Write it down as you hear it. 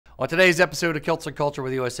On today's episode of Kilts and Culture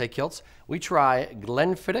with USA Kilts, we try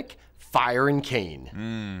Glenfiddich Fire and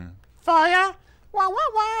Cane. Fire? Wah, wah,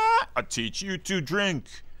 wah. I teach you to drink.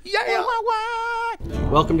 Yeah. Wah, wah, wah.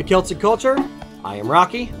 Welcome to Kilts and Culture. I am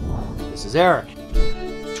Rocky. This is Erik.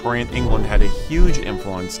 Victorian England had a huge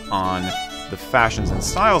influence on the fashions and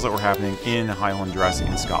styles that were happening in Highland dress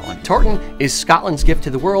in Scotland. Tartan is Scotland's gift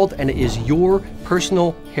to the world, and it is your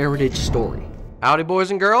personal heritage story. Howdy,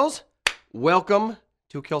 boys and girls. Welcome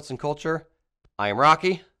to Kilts and Culture. I am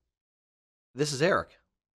Rocky. This is Erik.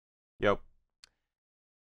 Yep.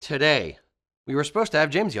 Today, we were supposed to have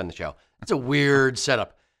Jamesy on the show. That's a weird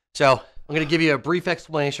setup. So I'm going to give you a brief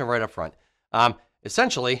explanation right up front.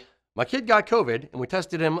 Essentially, my kid got COVID, and we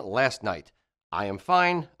tested him last night. I am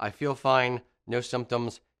fine. I feel fine. No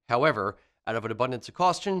symptoms. However, out of an abundance of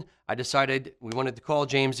caution, I decided we wanted to call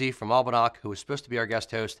Jamesy from Albanock, who was supposed to be our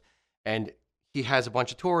guest host, and he has a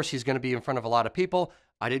bunch of tours. He's going to be in front of a lot of people.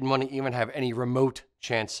 I didn't want to even have any remote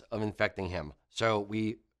chance of infecting him. So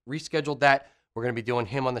we rescheduled that. We're going to be doing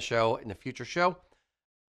him on the show in a future show.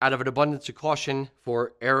 Out of an abundance of caution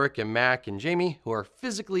for Erik and Mac and Jamie, who are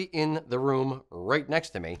physically in the room right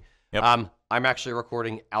next to me, Yep. I'm actually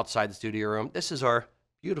recording outside the studio room. This is our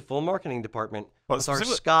beautiful marketing department with our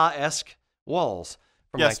specifically- ska-esque walls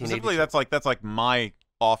from Yeah, 1982. specifically that's like my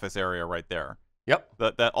office area right there. Yep.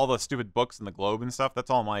 That all the stupid books and the globe and stuff, that's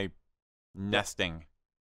all my nesting.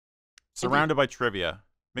 Surrounded by trivia.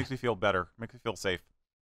 Makes me feel better. Makes me feel safe.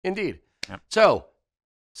 Indeed. Yep. So,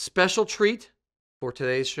 special treat for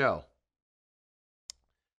today's show.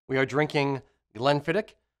 We are drinking Glenfiddich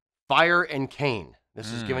Fire and Cane.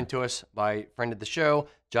 This is given to us by a friend of the show,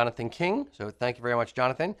 Jonathan King. So thank you very much,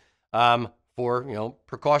 Jonathan, for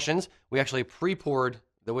precautions. We actually pre-poured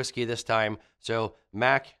the whiskey this time, so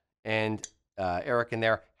Mac and Erik in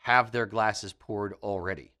there have their glasses poured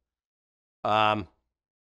already.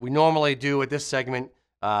 We normally do at this segment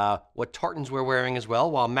what tartans we're wearing as well,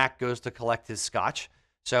 while Mac goes to collect his scotch.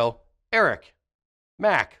 So, Erik,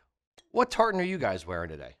 Mac, what tartan are you guys wearing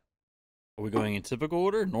today? Are we going in typical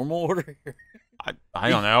order, normal order? I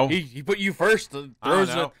don't know. He put you first. I don't Throws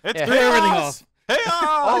know. It's threw everything chaos! off. Chaos!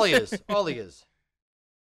 All he is. All he is.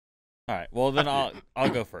 All right. Well, then I'll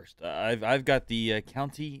go first. I've got the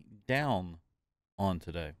county down on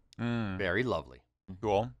today. Very lovely.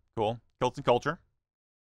 Cool. Kilts and Culture.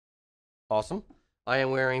 Awesome. I am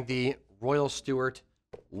wearing the Royal Stewart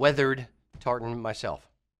weathered tartan myself.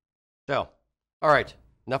 So, all right,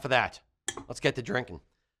 enough of that. Let's get to drinking.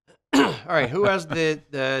 All right, who has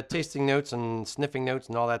the tasting notes and sniffing notes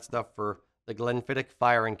and all that stuff for the Glenfiddich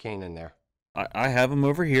Fire and Cane in there? I have them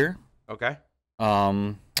over here. Okay.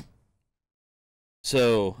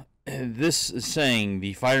 So this is saying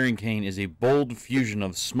the firing cane is a bold fusion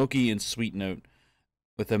of smoky and sweet note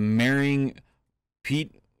with a marrying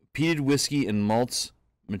peated whiskey and malts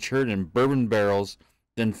matured in bourbon barrels,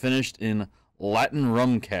 then finished in Latin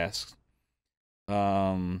rum casks.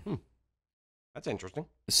 That's interesting.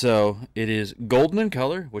 So it is golden in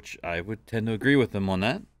color, which I would tend to agree with them on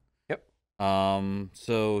that. Yep.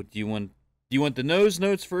 So do you want the nose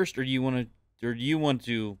notes first, or do you want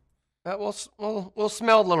to? We'll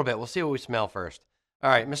smell a little bit. We'll see what we smell first. All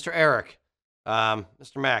right, Mr. Erik,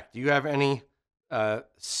 Mr. Mac, do you have any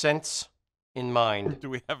scents in mind? Do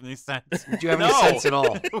we have any sense? Do you have any sense at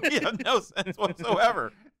all? We have no sense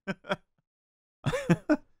whatsoever.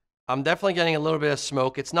 I'm definitely getting a little bit of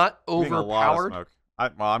smoke. It's not Getting a lot of overpowered.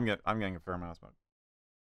 smoke. I'm getting a fair amount of smoke.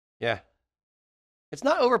 Yeah. It's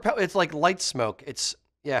not overpowered. It's like light smoke. It's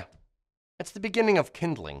the beginning of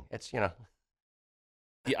kindling. It's,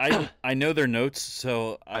 Yeah, I know their notes,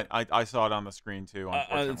 so I saw it on the screen too.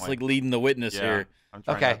 Unfortunately, it's like leading the witness here. I'm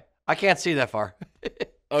trying okay. I can't see that far.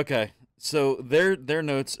 Okay, so their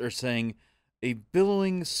notes are saying a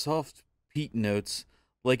billowing soft peat notes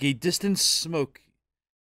like a distant smoke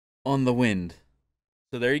on the wind.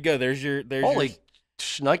 So there you go. There's Holy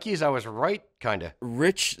shnikes, I was right, kind of.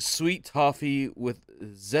 rich sweet toffee with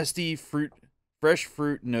zesty fresh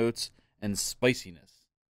fruit notes and spiciness.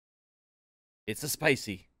 It's a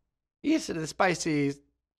spicy. Yes, the spicy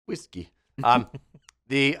whiskey. I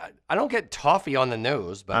don't get toffee on the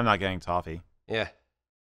nose, but I'm not getting toffee. yeah.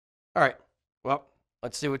 All right. Well,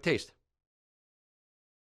 let's see what it tastes.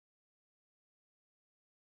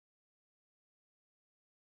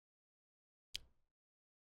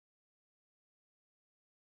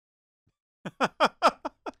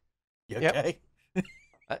 You Yep. okay?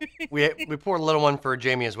 We poured a little one for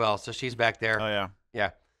Jamie as well, so she's back there. Oh yeah.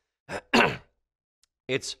 Yeah.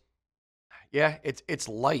 It's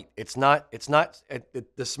light. It's not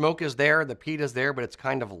the smoke is there, the peat is there, but it's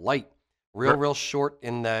kind of light. Real short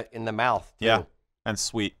in the mouth too. Yeah. And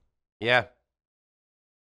sweet. Yeah.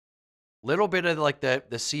 Little bit of like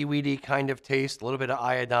the seaweedy kind of taste, a little bit of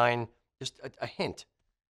iodine, just a hint.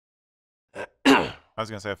 I was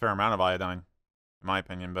gonna say a fair amount of iodine, in my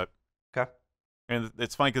opinion, but Okay. and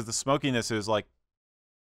it's funny because the smokiness is like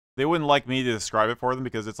they wouldn't like me to describe it for them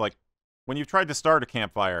because it's like when you've tried to start a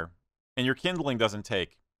campfire and your kindling doesn't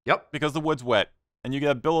take Yep. because the wood's wet and you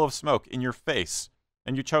get a billow of smoke in your face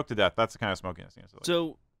and you choke to death. That's the kind of smokiness. You know,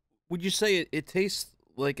 So, would you say it tastes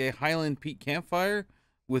like a Highland peat campfire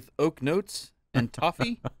with oak notes and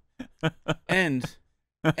toffee and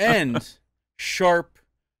sharp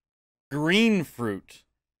green fruit,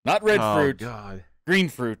 not red fruit, God. green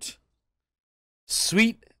fruit,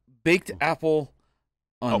 sweet baked apple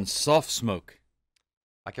on soft smoke.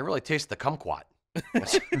 I can really taste the kumquat.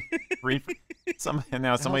 Green fruit.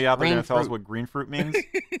 Now somebody out there green gonna tell us fruit? what green fruit means.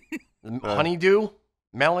 Honeydew,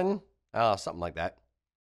 melon, something like that.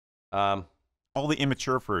 All the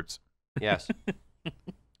immature fruits. Yes.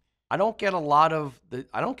 I don't get a lot of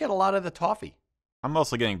the toffee. I'm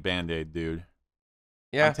mostly getting Band-Aid, dude.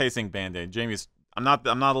 Yeah. I'm tasting Band-Aid. Jamie's. I'm not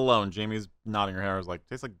alone. Jamie's nodding her head. I was like,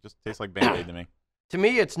 tastes like Band-Aid to me. To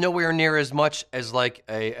me, it's nowhere near as much as like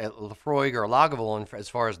a Lafroig or a Lagavulin as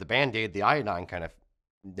far as the Band-Aid, the iodine kind of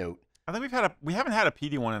note. I think we haven't had a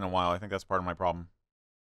peaty one in a while. I think that's part of my problem.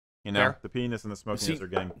 You know, Fair. the peatiness and the smokiness are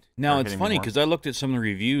getting. Now are it's hitting me funny more. because I looked at some of the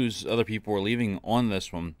reviews other people were leaving on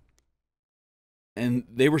this one, and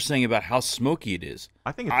they were saying about how smoky it is.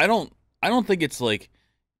 I think it's, I don't think it's like,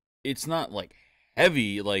 it's not like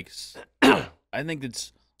heavy. Like I think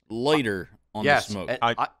it's lighter on Yes, the smoke. and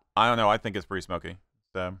I don't know. I think it's pretty smoky.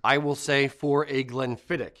 So I will say for a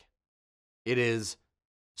Glenfiddich, it is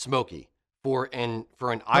smoky. For an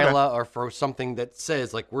Isla or for something that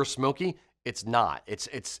says like we're smoky, it's not.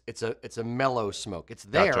 It's a mellow smoke. It's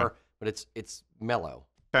there, Gotcha. but it's mellow.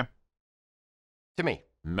 Okay. To me,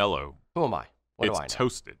 mellow. who am I? What It's do I know?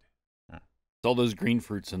 toasted. It's all those green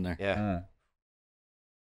fruits in there. Yeah.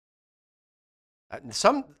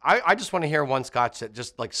 Mm. I just want to hear one Scotch that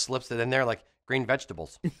just like slips it in there like green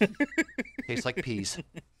vegetables. Tastes like peas.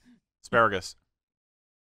 Asparagus.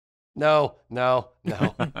 No.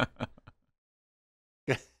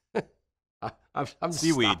 I'm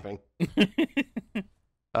Seaweed. stopping.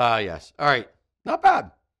 Yes. All right. Not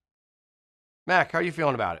bad. Mac, how are you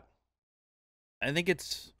feeling about it? I think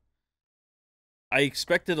it's. I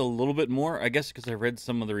expected a little bit more, I guess, because I read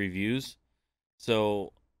some of the reviews,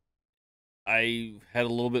 so I had a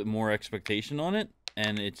little bit more expectation on it,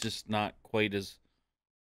 and it's just not quite as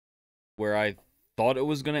where I thought it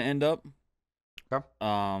was going to end up. Okay.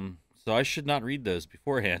 So I should not read those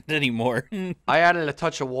beforehand anymore. I added a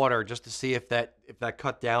touch of water just to see if that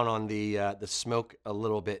cut down on the smoke a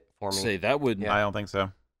little bit for me. Say that would. Yeah. I don't think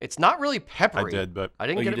so. It's not really peppery. I did, but I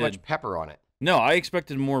didn't Oh, get you much did? pepper on it. No, I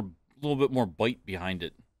expected a little bit more bite behind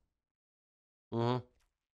it. Mm-hmm.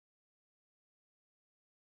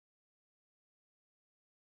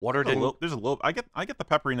 Water didn't. there's a little. I get the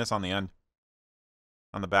pepperiness on the end.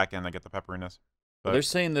 On the back end, I get the pepperiness. But They're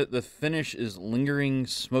saying that the finish is lingering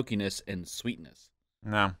smokiness and sweetness.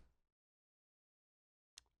 no.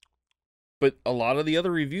 But a lot of the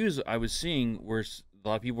other reviews I was seeing a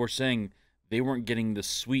lot of people were saying they weren't getting the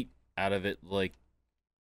sweet out of it like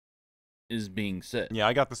is being said. Yeah,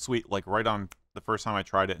 I got the sweet like right on the first time I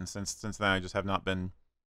tried it, and since then I just have not been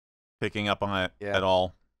picking up on it Yeah. at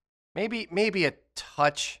all. Maybe a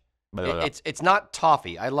touch. But It's not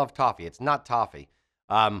toffee. I love toffee. It's not toffee.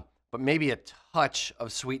 But maybe a touch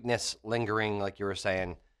of sweetness lingering, like you were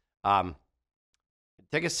saying.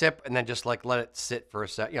 Take a sip and then just like let it sit for a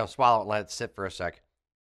sec. Swallow it and let it sit for a sec.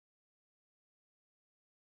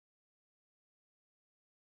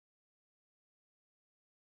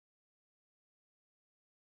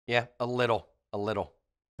 Yeah, a little.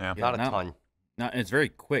 yeah. Not a ton. And it's very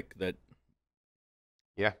quick. That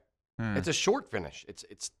Yeah. Hmm. It's a short finish.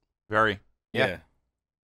 It's Very. Yeah.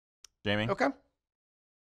 Jamie, okay.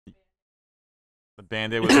 the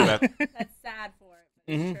Band-Aid was the best. That's sad for it,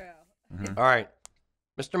 but it's Mhm. true. Mhm. All right.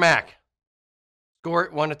 Mr. Mac. Score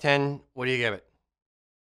it 1 to 10. What do you give it?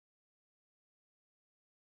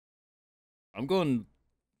 I'm going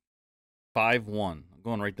 5-1. I'm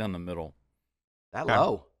going right down the middle. That Okay.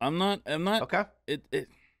 low. I'm not. Okay. It.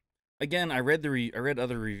 Again, I read I read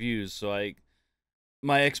other reviews, so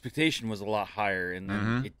my expectation was a lot higher, and then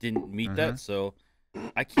Mhm. it didn't meet Mhm. that. So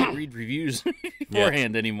I can't read reviews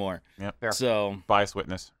beforehand anymore. Yep. Fair. So Bias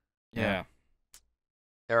witness. yeah.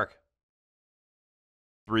 Eric.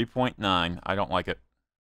 3.9. I don't like it.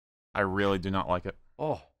 I really do not like it.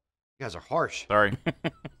 Oh, you guys are harsh. Sorry.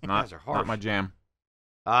 guys are harsh. Not my jam.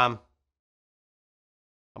 I'm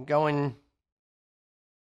going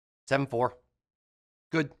 7.4.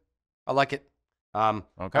 Good. I like it.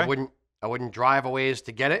 Okay. I wouldn't drive a ways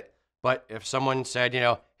to get it, but if someone said,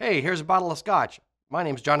 hey, here's a bottle of scotch. My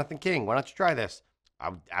name's Jonathan King. Why don't you try this? I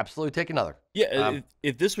would absolutely take another. Yeah,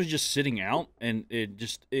 if this was just sitting out and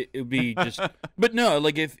it would be just. But no,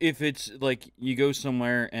 like if it's like you go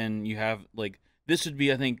somewhere and you have like this would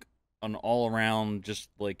be, I think, an all around just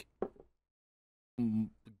like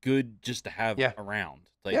good just to have around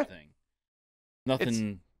type thing.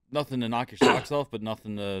 Nothing to knock your socks off, but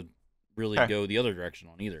nothing to really go the other direction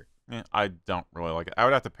on either. Yeah, I don't really like it. I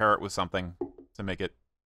would have to pair it with something to make it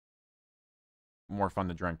more fun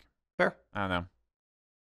to drink. Fair. I don't know.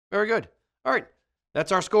 Very good. All right.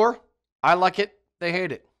 That's our score. I like it. They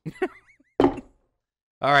hate it. All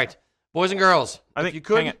right. Boys and girls, I think you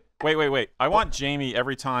could. Hang it. Wait. I want Jamie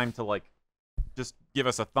every time to like just give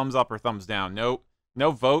us a thumbs up or thumbs down. No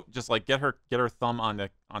vote. Just like get her thumb on the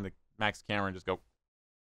Max camera and just go,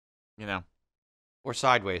 Or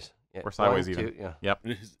sideways. Yeah. Or sideways 1, even. 2, yeah. Yep.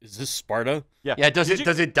 Is this Sparta? Yeah. Yeah, does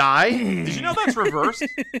it die? Did you know that's reversed?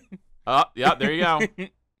 Yeah, there you go.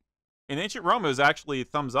 In ancient Rome, it was actually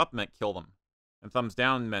thumbs up meant kill them, and thumbs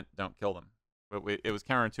down meant don't kill them. But it was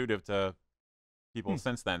counterintuitive to people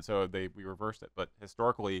since then, so we reversed it. But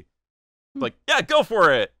historically, like, yeah, go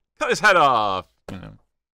for it, cut his head off.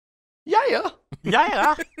 Yeah.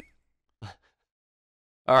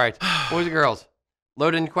 All right, boys and girls,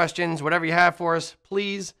 load in questions, whatever you have for us,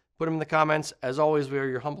 please put them in the comments. As always, we are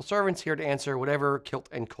your humble servants here to answer whatever kilt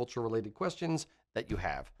and culture related questions that you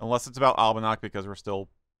have. Unless it's about Almanac, because we're still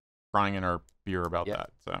crying in our beer about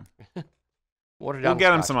that. So we'll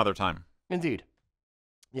get him some other time. Indeed.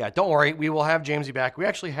 Yeah, don't worry. We will have Jamesy back. We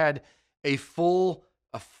actually had a full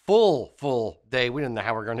day. We didn't know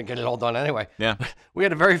how we were going to get it all done anyway. Yeah. We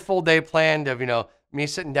had a very full day planned of, me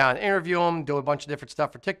sitting down, interview him, do a bunch of different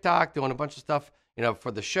stuff for TikTok, doing a bunch of stuff,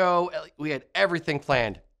 for the show. We had everything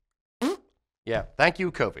planned. Yeah. Thank you,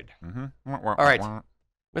 COVID. Mm-hmm. All right.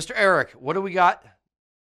 Mr. Erik, what do we got?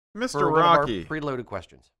 Mr. Rocky. Preloaded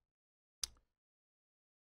questions.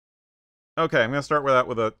 Okay, I'm going to start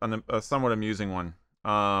with a somewhat amusing one.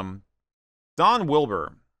 Don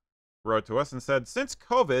Wilbur wrote to us and said, since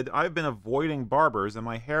COVID, I've been avoiding barbers and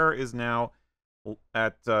my hair is now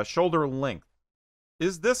at shoulder length.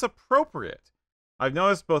 Is this appropriate? I've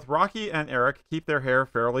noticed both Rocky and Erik keep their hair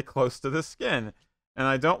fairly close to the skin, and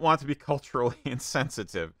I don't want to be culturally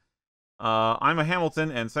insensitive. I'm a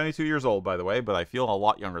Hamilton and 72 years old, by the way, but I feel a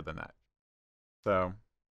lot younger than that. So,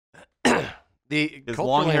 is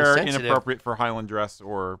long hair inappropriate for Highland dress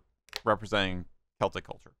or representing Celtic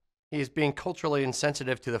culture? He's being culturally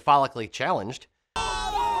insensitive to the follically challenged.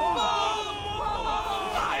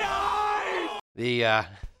 I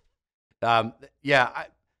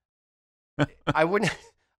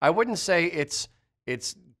wouldn't say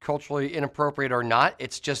it's culturally inappropriate or not.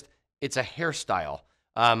 It's just it's a hairstyle.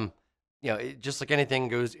 Just like anything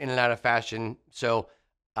goes in and out of fashion. So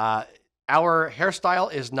our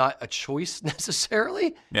hairstyle is not a choice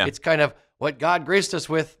necessarily. Yeah. It's kind of what God graced us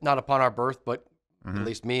with, not upon our birth, but at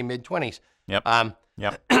least me, mid-20s. Yep.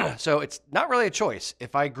 So it's not really a choice.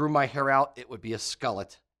 If I grew my hair out, it would be a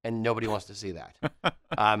skullet, and nobody wants to see that.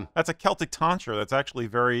 That's a Celtic tonsure. That's actually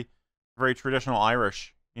very, very traditional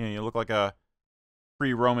Irish. You look like a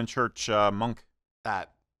pre-Roman church monk.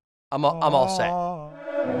 I'm all set.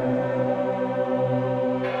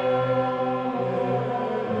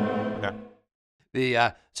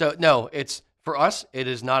 Okay. So no, it's for us. It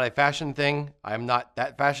is not a fashion thing. I'm not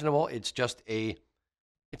that fashionable. It's just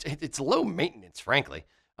it's low maintenance, frankly.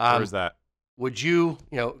 Where is that? Would you,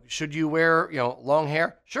 should you wear, long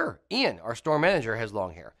hair? Sure. Ian, our store manager, has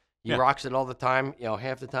long hair. He rocks it all the time.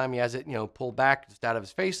 Half the time he has it, pulled back just out of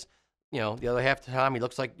his face. The other half the time he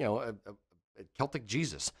looks like, a Celtic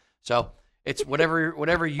Jesus. So it's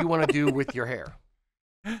whatever you want to do with your hair.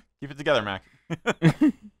 Keep it together, Mac.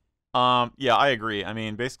 Yeah, I agree. I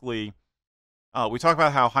mean, basically, we talk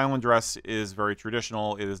about how Highland dress is very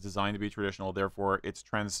traditional. It is designed to be traditional. Therefore, its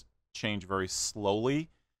trends change very slowly.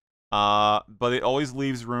 But it always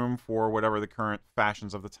leaves room for whatever the current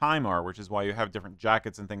fashions of the time are, which is why you have different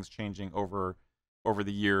jackets and things changing over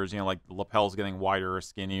the years. Like the lapels getting wider or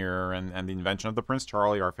skinnier, and the invention of the Prince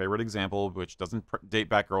Charlie, our favorite example, which doesn't date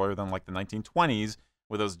back earlier than like the 1920s,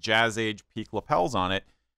 with those jazz age peak lapels on it.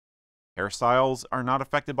 Hairstyles are not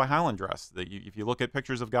affected by Highland dress. If you look at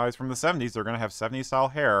pictures of guys from the 70s, they're going to have 70s style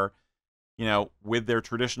hair, with their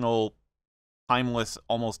traditional, timeless,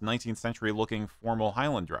 almost 19th century looking formal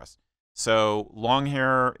Highland dress. So long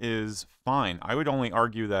hair is fine. I would only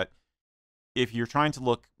argue that if you're trying to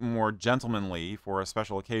look more gentlemanly for a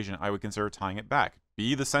special occasion, I would consider tying it back.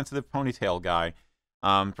 Be the sensitive ponytail guy.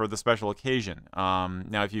 for the special occasion.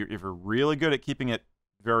 Now, if you're really good at keeping it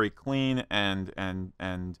very clean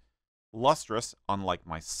and lustrous, unlike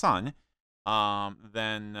my son,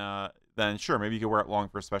 then sure, maybe you could wear it long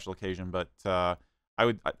for a special occasion. But I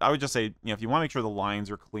would just say, if you want to make sure the lines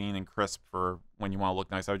are clean and crisp for when you want to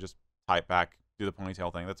look nice, I would just tie it back, do the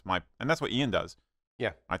ponytail thing. That's what Ian does.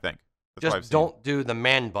 Yeah, I think. That's what I've just seen. don't do the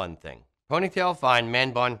man bun thing. Ponytail, fine.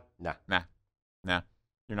 Man bun, nah. Nah.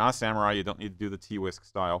 You're not a samurai. You don't need to do the T-whisk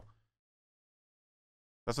style.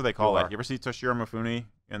 That's what they call it. You ever see Toshiro Mifune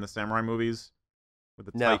in the samurai movies with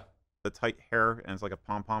the tight hair and it's like a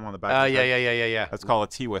pom pom on the back? Yeah. That's called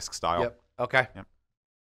a T-whisk style. Yep. Okay. Yep.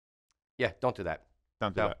 Yeah, don't do that.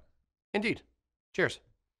 Don't do that. Indeed. Cheers.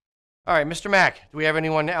 All right, Mr. Mack, do we have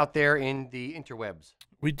anyone out there in the interwebs?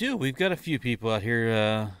 We do. We've got a few people out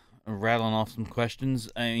here rattling off some questions.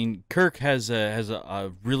 I mean, Kirk has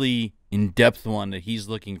a really in-depth one that he's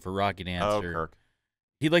looking for Rocky to answer. Oh, Kirk.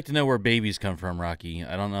 He'd like to know where babies come from, Rocky.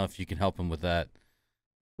 I don't know if you can help him with that.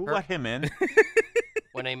 Who let him in?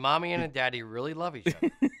 When a mommy and a daddy really love each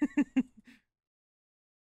other.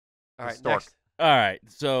 All right, next. All right,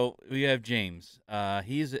 so we have James.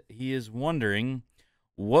 He is wondering,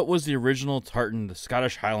 what was the original tartan the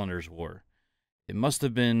Scottish Highlanders wore? It must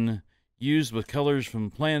have been used with colors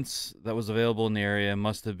from plants that was available in the area.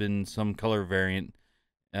 Must have been some color variant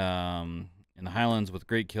in the Highlands with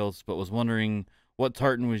great kilts, but was wondering what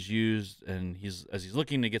tartan was used, and he's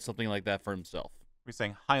looking to get something like that for himself. We're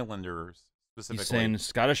saying Highlanders specifically. He's saying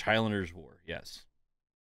Scottish Highlanders wore, yes.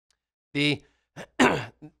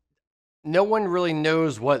 No one really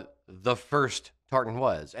knows what the first tartan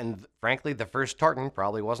was, and frankly, the first tartan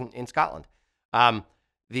probably wasn't in Scotland.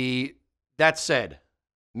 That said,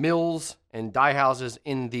 mills and dye houses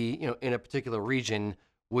in a particular region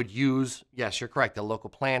would use, yes, you're correct, the local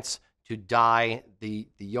plants to dye the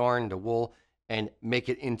yarn, the wool, and make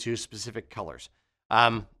it into specific colors.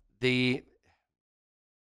 The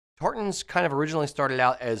tartans kind of originally started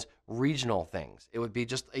out as regional things. It would be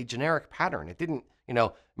just a generic pattern. It didn't,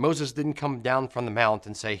 Moses didn't come down from the mount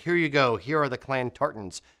and say, here you go, here are the clan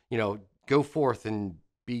tartans, go forth and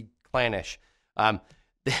be clannish.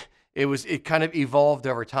 It kind of evolved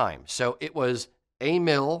over time. So it was a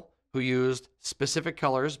mill who used specific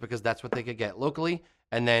colors because that's what they could get locally,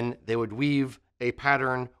 and then they would weave a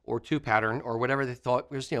pattern or two pattern or whatever they thought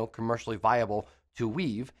was, commercially viable to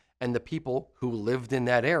weave, and the people who lived in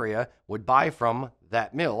that area would buy from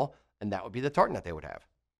that mill, and that would be the tartan that they would have.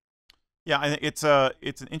 Yeah, I think it's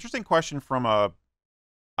an interesting question from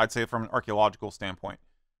I'd say from an archaeological standpoint.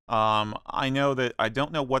 I know that I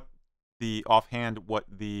don't know what the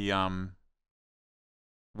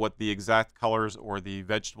exact colors or the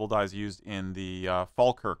vegetable dyes used in the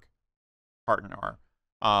Falkirk tartan are.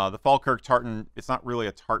 The Falkirk tartan, it's not really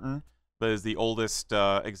a tartan, but is the oldest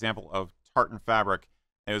example of tartan fabric.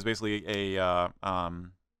 It was basically a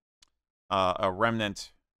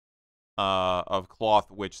remnant of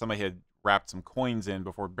cloth which somebody had wrapped some coins in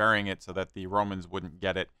before burying it so that the Romans wouldn't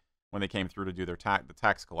get it when they came through to do their the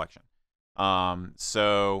tax collection.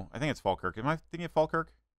 So I think it's Falkirk. Am I thinking of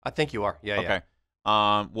Falkirk? I think you are. Yeah. Okay.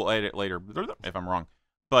 We'll edit it later if I'm wrong.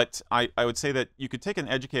 But I would say that you could take an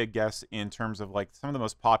educated guess in terms of like some of the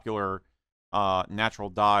most popular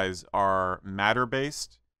natural dyes are madder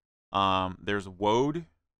based. There's woad,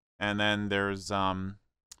 and then there's nut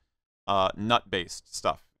based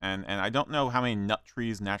stuff. And I don't know how many nut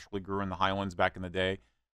trees naturally grew in the Highlands back in the day.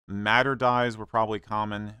 Madder dyes were probably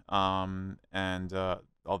common, but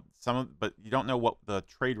you don't know what the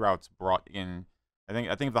trade routes brought in. I think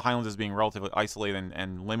of the Highlands as being relatively isolated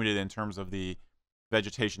and limited in terms of the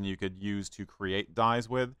vegetation you could use to create dyes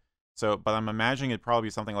with. So, but I'm imagining it'd probably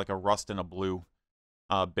be something like a rust and a blue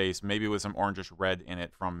base, maybe with some orangish red in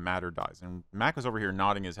it from madder dyes. And Mac was over here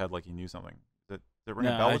nodding his head like he knew something. Did it ring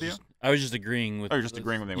a bell with you? I was just agreeing with. Oh, you're just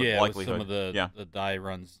agreeing with me with likelihood. With some of the dye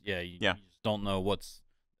runs. You just don't know what's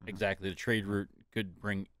exactly the trade route could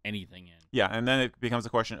bring anything in. Yeah, and then it becomes a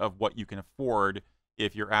question of what you can afford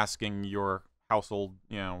if you're asking your household,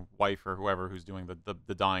 wife or whoever who's doing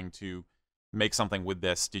the dyeing to make something with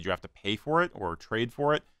this. Did you have to pay for it or trade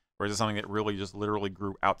for it, or is it something that really just literally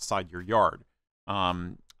grew outside your yard?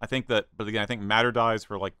 I think madder dyes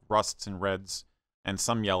for like rusts and reds and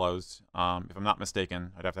some yellows, if I'm not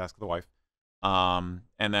mistaken. I'd have to ask the wife. And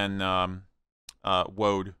then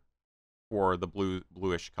woad for the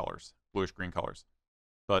bluish green colors.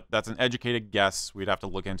 But that's an educated guess. We'd have to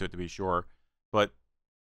look into it to be sure. But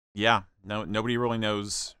yeah, nobody really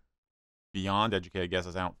knows beyond educated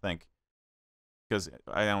guesses, I don't think. Because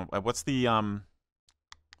I don't. What's the Yeah,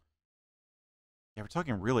 we're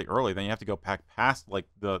talking really early. Then you have to go back past like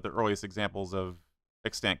the earliest examples of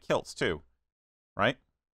extent kilts too, right?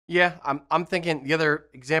 Yeah, I'm thinking the other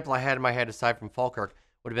example I had in my head aside from Falkirk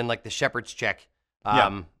would have been like the shepherd's check.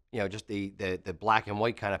 Yeah. Just the black and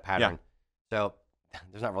white kind of pattern. So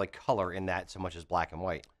there's not really color in that so much as black and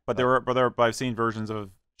white. But I've seen versions of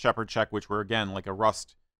shepherd check which were again like a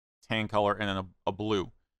rust tan color and then a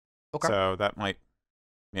blue. Okay. So that might,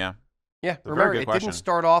 yeah. Yeah, It's a remember, very good it question. didn't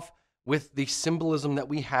start off with the symbolism that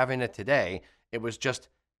we have in it today. It was just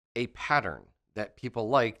a pattern that people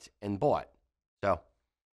liked and bought. So,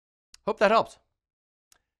 hope that helps.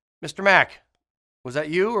 Mr. Mack, was that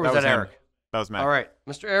you or was that him. Eric? That was Matt. All right,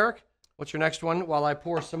 Mr. Eric, what's your next one while I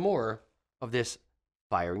pour some more of this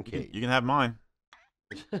firing cage? You can have mine.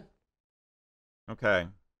 Okay.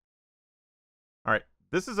 All right.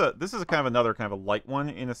 This is a kind of another kind of a light one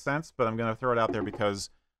in a sense, but I'm going to throw it out there because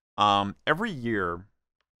every year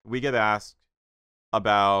we get asked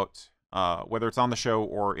about whether it's on the show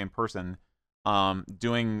or in person,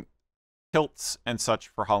 doing kilts and such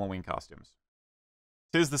for Halloween costumes.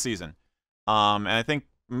 'Tis the season, and I think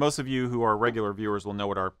most of you who are regular viewers will know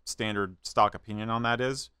what our standard stock opinion on that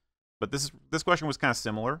is. But this question was kind of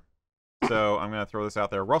similar, so I'm going to throw this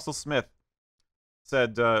out there. Russell Smith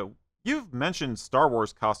said, "You've mentioned Star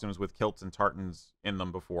Wars costumes with kilts and tartans in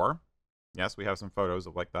them before. Yes, we have some photos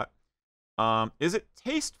of like that. Is it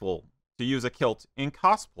tasteful to use a kilt in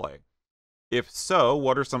cosplay? If so,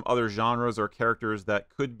 what are some other genres or characters that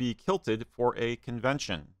could be kilted for a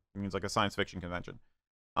convention?" It means like a science fiction convention.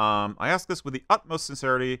 "I ask this with the utmost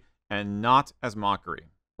sincerity and not as mockery.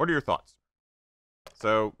 What are your thoughts?"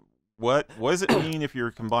 So, what does it mean if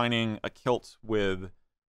you're combining a kilt with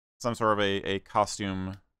some sort of a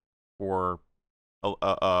costume for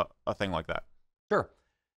a thing like that? Sure.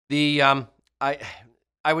 The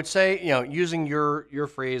I would say, using your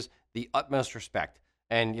phrase, the utmost respect,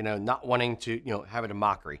 and not wanting to have it a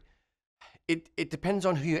mockery. It depends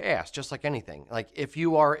on who you ask, just like anything. Like if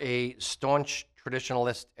you are a staunch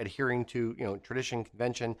traditionalist adhering to tradition,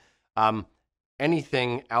 convention,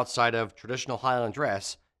 anything outside of traditional Highland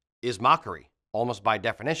dress is mockery, almost by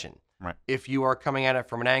definition. Right. If you are coming at it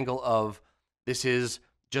from an angle of this is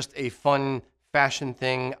just a fun fashion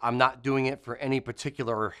thing, I'm not doing it for any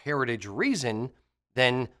particular heritage reason,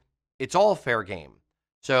 then it's all fair game.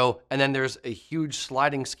 So, and then there's a huge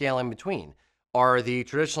sliding scale in between. Are the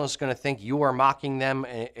traditionalists going to think you are mocking them?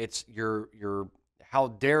 It's your how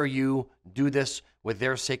dare you do this with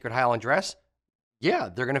their sacred Highland dress? Yeah,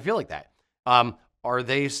 they're going to feel like that. Are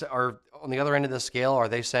on the other end of the scale? Are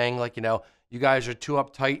they saying like you guys are too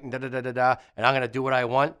uptight and and I'm going to do what I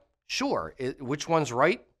want? Sure. Which one's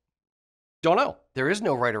right? Don't know. There is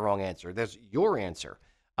no right or wrong answer. There's your answer.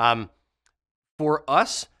 For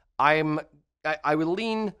us, I would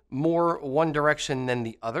lean more one direction than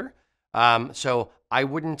the other. So I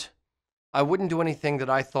wouldn't do anything that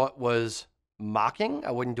I thought was mocking.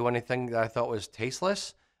 I wouldn't do anything that I thought was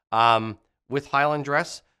tasteless with Highland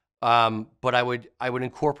dress. But I would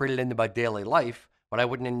incorporate it into my daily life, but I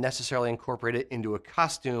wouldn't necessarily incorporate it into a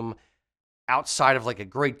costume outside of like a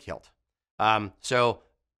great kilt. So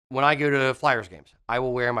when I go to Flyers games, I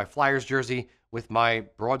will wear my Flyers jersey with my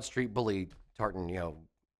Broad Street Bully tartan,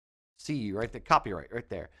 see right there, copyright right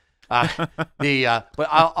there. But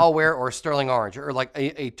I'll wear or sterling orange or like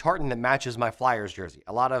a tartan that matches my Flyers jersey.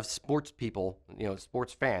 A lot of sports people,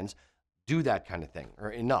 sports fans do that kind of thing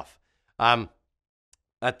or enough.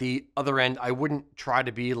 At the other end, I wouldn't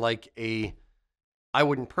personally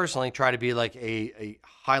try to be like a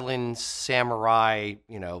Highland samurai,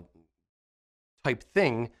 type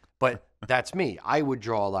thing, but that's me. I would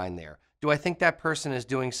draw a line there. Do I think that person is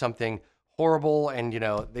doing something horrible and,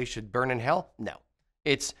 they should burn in hell? No.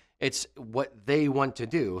 It's what they want to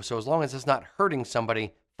do. So as long as it's not hurting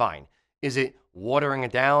somebody, fine. Is it watering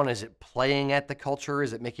it down? Is it playing at the culture?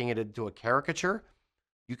 Is it making it into a caricature?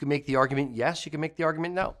 You can make the argument yes. You can make the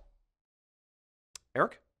argument no.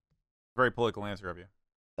 Eric? Very political answer of you.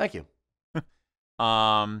 Thank you.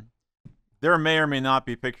 There may or may not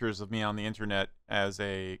be pictures of me on the internet as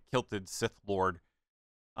a kilted Sith Lord.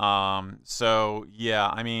 So yeah,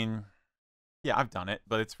 I mean, yeah, I've done it,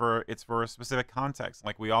 but it's for a specific context.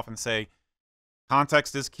 Like we often say,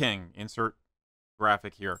 context is king. Insert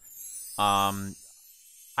graphic here. I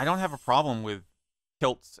don't have a problem with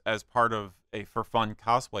kilts as part of a for fun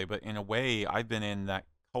cosplay, but in a way, I've been in that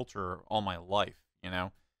culture all my life,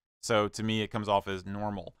 So to me, it comes off as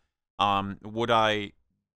normal. Would I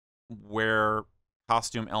wear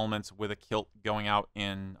costume elements with a kilt going out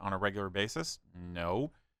on a regular basis?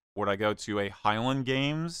 No. Would I go to a Highland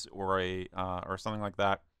Games or or something like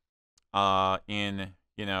that in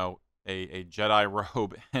a Jedi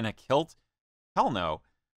robe and a kilt? Hell no.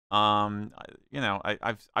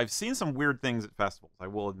 I've seen some weird things at festivals, I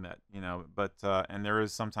will admit, but and there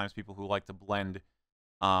is sometimes people who like to blend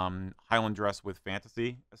Highland dress with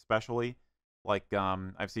fantasy, especially. Like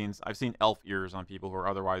I've seen elf ears on people who are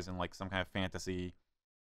otherwise in like some kind of fantasy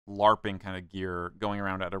LARPing kind of gear going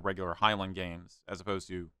around at a regular Highland games as opposed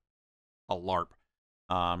to a LARP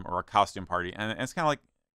or a costume party. And it's kind of like,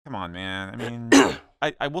 come on, man. I mean,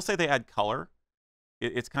 I will say they add color.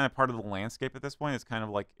 It's kind of part of the landscape at this point. It's kind of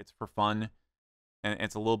like it's for fun, and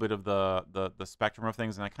it's a little bit of the spectrum of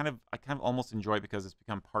things. And I kind of almost enjoy it because it's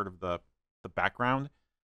become part of the background.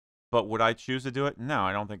 But would I choose to do it? No,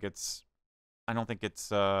 I don't think it's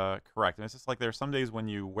correct. And it's just like there's some days when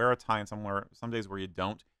you wear a tie and some days where you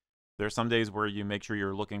don't. There's some days where you make sure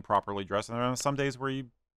you're looking properly dressed, and there are some days where you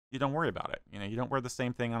don't worry about it. You don't wear the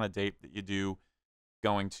same thing on a date that you do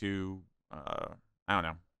going to I don't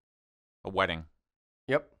know, a wedding.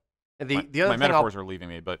 Yep. The other my thing metaphors are leaving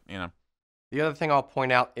me, but the other thing I'll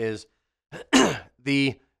point out is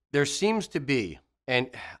there seems to be, and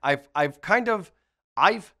I've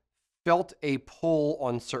felt a pull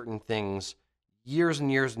on certain things years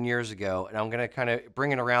and years and years ago, and I'm going to kind of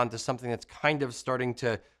bring it around to something that's kind of starting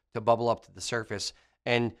to bubble up to the surface.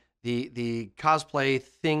 And the cosplay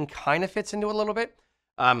thing kind of fits into it a little bit.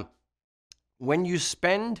 When you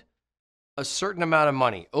spend a certain amount of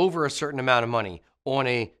money, over a certain amount of money, on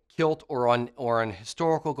a kilt or on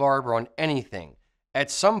historical garb or on anything,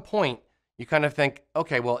 at some point you kind of think,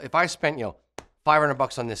 okay, well, if I spent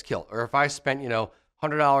 $500 on this kilt, or if I spent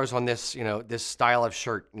 $100 on this this style of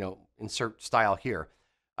shirt, insert style here,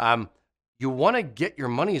 you want to get your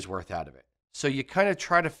money's worth out of it. So you kind of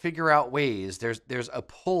try to figure out ways. There's a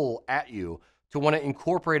pull at you to want to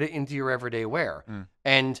incorporate it into your everyday wear.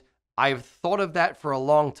 And I've thought of that for a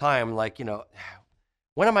long time. Like,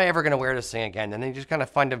 when am I ever going to wear this thing again? And then you just kind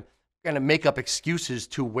of make up excuses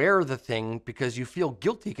to wear the thing because you feel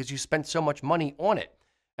guilty because you spent so much money on it.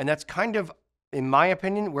 And that's kind of, in my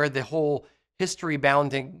opinion, where the whole history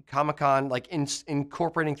bounding Comic-Con, like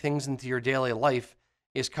incorporating things into your daily life,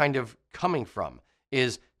 is kind of coming from.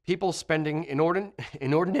 Is people spending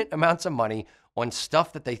inordinate amounts of money on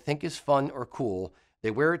stuff that they think is fun or cool.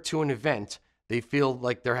 They wear it to an event. They feel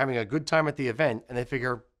like they're having a good time at the event, and they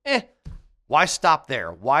figure, why stop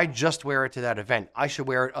there? Why just wear it to that event? I should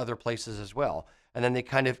wear it other places as well. And then they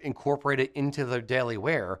kind of incorporate it into their daily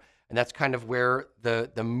wear, and that's kind of where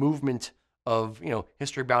the movement of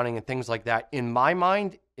history bounding and things like that, in my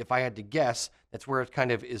mind, if I had to guess, that's where it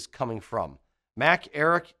kind of is coming from. Mac,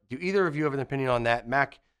 Eric, do either of you have an opinion on that?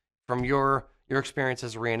 Mac, from your experience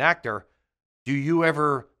as a reenactor, do you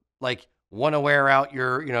ever want to wear out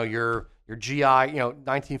your GI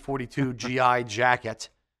 1942 GI jacket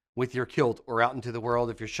with your kilt, or out into the world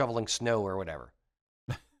if you're shoveling snow or whatever?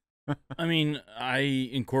 I mean, I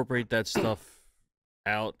incorporate that stuff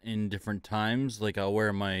out in different times. Like I'll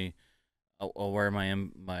wear my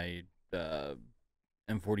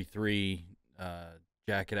M43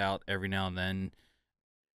 jacket out every now and then,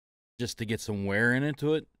 just to get some wear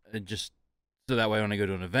into it. Just so that way when I go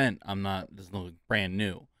to an event, there's no brand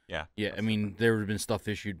new. Yeah. I mean, there would have been stuff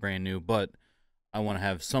issued brand new, but I want to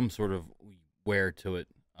have some sort of wear to it.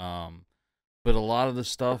 But a lot of the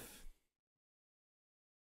stuff,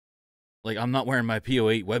 like I'm not wearing my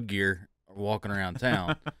PO8 web gear or walking around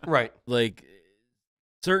town. Right. Like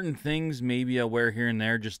certain things maybe I'll wear here and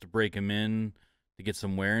there just to break them in, to get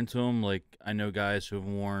some wear into them. Like I know guys who have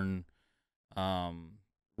worn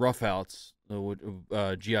roughouts,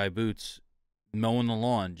 GI boots, mowing the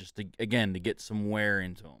lawn just to get some wear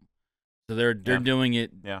into them. So they're doing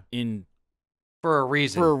it for a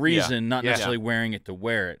reason. Not necessarily wearing it to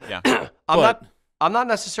wear it. Yeah. I'm not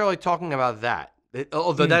necessarily talking about that.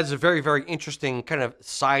 Although that is a very, very interesting kind of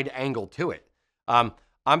side angle to it. I'm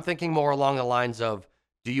thinking more along the lines of,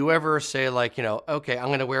 do you ever say okay, I'm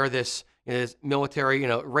going to wear this military,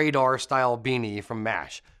 radar style beanie from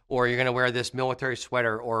MASH, or you're going to wear this military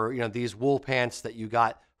sweater, or these wool pants that you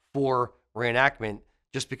got for reenactment,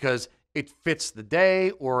 just because it fits the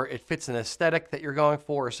day or it fits an aesthetic that you're going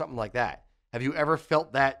for, or something like that. Have you ever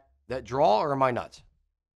felt that draw, or am I nuts?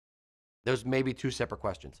 Those may be two separate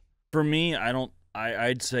questions. For me,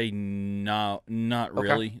 I'd say no, not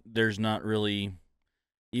really. Okay. There's not really,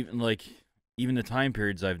 even the time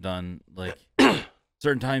periods I've done, like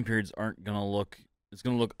certain time periods aren't gonna look. It's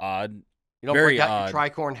gonna look odd. You don't break out your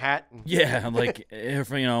tricorn hat. Yeah, like if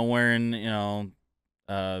wearing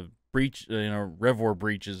breech, Revor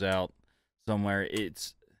breeches out somewhere.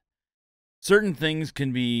 It's certain things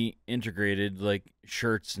can be integrated, like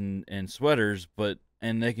shirts and sweaters,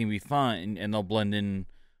 and they can be fine and they'll blend in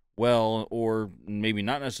well, or maybe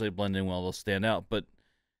not necessarily blend in well. They'll stand out, but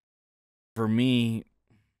For me,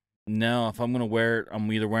 no. If I'm gonna wear it,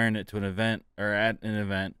 I'm either wearing it to an event or at an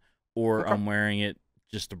event, or Okay. I'm wearing it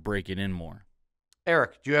just to break it in more.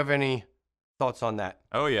 Eric, do you have any thoughts on that?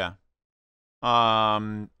 Oh yeah.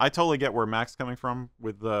 I totally get where Mac's coming from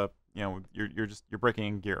with the, you're breaking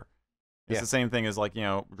in gear. It's Yeah. the same thing as like,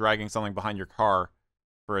 dragging something behind your car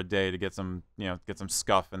for a day to get some, get some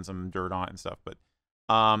scuff and some dirt on it and stuff. But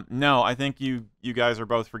no, I think you guys are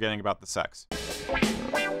both forgetting about the sex.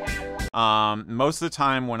 Most of the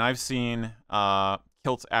time when I've seen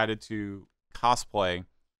kilts added to cosplay,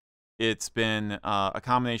 it's been a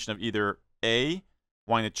combination of either A,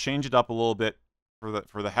 wanting to change it up a little bit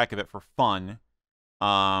for the heck of it, for fun,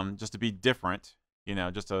 just to be different,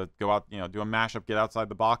 just to go out, do a mashup, get outside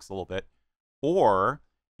the box a little bit, or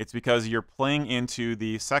it's because you're playing into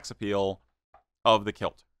the sex appeal of the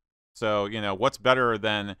kilt. So, what's better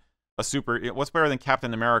than what's better than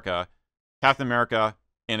Captain America? Captain America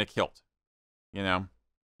in a kilt, Yeah.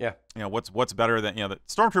 What's better than, the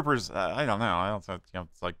stormtroopers? I don't know. I don't,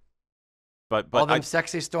 it's like, but All them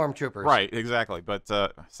sexy stormtroopers. Right, exactly. But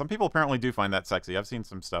some people apparently do find that sexy. I've seen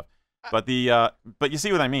some stuff. But but you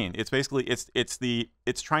see what I mean? It's basically it's the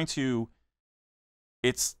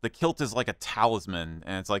kilt is like a talisman,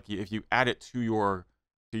 and it's like if you add it to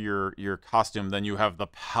your costume, then you have the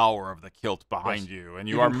power of the kilt behind you, and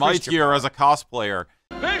you are mightier as a cosplayer.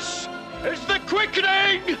 This is the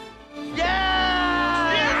quickening!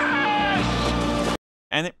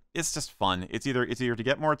 And it's just fun. It's either to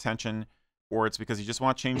get more attention, or it's because you just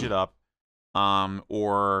want to change it up,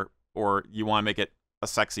 or you want to make it a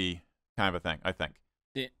sexy kind of a thing, I think.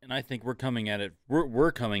 And I think we're coming at it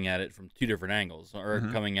from two different angles, or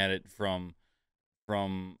coming at it from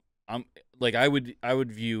like I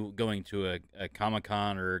would view going to a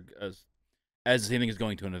Comic-Con or as the same thing as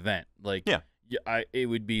going to an event. Like it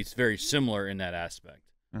would be very similar in that aspect.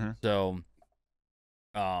 So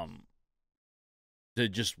to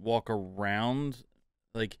just walk around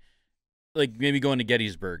like maybe going to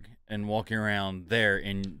Gettysburg and walking around there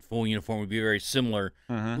in full uniform would be very similar.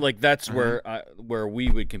 Like that's where we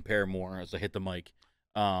would compare more as I hit the mic.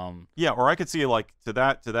 Yeah, or I could see like to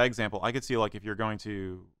that example, I could see like if you're going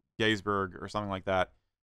to Gettysburg or something like that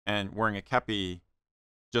and wearing a kepi,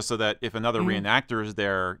 just so that if another reenactor is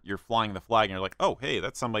there, you're flying the flag and you're like, oh hey,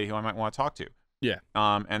 that's somebody who I might want to talk to. Yeah.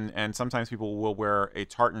 And sometimes people will wear a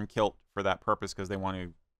tartan kilt for that purpose because they want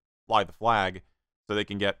to fly the flag so they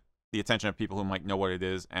can get the attention of people who might know what it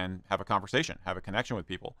is and have a conversation, have a connection with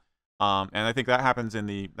people. And I think that happens in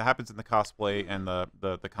the cosplay and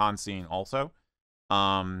the con scene also.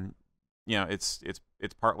 It's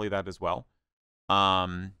partly that as well.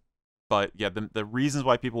 But yeah, the reasons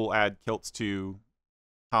why people will add kilts to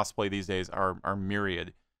cosplay these days are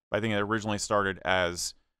myriad. But I think it originally started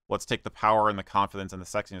as, let's take the power and the confidence and the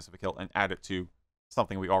sexiness of a kilt and add it to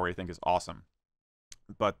something we already think is awesome.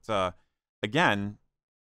 But again,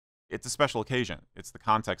 it's a special occasion. It's the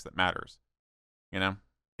context that matters, Yep,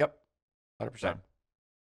 100%. So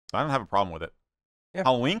I don't have a problem with it. Yeah.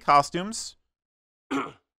 Halloween costumes,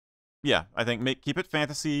 yeah, I think keep it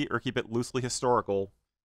fantasy or keep it loosely historical.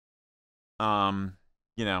 But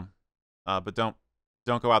don't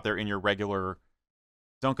go out there in your regular.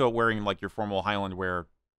 Don't go wearing like your formal Highland wear,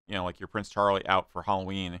 like your Prince Charlie out for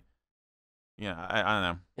Halloween. Yeah, I don't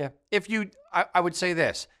know. Yeah. If you, I would say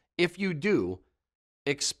this: if you do,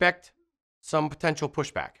 expect some potential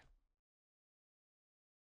pushback.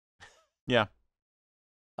 Yeah.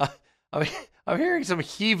 I'm hearing some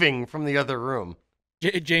heaving from the other room.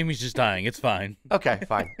 Jamie's just dying. It's fine. Okay,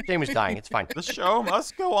 fine. Jamie's dying. It's fine. The show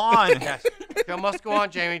must go on. Yes. Show must go on,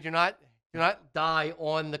 Jamie. Do not die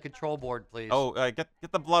on the control board, please. Oh, get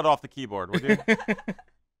the blood off the keyboard, would you?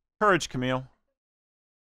 Courage, Camille.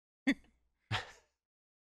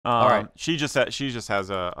 All right. She just has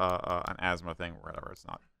an asthma thing or whatever. It's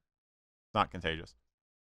not contagious.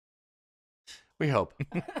 We hope.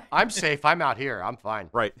 I'm safe. I'm out here. I'm fine.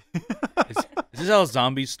 Right. Is this how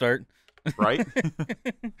zombies start? Right.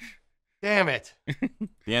 Damn it.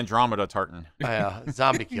 The Andromeda tartan.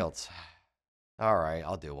 Zombie kilts. All right,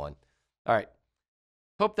 I'll do one. All right.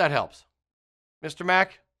 Hope that helps. Mr.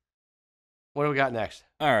 Mac, what do we got next?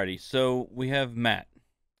 Alrighty, so we have Matt.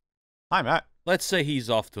 Hi, Matt. Let's say he's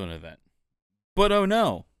off to an event. But oh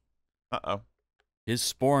no. Uh-oh. His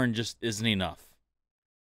sporran just isn't enough.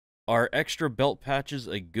 Are extra belt patches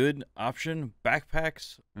a good option?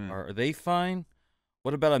 Backpacks, are they fine?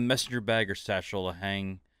 What about a messenger bag or satchel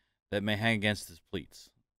that may hang against his pleats?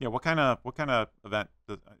 Yeah, what kind of event?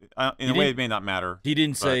 In a way, it may not matter. He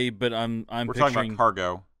didn't say, but I'm we're picturing, talking about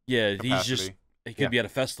cargo. Yeah, capacity. he could be at a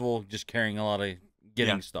festival just carrying a lot of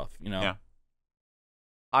getting stuff, Yeah.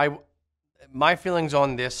 my feelings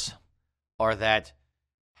on this are that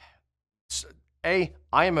I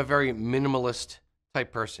am a very minimalist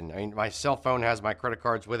type person. I mean, my cell phone has my credit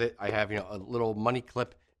cards with it. I have, a little money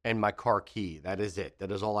clip and my car key. That is it.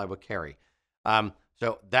 That is all I would carry.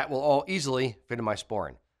 So that will all easily fit in my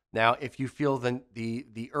sporran. Now, if you feel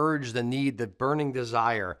the urge, the need, the burning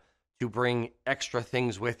desire to bring extra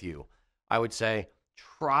things with you, I would say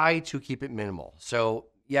try to keep it minimal. So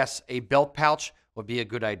yes, a belt pouch would be a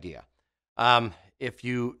good idea. If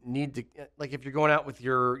you need to, like if you're going out with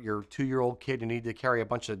your 2-year-old kid and need to carry a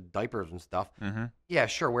bunch of diapers and stuff, yeah,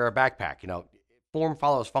 sure, wear a backpack. Form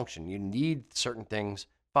follows function. You need certain things,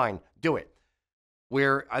 fine, do it.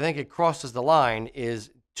 Where I think it crosses the line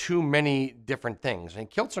is too many different things. And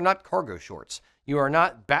kilts are not cargo shorts. You are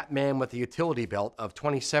not Batman with a utility belt of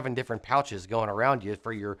 27 different pouches going around you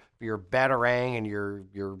for your batarang and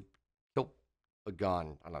your kilt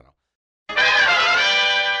gun. I don't know.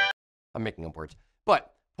 I'm making up words.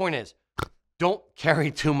 But point is, don't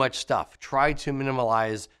carry too much stuff. Try to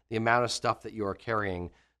minimize the amount of stuff that you are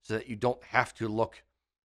carrying so that you don't have to look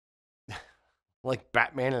like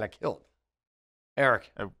Batman in a kilt.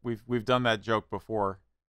 Erik, We've done that joke before.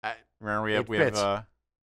 Remember we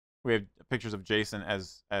have pictures of Jason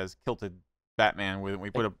as kilted Batman. We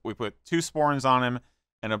put 2 sporrans on him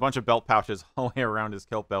and a bunch of belt pouches all the way around his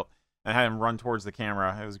kilt belt and had him run towards the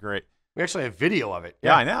camera. It was great. We actually have video of it.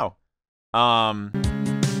 Yeah, I know.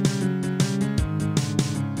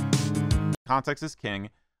 Context is king.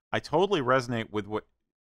 I totally resonate with what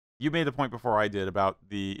you made the point before I did about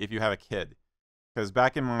if you have a kid. Because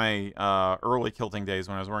back in my early kilting days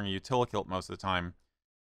when I was wearing a utilikilt most of the time,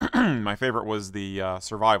 my favorite was the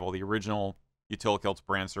Survival, the original Utilakilts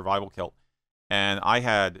brand Survival kilt. And I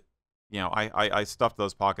had, I stuffed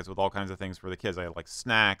those pockets with all kinds of things for the kids. I had like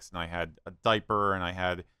snacks, and I had a diaper, and I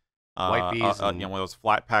had Wipies, and one of those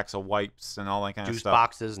flat packs of wipes and all that kind of juice stuff.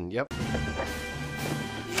 boxes, and yep.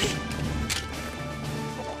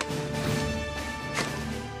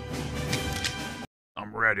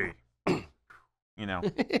 I'm ready.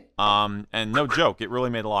 And no joke, it really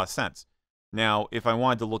made a lot of sense. Now, if I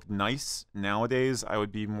wanted to look nice nowadays, I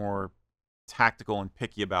would be more tactical and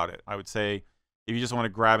picky about it. I would say if you just want to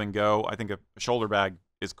grab and go, I think a shoulder bag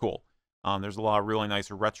is cool. There's a lot of really nice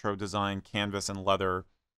retro design canvas and leather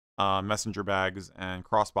messenger bags and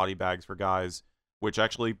crossbody bags for guys, which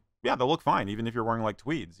actually, yeah, they'll look fine, even if you're wearing like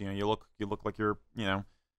tweeds. You look like you're,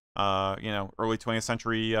 early 20th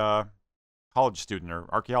century college student or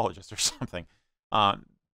archaeologist or something.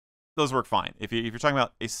 Those work fine. If you're talking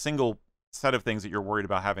about a single set of things that you're worried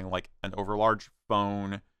about having, like an overlarge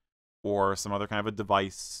phone or some other kind of a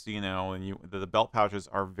device, and the belt pouches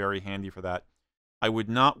are very handy for that. I would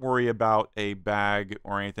not worry about a bag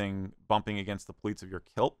or anything bumping against the pleats of your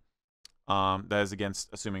kilt. That is against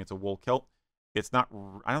assuming it's a wool kilt. It's not.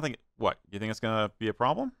 I don't think. What, you think it's gonna be a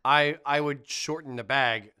problem? I would shorten the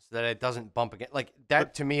bag so that it doesn't bump again. Like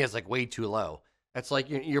that to me is like way too low. That's like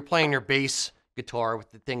you're playing your bass guitar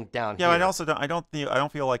with the thing down here. Yeah, I also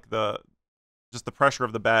don't feel like the pressure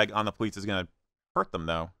of the bag on the pleats is gonna hurt them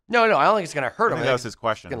though. No, I don't think it's gonna hurt them. That was his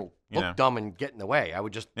question. It's gonna look dumb and get in the way. I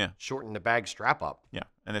would just shorten the bag strap up. Yeah,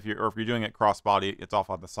 and if you're doing it crossbody, it's off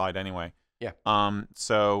on the side anyway. Yeah.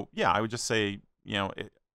 So yeah, I would just say,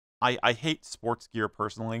 I hate sports gear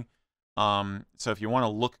personally. So if you want to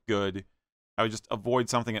look good, I would just avoid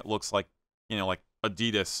something that looks like, like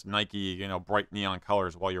Adidas, Nike, bright neon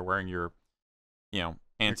colors while you're wearing your,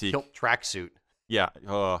 antique your kilt tracksuit. Yeah.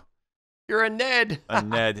 You're a Ned.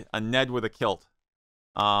 a Ned with a kilt.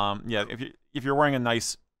 Yeah. If you're wearing a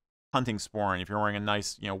nice hunting sporran, if you're wearing a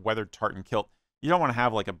nice, weathered tartan kilt, you don't want to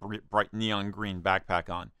have like a bright neon green backpack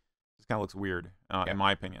on. It kind of looks weird, in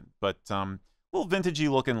my opinion. But little vintagey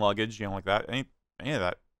looking luggage, like that. Any of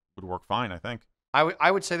that would work fine, I think.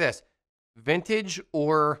 I would say this: vintage,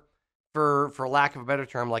 or for lack of a better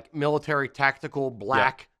term, like military tactical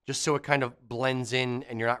black, just so it kind of blends in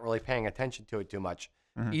and you're not really paying attention to it too much.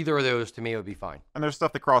 Mm-hmm. Either of those to me would be fine. And there's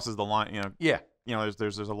stuff that crosses the line, Yeah.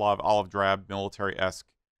 There's a lot of olive drab military-esque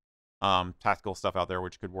tactical stuff out there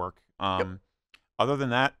which could work. Other than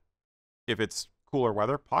that, if it's cooler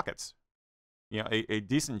weather, pockets. A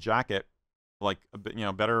decent jacket, like a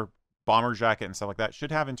better bomber jacket and stuff like that,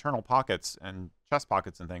 should have internal pockets and chest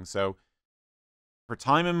pockets and things. So for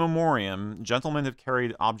time immemorial, gentlemen have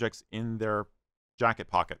carried objects in their jacket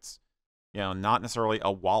pockets. Not necessarily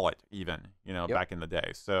a wallet even, back in the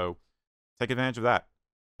day. So take advantage of that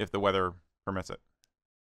if the weather permits it.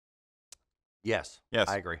 Yes.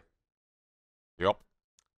 I agree. Yep.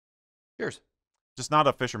 Cheers. Just not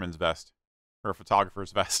a fisherman's vest or a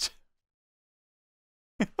photographer's vest.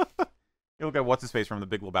 You look at what's his face from The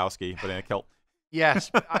Big Lebowski, but in a kilt.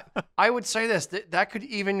 Yes, I would say this. That could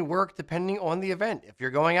even work depending on the event. If you're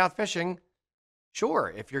going out fishing,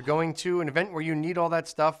 sure. If you're going to an event where you need all that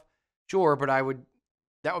stuff, sure. But that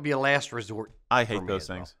would be a last resort. I for hate me those as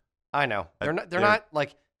well. things. I know they're not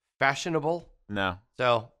like fashionable. No.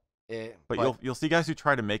 So, but you'll see guys who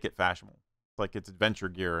try to make it fashionable. Like it's adventure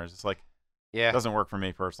gear. It's just like yeah, it doesn't work for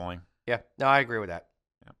me personally. yeah. No, I agree with that.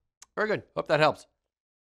 Yeah. Very good. Hope that helps.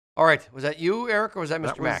 All right. Was that you, Eric, or was that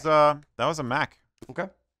Mr. Mac? That was a Mac. Okay.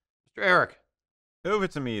 Mr. Eric. Over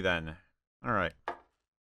to me then. All right.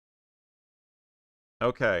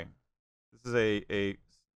 Okay. This is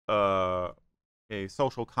a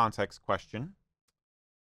social context question.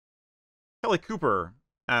 Kelly Cooper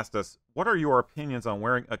asked us, "What are your opinions on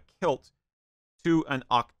wearing a kilt to an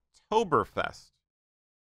Oktoberfest?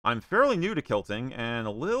 I'm fairly new to kilting and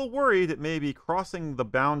a little worried it may be crossing the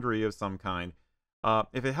boundary of some kind.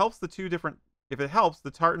 If it helps,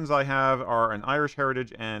 the tartans I have are an Irish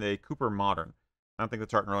heritage and a Cooper modern. I don't think the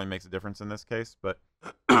tartan really makes a difference in this case, but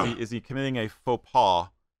is he committing a faux pas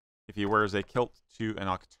if he wears a kilt to an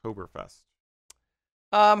Oktoberfest?"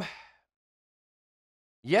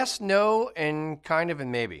 Yes, no, and kind of,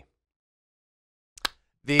 and maybe.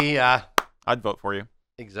 I'd vote for you.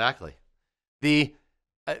 Exactly.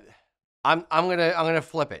 I'm gonna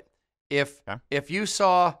flip it. If you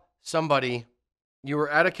saw somebody, you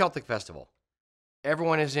were at a Celtic festival,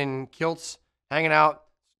 everyone is in kilts, hanging out,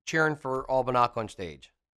 cheering for Albanac on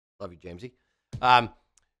stage. Love you, Jamesy.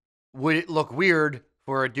 Would it look weird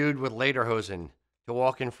for a dude with lederhosen to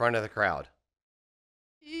walk in front of the crowd?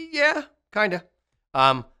 Yeah, kinda.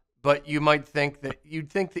 But you'd think that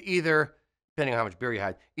either, depending on how much beer you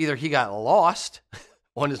had, either he got lost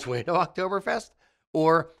on his way to Oktoberfest,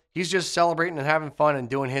 or he's just celebrating and having fun and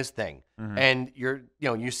doing his thing. Mm-hmm. And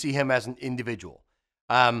you see him as an individual.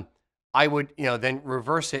 I would, then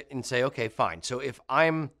reverse it and say, okay, fine. So if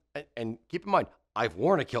and keep in mind, I've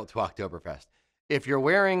worn a kilt to Oktoberfest. If you're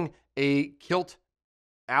wearing a kilt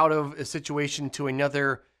out of a situation to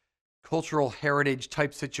another cultural heritage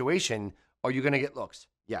type situation, are you going to get looks?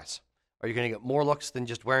 Yes. Are you going to get more looks than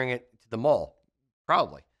just wearing it to the mall?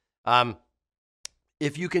 Probably.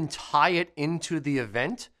 If you can tie it into the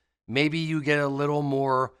event, maybe you get a little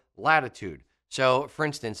more latitude. So, for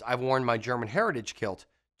instance, I've worn my German heritage kilt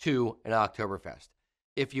to an Oktoberfest.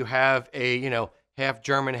 If you have a, half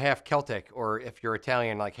German, half Celtic, or if you're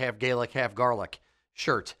Italian, like half Gaelic, half garlic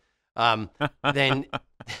shirt, then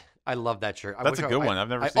I love that shirt. That's a good one. I've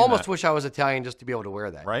never seen that. I almost wish I was Italian just to be able to wear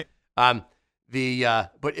that. Right?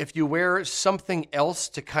 But if you wear something else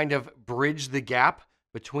to kind of bridge the gap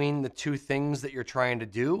between the two things that you're trying to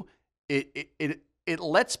do, it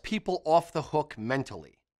lets people off the hook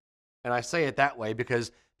mentally. And I say it that way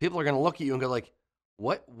because people are going to look at you and go like,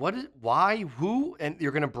 what, why, who? And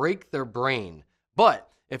you're going to break their brain. But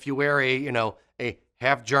if you wear a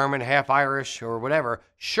half German, half Irish or whatever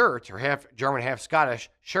shirt, or half German, half Scottish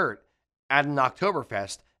shirt at an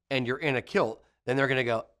Oktoberfest, and you're in a kilt, then they're going to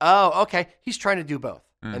go, oh, okay, he's trying to do both.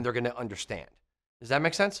 And they're going to understand. Does that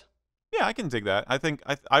make sense? Yeah, I can dig that. I think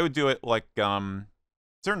I would do it like is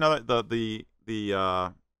there another the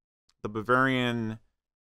Bavarian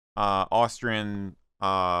Austrian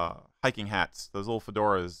hiking hats, those little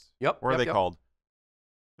fedoras. Yep. What are they called?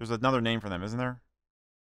 There's another name for them, isn't there?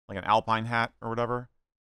 Like an alpine hat or whatever.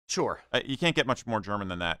 Sure. You can't get much more German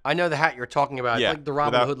than that. I know the hat you're talking about. Yeah, It's like the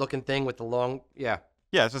Robin Hood looking thing with the long, yeah.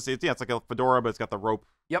 Yeah, it's like a fedora, but it's got the rope.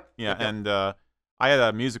 Yep. Yeah, Yep. and I had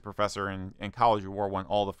a music professor in college who wore one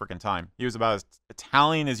all the freaking time. He was about as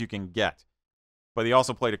Italian as you can get, but he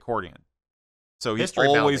also played accordion. So he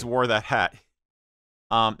always wore that hat.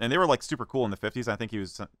 And they were like super cool in the 50s. I think he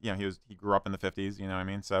was, he grew up in the 50s, you know what I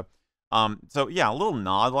mean? So yeah, a little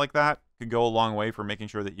nod like that could go a long way for making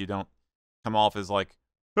sure that you don't come off as like,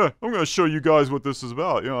 hey, I'm going to show you guys what this is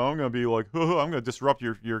about. I'm going to be like, I'm going to disrupt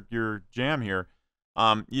your jam here.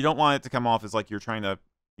 You don't want it to come off as like you're trying to,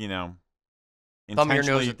 thumb your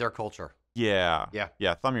nose at their culture. Yeah.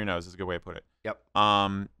 Thumb your nose is a good way to put it. Yep.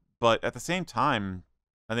 But at the same time,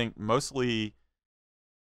 I think mostly,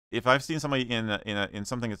 if I've seen somebody in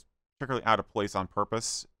something that's particularly out of place on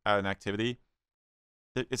purpose at an activity,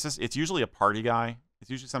 it's usually a party guy. It's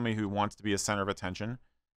usually somebody who wants to be a center of attention.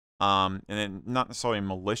 And then not necessarily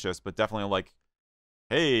malicious, but definitely like,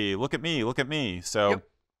 hey, look at me. So,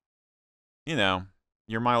 yep.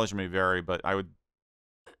 Your mileage may vary, but I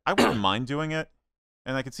wouldn't mind doing it,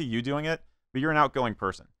 and I could see you doing it, but you're an outgoing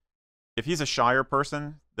person. If he's a shyer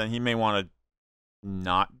person, then he may want to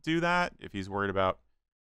not do that if he's worried about.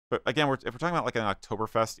 But again, if we're talking about like an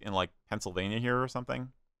Oktoberfest in like Pennsylvania here or something,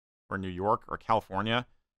 or New York or California,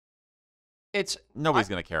 Nobody's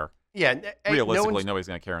going to care. Yeah, Realistically, nobody's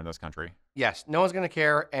going to care in this country. Yes, no one's going to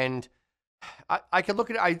care, and I could look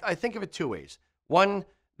at it. I think of it two ways. One,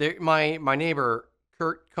 my neighbor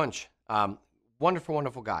Kurt Kunsch, wonderful,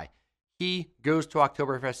 wonderful guy. He goes to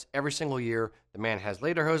Oktoberfest every single year. The man has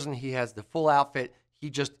lederhosen. He has the full outfit. He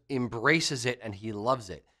just embraces it and he loves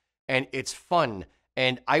it, and it's fun.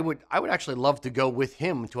 And I would actually love to go with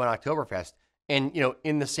him to an Oktoberfest, and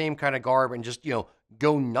in the same kind of garb, and just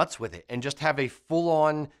go nuts with it, and just have a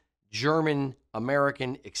full-on German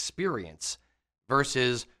American experience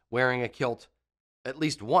versus wearing a kilt at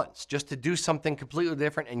least once, just to do something completely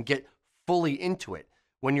different and get fully into it.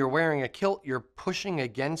 When you're wearing a kilt, you're pushing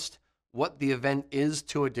against what the event is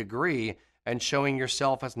to a degree and showing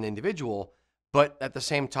yourself as an individual, but at the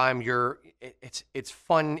same time it's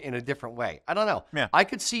fun in a different way. I don't know. Yeah. I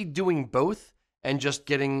could see doing both and just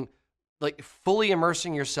getting fully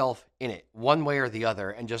immersing yourself in it one way or the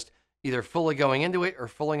other, and just either fully going into it or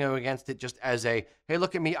fully going against it, just as a, hey,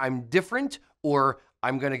 look at me, I'm different, or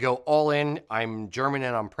I'm going to go all in, I'm German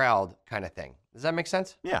and I'm proud kind of thing. Does that make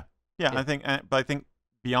sense? Yeah. I think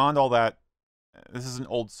beyond all that, this is an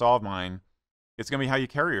old saw of mine. It's going to be how you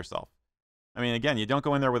carry yourself. I mean, again, you don't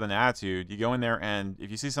go in there with an attitude. You go in there, and if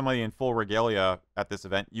you see somebody in full regalia at this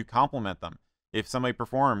event, you compliment them. If somebody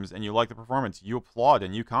performs and you like the performance, you applaud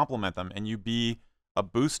and you compliment them, and you be a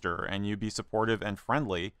booster, and you be supportive and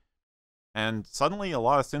friendly. And suddenly a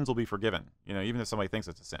lot of sins will be forgiven, even if somebody thinks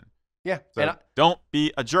it's a sin. Yeah. So don't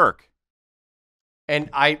be a jerk. And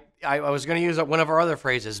I was going to use one of our other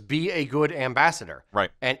phrases, be a good ambassador.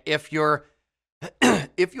 Right. And if you're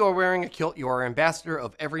wearing a kilt, you are ambassador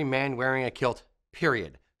of every man wearing a kilt,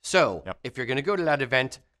 period. So if you're going to go to that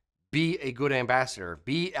event, be a good ambassador,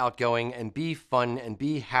 be outgoing and be fun and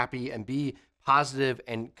be happy and be positive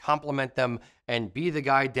and compliment them and be the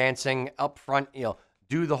guy dancing up front,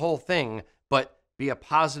 do the whole thing, but be a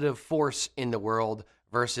positive force in the world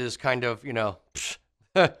versus kind of,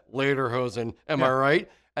 lederhosen, am I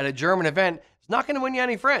right? At a German event, it's not going to win you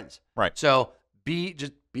any friends. Right. So be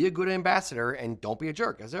a good ambassador and don't be a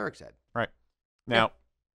jerk, as Erik said. Right. Now,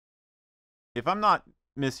 if I'm not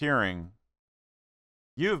mishearing,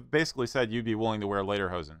 you've basically said you'd be willing to wear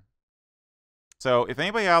lederhosen. So if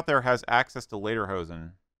anybody out there has access to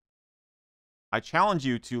lederhosen, I challenge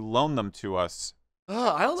you to loan them to us.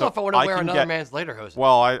 I don't know if I want to wear another man's lederhosen.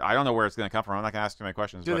 Well, I don't know where it's going to come from. I'm not going to ask too many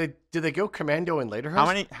questions. Do they go commando in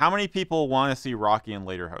lederhosen? How many people want to see Rocky in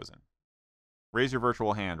lederhosen? Raise your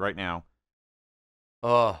virtual hand right now.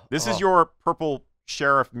 This is your purple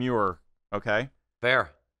Sheriff Muir, okay?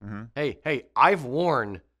 Fair. Mm-hmm. Hey, I've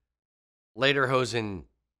worn lederhosen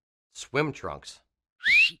swim trunks.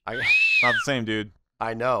 Not the same, dude.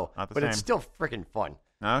 I know, Not the but same. It's still freaking fun.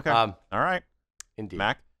 Okay. All right. Indeed.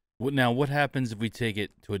 Mac? Now, what happens if we take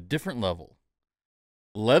it to a different level?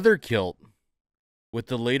 Leather kilt with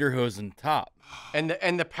the lederhosen top. And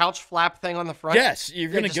the pouch flap thing on the front? Yes,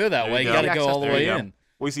 you're going to go that way. You got to go all the way in.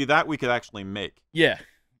 Well, you see, that we could actually make. Yeah.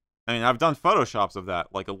 I mean, I've done Photoshops of that,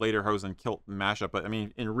 like a lederhosen kilt mashup. But, I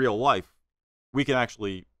mean, in real life, we could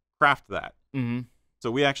actually craft that. Mm-hmm.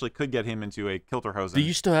 So we actually could get him into a kilterhosen. Do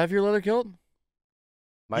you still have your leather kilt?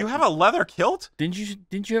 You have a leather kilt? Didn't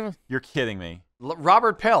you have a... You're kidding me.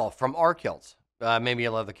 Robert Pell from our kilts. Maybe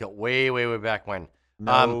a leather kilt way, way, way back when.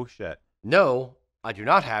 No shit. No, I do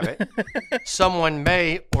not have it. Someone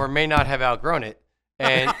may or may not have outgrown it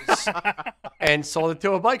and sold it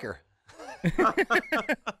to a biker.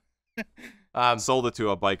 Sold it to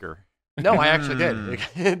a biker. No, I actually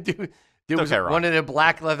did. Dude wanted a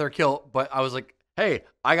black leather kilt, but I was like, hey,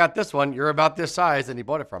 I got this one. You're about this size, and he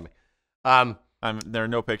bought it from me. There are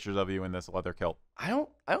no pictures of you in this leather kilt. I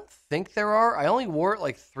don't think there are. I only wore it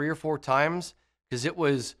like 3 or 4 times because it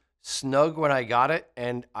was snug when I got it,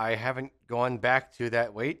 and I haven't gone back to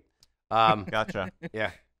that weight. Gotcha.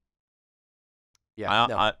 Yeah.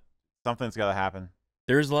 Something's got to happen.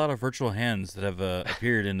 There's a lot of virtual hands that have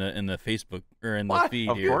appeared in the Facebook or in the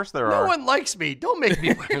feed here. Of course there are. No one likes me. Don't make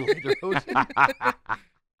me wear lederhosen.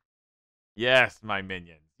 Yes, my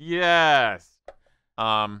minions. Yes.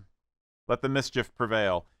 Let the mischief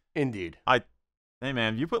prevail. Indeed. Hey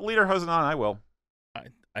man, if you put lederhosen on, I will.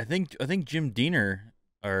 I think Jim Diener,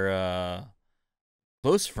 our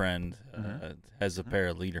close friend, has a pair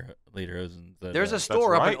of lederhosen. There's a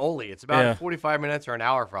store up right. in Ole. It's about 45 minutes or an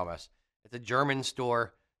hour from us. It's a German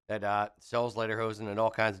store that sells lederhosen and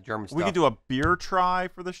all kinds of German stuff. We could do a beer try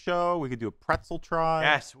for the show. We could do a pretzel try.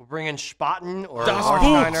 Yes, we'll bring in Spaten or Das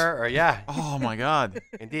Warsteiner or Oh my God.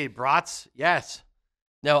 Indeed, brats. Yes.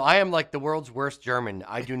 No, I am like the world's worst German.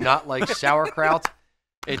 I do not like sauerkraut.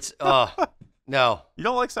 It's no, No. You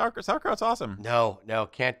don't like sauerkraut? Sauerkraut's awesome. No,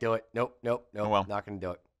 can't do it. Nope, Oh, well. not going to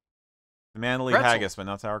do it. The manly Pretzel. haggis, but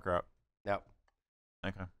not sauerkraut. No.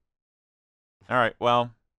 Okay. All right.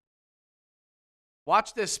 Well,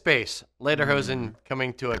 Watch this space. Lederhosen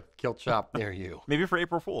coming to a kilt shop near you. maybe for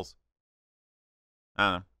April Fools.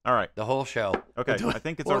 I don't know. All right. The whole show. Okay. We'll I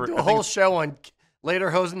think it's we'll over. do I a think whole it's- show on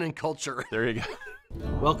Lederhosen and culture. There you go.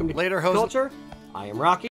 Welcome to Lederhosen Culture. I am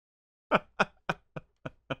Rocky.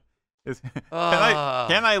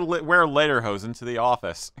 Can I wear lederhosen to the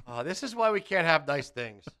office? This is why we can't have nice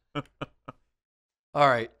things. All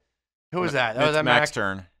right. Who was that? It's Was that Mac's Mac?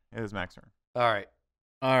 turn. It is Mac's turn. All right.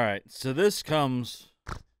 All right, so this comes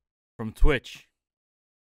from Twitch.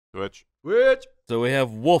 Twitch. Which? So we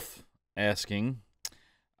have Wolf asking,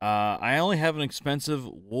 I only have an expensive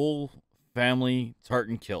wool family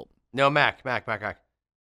tartan kilt. No, Mac.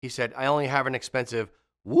 He said, I only have an expensive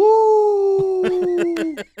woo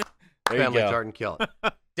There you family go. tartan kilt.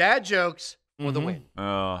 Dad jokes for the win.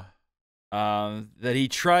 That he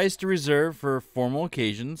tries to reserve for formal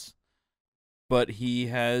occasions, but he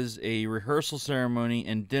has a rehearsal ceremony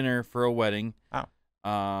and dinner for a wedding. Oh.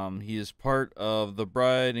 He is part of the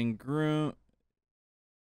bride and groom,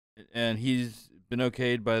 and he's been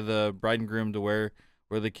okayed by the bride and groom to wear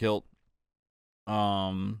the kilt.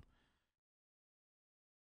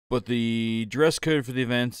 But the dress code for the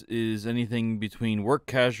event is anything between work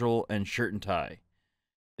casual and shirt and tie.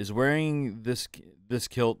 Is wearing this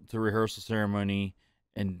kilt to rehearsal ceremony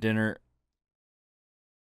and dinner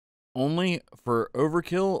only for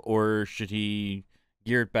overkill, or should he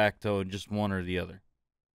gear it back to just one or the other?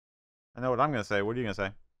 I know what I'm going to say. What are you going to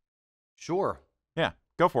say? Sure. Yeah,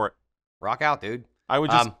 go for it. Rock out, dude. I would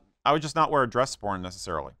just not wear a dress sporran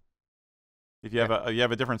necessarily. If you have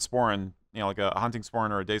a different sporran, like a hunting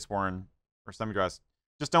sporran or a day sporran or semi-dress,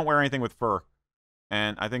 just don't wear anything with fur,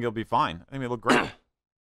 and I think it'll be fine. I think it'll look great.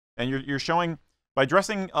 And you're showing, by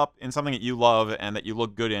dressing up in something that you love and that you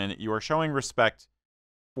look good in, you are showing respect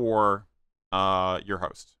for your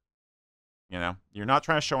host. You're not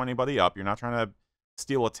trying to show anybody up. You're not trying to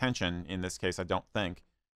steal attention in this case, I don't think.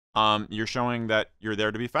 You're showing that you're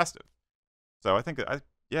there to be festive. So I think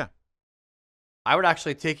I would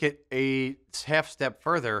actually take it a half step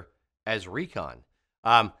further as recon.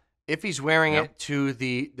 If he's wearing it to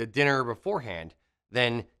the dinner beforehand,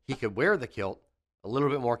 then he could wear the kilt a little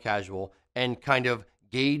bit more casual and kind of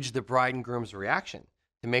gauge the bride and groom's reaction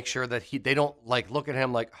to make sure that they don't look at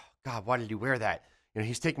him like, oh, God, why did you wear that?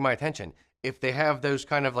 He's taking my attention. If they have those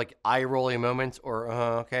kind of eye-rolling moments or,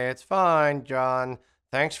 okay, it's fine, John.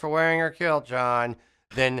 Thanks for wearing your kilt, John.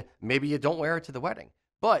 Then maybe you don't wear it to the wedding.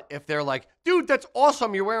 But if they're like, dude, that's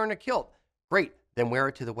awesome, you're wearing a kilt. Great, then wear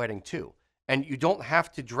it to the wedding too. And you don't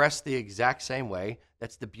have to dress the exact same way.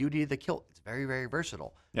 That's the beauty of the kilt. It's very, very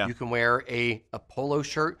versatile. Yeah. You can wear a polo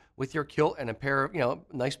shirt with your kilt and a pair of,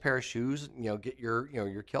 nice pair of shoes, get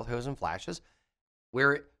your kilt hose and flashes.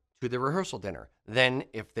 Wear it to the rehearsal dinner. Then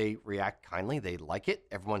if they react kindly, they like it,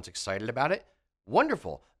 everyone's excited about it,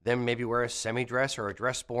 wonderful. Then maybe wear a semi-dress or a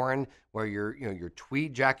dress sporran, wear your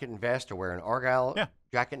tweed jacket and vest, or wear an argyle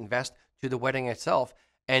jacket and vest to the wedding itself.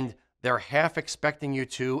 And they're half expecting you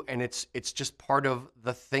to, and it's just part of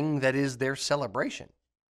the thing that is their celebration.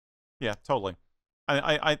 Yeah, totally.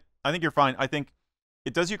 I think you're fine. I think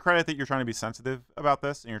it does you credit that you're trying to be sensitive about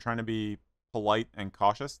this and you're trying to be polite and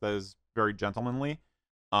cautious. That is very gentlemanly.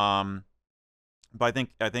 But I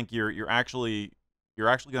think you're actually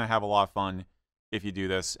going to have a lot of fun if you do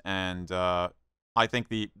this. And I think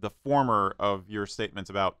the former of your statements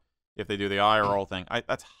about if they do the eye roll thing,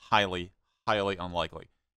 that's highly, highly unlikely.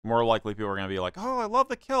 More likely people are going to be like, oh, I love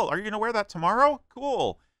the kilt. Are you going to wear that tomorrow?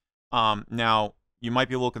 Cool. Now, you might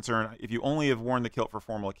be a little concerned. If you only have worn the kilt for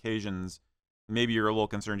formal occasions, maybe you're a little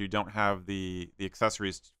concerned you don't have the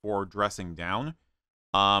accessories for dressing down.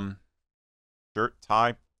 Shirt,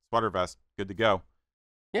 tie, sweater vest, good to go.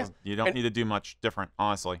 Yeah. You don't need to do much different,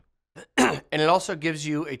 honestly. And it also gives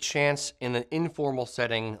you a chance in an informal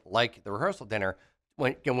setting like the rehearsal dinner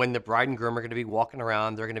when the bride and groom are going to be walking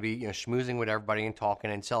around, they're going to be schmoozing with everybody and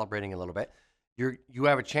talking and celebrating a little bit. You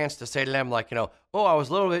have a chance to say to them oh, I was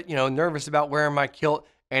a little bit nervous about wearing my kilt.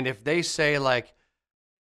 And if they say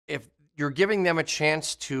if you're giving them a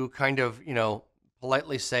chance to kind of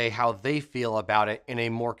politely say how they feel about it in a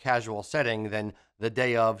more casual setting than the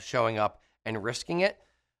day of showing up and risking it.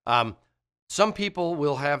 Some people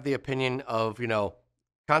will have the opinion of,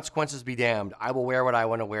 consequences be damned. I will wear what I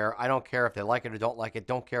want to wear. I don't care if they like it or don't like it.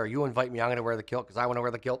 Don't care. You invite me, I'm going to wear the kilt because I want to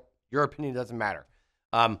wear the kilt. Your opinion doesn't matter.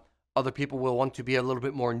 Other people will want to be a little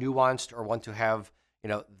bit more nuanced or want to have,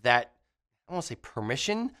 that, I don't want to say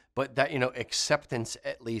permission, but that, acceptance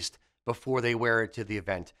at least before they wear it to the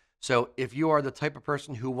event. So if you are the type of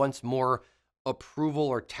person who wants more approval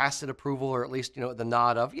or tacit approval, or at least, the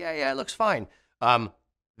nod of, yeah, it looks fine,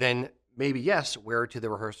 then maybe, yes, wear it to the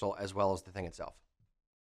rehearsal as well as the thing itself.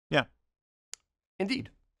 Yeah. Indeed.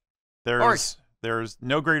 There's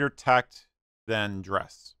no greater tact than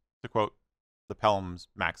dress, to quote the Pelham's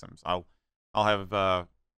maxims. I'll have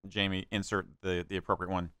Jamie insert the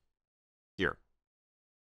appropriate one here.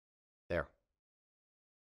 There.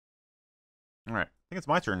 All right. I think it's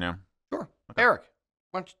my turn now. Sure. Okay. Erik,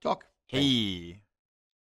 why don't you talk? Hey.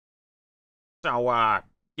 So,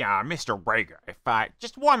 yeah, Mr. Rager, if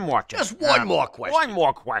just one more thing. Just one more question. One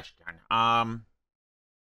more question.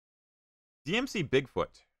 DMC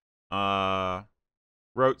Bigfoot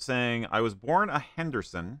wrote saying, I was born a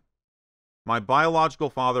Henderson. My biological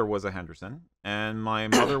father was a Henderson, and my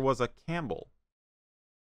mother was a Campbell.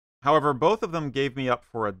 However, both of them gave me up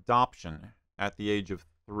for adoption at the age of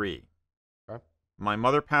 3. Okay. My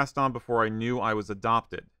mother passed on before I knew I was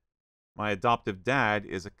adopted. My adoptive dad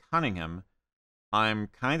is a Cunningham. I'm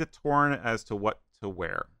kind of torn as to what to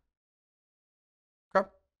wear. Okay.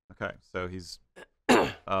 Okay, so he's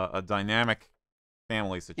a dynamic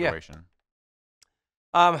family situation.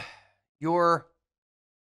 Your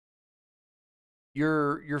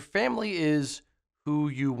family is who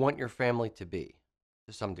you want your family to be,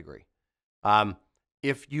 to some degree.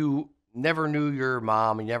 If you never knew your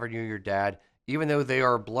mom, you never knew your dad, even though they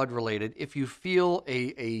are blood related, if you feel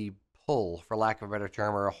a pull, for lack of a better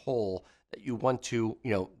term, or a hole that you want to,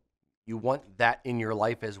 you want that in your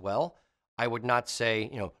life as well, I would not say,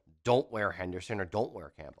 don't wear Henderson or don't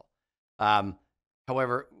wear Campbell.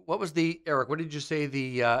 However, Erik, what did you say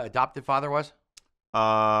the adoptive father was?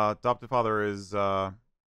 Adoptive father is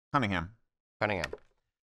Cunningham. Cunningham.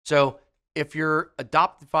 So if your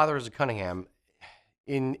adopted father is a Cunningham,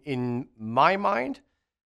 in my mind,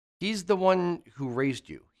 he's the one who raised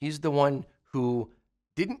you. He's the one who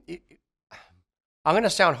didn't. I'm going to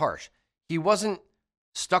sound harsh. He wasn't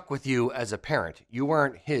stuck with you as a parent. You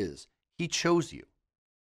weren't his. He chose you.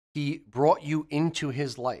 He brought you into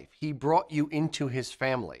his life. He brought you into his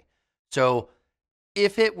family. So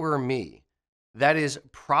if it were me, that is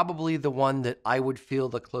probably the one that I would feel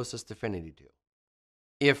the closest affinity to.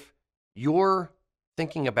 If you're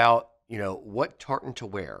thinking about, what tartan to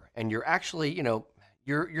wear, and you're actually,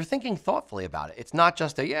 you're thinking thoughtfully about it. It's not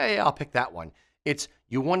just I'll pick that one. It's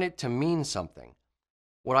you want it to mean something.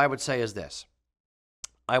 What I would say is this.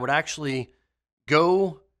 I would actually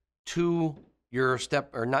go to your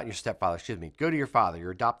go to your father,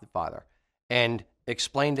 your adopted father, and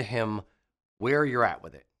explain to him where you're at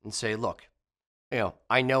with it and say, look,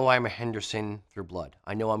 I know I'm a Henderson through blood.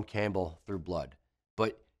 I know I'm Campbell through blood,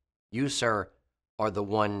 but you, sir, are the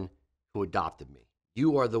one who adopted me.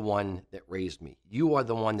 You are the one that raised me. You are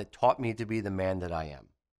the one that taught me to be the man that I am.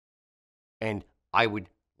 And I would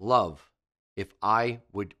love if I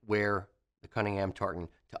would wear the Cunningham tartan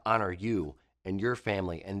to honor you and your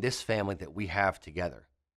family and this family that we have together,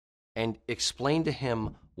 and explain to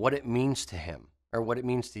him what it means to him or what it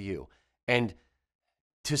means to you. And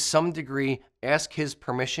to some degree, ask his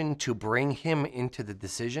permission to bring him into the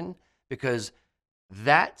decision, because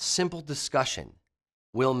that simple discussion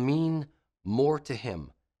will mean more to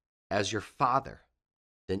him as your father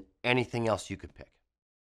than anything else you could pick.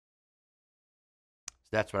 So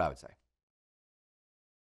that's what I would say.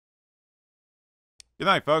 Good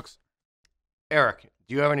night, folks. Erik,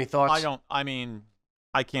 do you have any thoughts?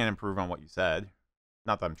 I can't improve on what you said.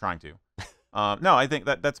 Not that I'm trying to. No, I think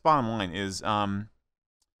that's bottom line is, I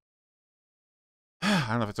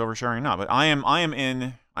don't know if it's oversharing or not, but I'm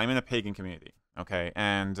in a pagan community, okay?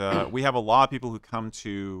 And we have a lot of people who come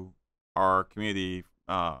to our community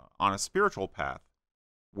on a spiritual path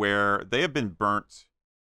where they have been burnt,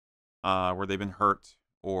 where they've been hurt,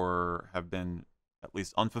 or have been at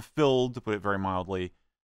least unfulfilled, to put it very mildly,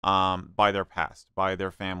 by their past, by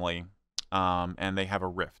their family, and they have a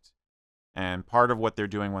rift. And part of what they're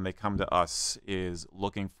doing when they come to us is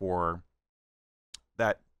looking for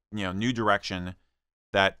that, new direction,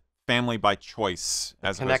 that family by choice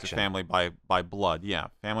as opposed to family by blood. Yeah,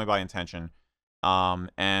 family by intention.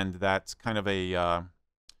 And that's kind of a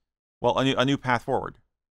new path forward.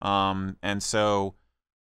 And so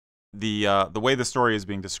the way the story is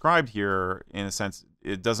being described here, in a sense,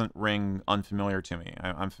 it doesn't ring unfamiliar to me.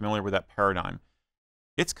 I'm familiar with that paradigm.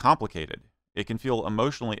 It's complicated. It can feel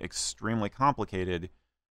emotionally extremely complicated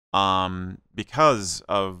because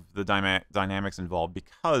of the dynamics involved,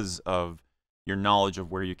 because of your knowledge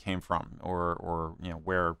of where you came from, or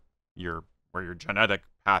where your genetic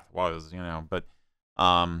path was, but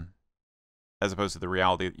as opposed to the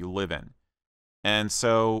reality that you live in. And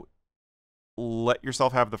so let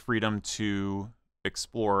yourself have the freedom to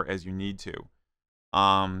explore as you need to.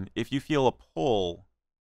 If you feel a pull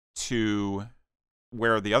to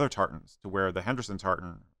wear the other tartans, to wear the Henderson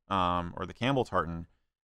tartan or the Campbell tartan,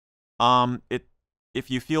 if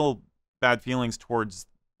you feel bad feelings towards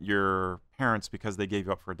your parents because they gave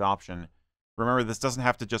you up for adoption, remember this doesn't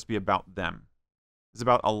have to just be about them. It's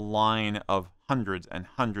about a line of hundreds and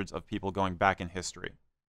hundreds of people going back in history.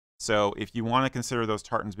 So if you want to consider those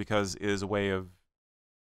tartans because it is a way of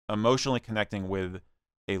emotionally connecting with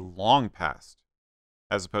a long past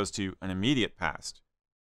as opposed to an immediate past,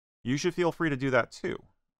 you should feel free to do that too.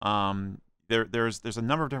 There's a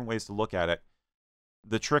number of different ways to look at it.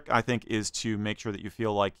 The trick, I think, is to make sure that you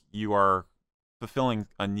feel like you are fulfilling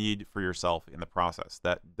a need for yourself in the process.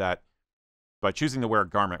 That by choosing to wear a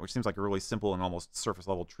garment, which seems like a really simple and almost surface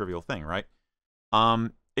level trivial thing, right?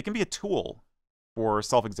 It can be a tool for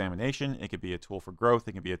self-examination. It could be a tool for growth.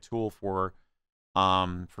 It can be a tool for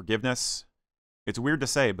forgiveness. It's weird to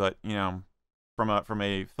say, but from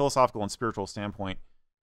a philosophical and spiritual standpoint,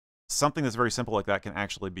 something that's very simple like that can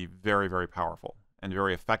actually be very, very powerful and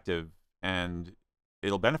very effective, and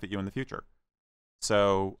it'll benefit you in the future.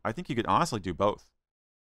 So I think you could honestly do both.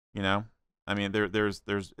 I mean, there's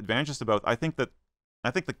advantages to both. I think that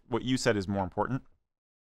what you said is more important.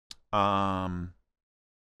 I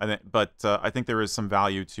think there is some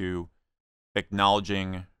value to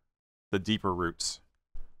acknowledging the deeper roots,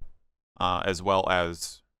 as well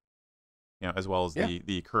as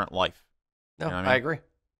the current life. No, You know what I agree.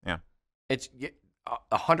 Yeah. It's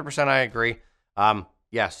 100%. I agree.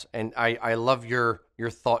 Yes, and I love your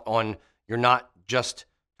thought on you're not just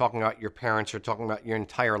talking about your parents, you're talking about your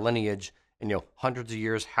entire lineage and hundreds of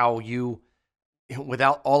years. How you,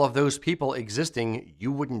 without all of those people existing,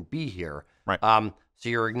 you wouldn't be here. Right. So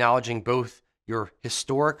you're acknowledging both your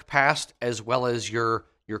historic past as well as your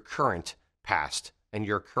current past and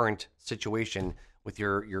your current situation with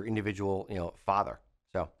your individual father.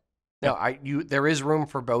 So there is room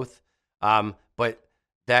for both. But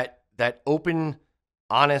that open,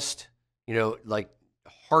 honest, like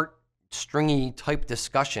heart stringy type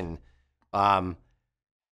discussion,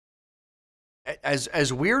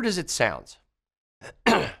 as weird as it sounds,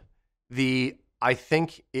 I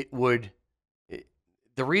think it would.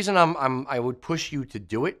 The reason I would push you to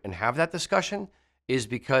do it and have that discussion is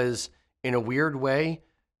because in a weird way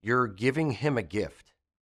you're giving him a gift.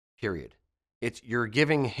 Period. You're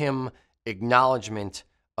giving him acknowledgement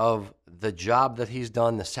of the job that he's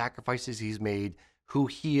done, the sacrifices he's made, who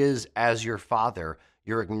he is as your father.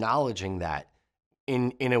 You're acknowledging that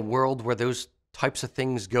in a world where those types of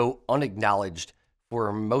things go unacknowledged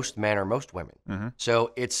for most men or most women. Mm-hmm.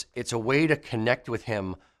 So it's a way to connect with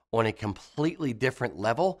him on a completely different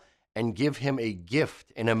level and give him a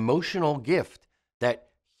gift, an emotional gift that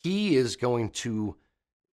he is going to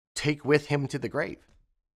take with him to the grave.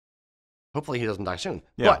 Hopefully he doesn't die soon.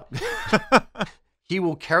 Yeah. But he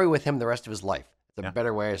will carry with him the rest of his life. It's a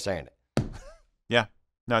better way of saying it. Yeah.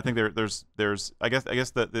 No, I think there's I guess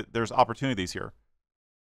that there's opportunities here.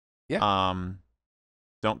 Yeah.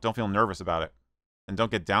 Don't feel nervous about it, and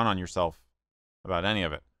don't get down on yourself about any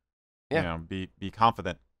of it. Yeah. Be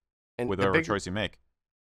confident And with the whatever big- choice you make.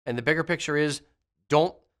 And the bigger picture is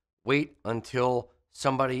don't wait until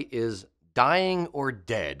somebody is dying or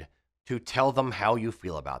dead to tell them how you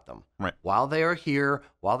feel about them. Right. While they are here,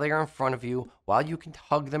 while they are in front of you, while you can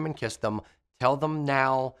hug them and kiss them, tell them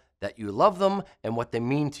now that you love them and what they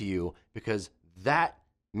mean to you, because that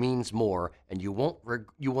means more, and you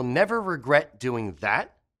will never regret doing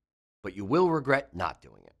that, but you will regret not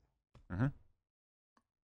doing it. Mm-hmm.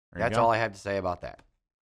 That's all I have to say about that.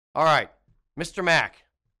 All right, Mr. Mack,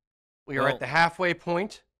 we are Well, at the halfway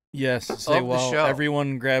point. Yes, of say the while show.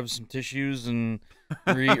 everyone grabs some tissues and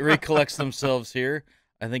recollects themselves here,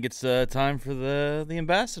 I think it's time for the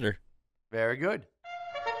ambassador. Very good.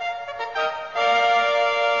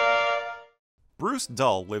 Bruce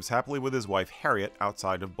Dull lives happily with his wife Harriet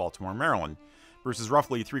outside of Baltimore, Maryland. Bruce is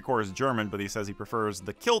roughly 3/4 German, but he says he prefers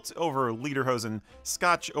the kilt over lederhosen,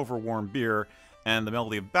 scotch over warm beer, and the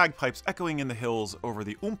melody of bagpipes echoing in the hills over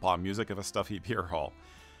the oompa music of a stuffy beer hall.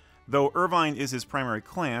 Though Irvine is his primary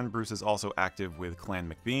clan, Bruce is also active with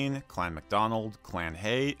Clan McBean, Clan MacDonald, Clan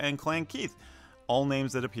Hay, and Clan Keith, all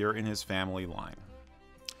names that appear in his family line.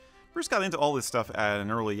 Bruce got into all this stuff at an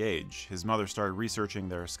early age. His mother started researching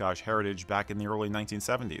their Scottish heritage back in the early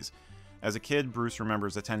 1970s. As a kid, Bruce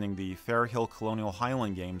remembers attending the Fairhill Colonial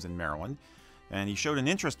Highland Games in Maryland, and he showed an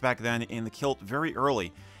interest back then in the kilt very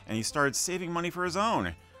early, and he started saving money for his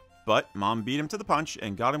own. But Mom beat him to the punch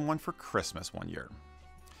and got him one for Christmas one year.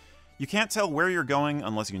 You can't tell where you're going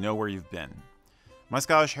unless you know where you've been. My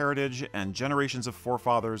Scottish heritage and generations of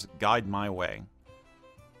forefathers guide my way.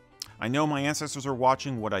 I know my ancestors are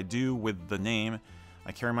watching what I do with the name.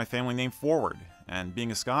 I carry my family name forward, and being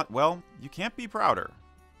a Scot, well, you can't be prouder.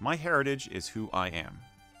 My heritage is who I am.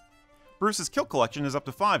 Bruce's kilt collection is up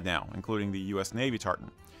to 5 now, including the U.S. Navy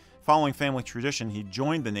tartan. Following family tradition, he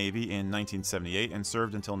joined the Navy in 1978 and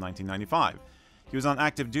served until 1995. He was on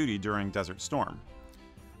active duty during Desert Storm.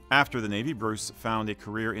 After the Navy, Bruce found a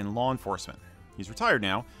career in law enforcement. He's retired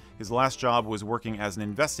now. His last job was working as an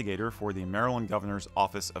investigator for the Maryland Governor's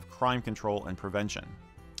Office of Crime Control and Prevention.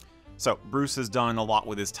 So, Bruce has done a lot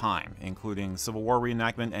with his time, including Civil War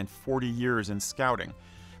reenactment and 40 years in scouting.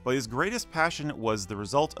 But his greatest passion was the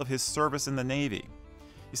result of his service in the Navy.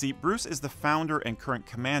 You see, Bruce is the founder and current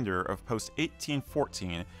commander of Post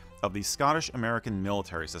 1814 of the Scottish American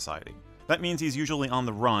Military Society. That means he's usually on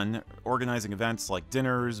the run, organizing events like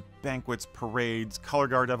dinners, banquets, parades, color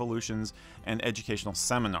guard evolutions, and educational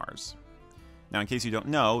seminars. Now, in case you don't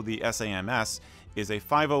know, the SAMS is a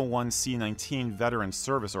 501c19 veteran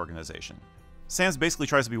service organization. SAMS basically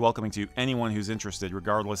tries to be welcoming to anyone who's interested,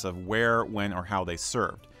 regardless of where, when, or how they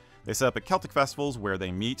served. They set up at Celtic festivals where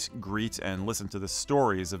they meet, greet, and listen to the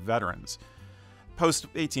stories of veterans. Post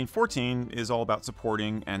 1814 is all about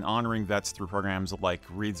supporting and honoring vets through programs like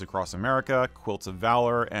Wreaths Across America, Quilts of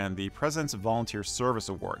Valor, and the President's Volunteer Service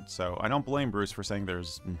Award, so I don't blame Bruce for saying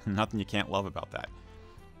there's nothing you can't love about that.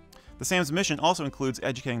 The SAM's mission also includes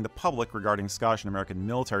educating the public regarding Scottish and American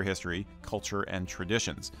military history, culture, and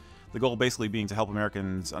traditions. The goal basically being to help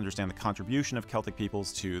Americans understand the contribution of Celtic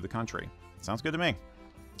peoples to the country. Sounds good to me.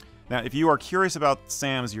 Now, if you are curious about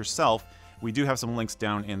SAMs yourself, we do have some links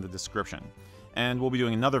down in the description, and we'll be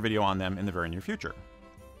doing another video on them in the very near future.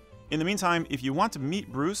 In the meantime, if you want to meet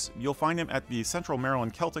Bruce, you'll find him at the Central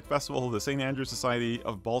Maryland Celtic Festival, the St. Andrews Society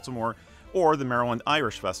of Baltimore, or the Maryland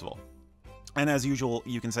Irish Festival. And as usual,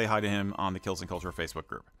 you can say hi to him on the Kilts and Culture Facebook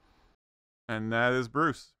group. And that is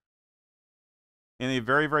Bruce. In a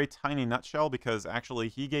very, very tiny nutshell, because actually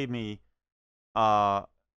he gave me a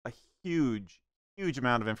huge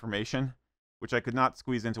amount of information, which I could not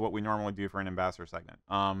squeeze into what we normally do for an ambassador segment.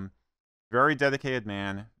 Very dedicated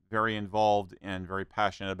man, very involved and very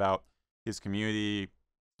passionate about his community,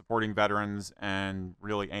 supporting veterans, and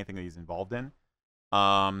really anything that he's involved in.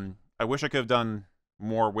 I wish I could have done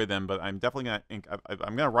more with him, but I'm definitely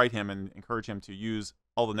gonna write him and encourage him to use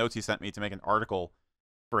all the notes he sent me to make an article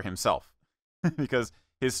for himself because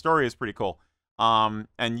his story is pretty cool. And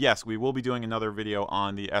yes, we will be doing another video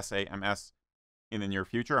on the SAMS in the near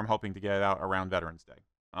future. I'm hoping to get it out around Veterans Day.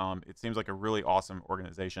 It seems like a really awesome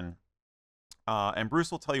organization. And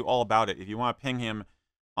Bruce will tell you all about it. If you want to ping him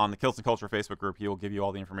on the Kilts and Culture Facebook group, he will give you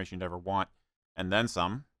all the information you'd ever want, and then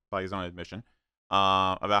some, by his own admission,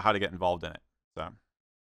 about how to get involved in it. So,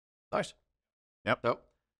 Nice. Yep. So,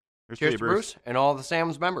 Here's cheers you, to Bruce and all the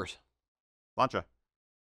SAMS members. Plancha.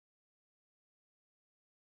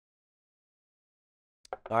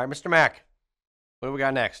 All right, Mr. Mack, what do we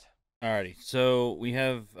got next? Alrighty, so we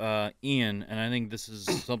have Ian, and I think this is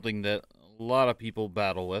something that a lot of people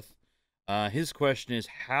battle with. His question is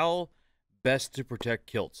how best to protect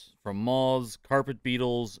kilts from moths, carpet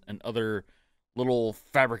beetles, and other little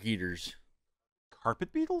fabric eaters.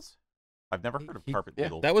 Carpet beetles? I've never heard of carpet yeah,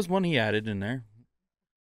 beetles. That was one he added in there.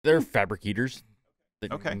 They're fabric eaters.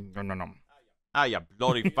 Okay. No. Ah, you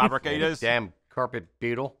bloody fabricators. Damn carpet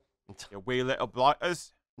beetle. You wee little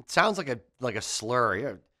blotters. It sounds like a slur.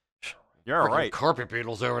 Yeah. You're all Freaking right. Carpet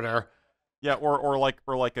beetles over there. Yeah, or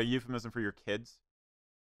like a euphemism for your kids.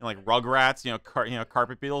 You know, like rugrats,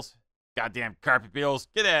 carpet beetles. Goddamn carpet beetles.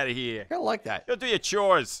 Get out of here. I kind of like that. Go do your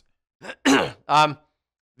chores.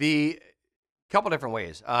 The couple different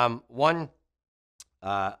ways. One,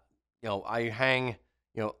 I hang,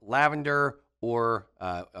 lavender or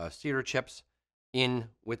cedar chips in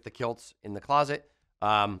with the kilts in the closet.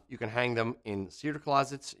 You can hang them in cedar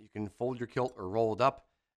closets. You can fold your kilt or roll it up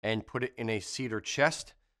and put it in a cedar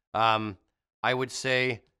chest. I would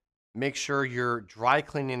say make sure you're dry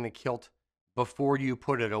cleaning the kilt before you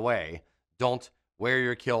put it away. Don't wear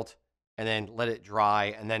your kilt and then let it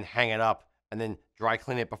dry and then hang it up and then dry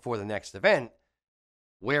clean it before the next event.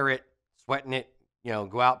 Wear it, sweating it,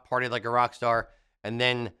 go out, party like a rock star, and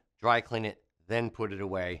then dry clean it, then put it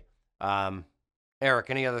away. Erik,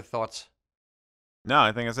 any other thoughts? No,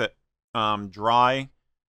 I think that's it. Dry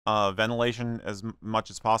ventilation as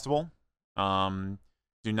much as possible.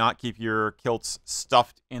 Do not keep your kilts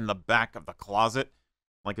stuffed in the back of the closet.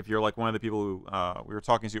 Like if you're like one of the people who we were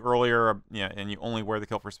talking to earlier, and you only wear the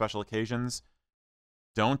kilt for special occasions,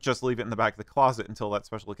 don't just leave it in the back of the closet until that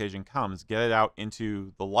special occasion comes. Get it out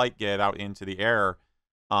into the light, get it out into the air.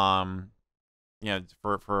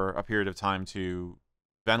 for a period of time to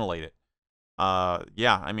ventilate it.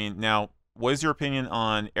 Yeah, I mean, now, what is your opinion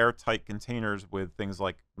on airtight containers with things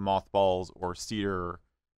like mothballs or cedar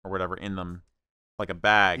or whatever in them, like a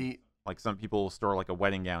bag? Like some people store like a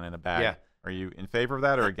wedding gown in a bag. Yeah. Are you in favor of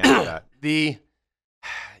that or against that?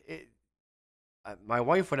 My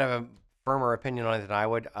wife would have a firmer opinion on it than I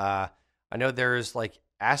would. I know there's like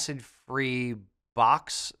acid-free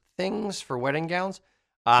box things for wedding gowns.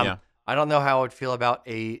 Yeah. I don't know how I would feel about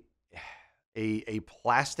a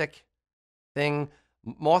plastic thing.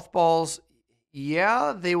 Mothballs,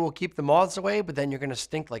 yeah, they will keep the moths away, but then you're going to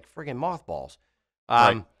stink like friggin' mothballs.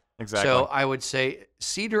 Right. Exactly. So I would say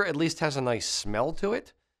cedar at least has a nice smell to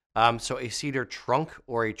it. So a cedar trunk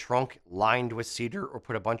or a trunk lined with cedar, or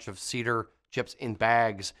put a bunch of cedar chips in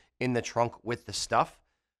bags in the trunk with the stuff.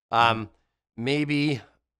 Maybe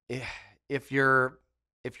if you're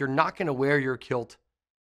not going to wear your kilt,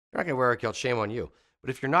 you're not going to wear a kilt, shame on you. But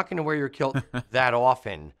if you're not going to wear your kilt that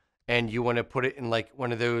often, and you want to put it in like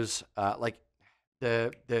one of those like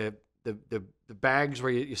the bags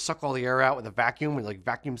where you suck all the air out with a vacuum, with like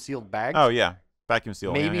vacuum sealed bags. Oh yeah, vacuum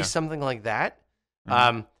seal. Maybe yeah. something like that.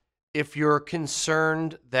 If you're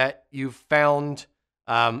concerned that you've found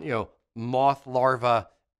moth larvae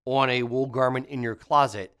on a wool garment in your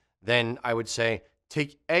closet, then I would say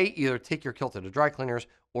either take your kilt to the dry cleaners,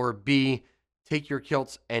 or B, take your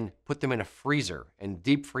kilts and put them in a freezer and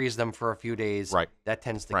deep freeze them for a few days. Right. That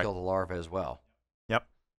tends to kill the larvae as well. Yep.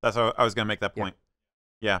 That's how I was going to make that point.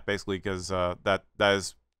 Yeah, basically, because that's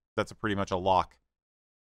a pretty much a lock.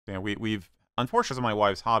 You know, we've unfortunately, some of my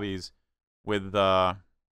wife's hobbies with fiber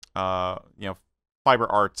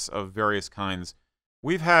arts of various kinds.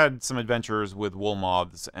 We've had some adventures with wool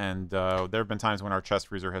moths, and there have been times when our chest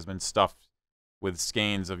freezer has been stuffed with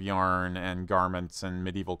skeins of yarn and garments and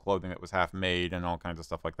medieval clothing that was half made and all kinds of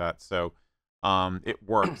stuff like that. So it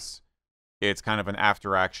works. It's kind of an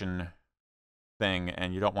after-action thing,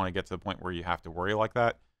 and you don't want to get to the point where you have to worry like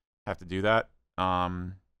that, have to do that.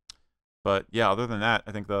 But yeah, other than that,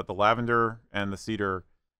 I think the lavender and the cedar,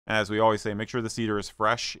 as we always say, make sure the cedar is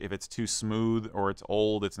fresh. If it's too smooth or it's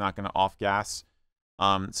old, it's not going to off-gas.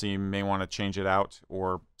 So you may want to change it out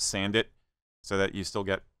or sand it so that you still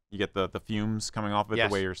get the fumes coming off of it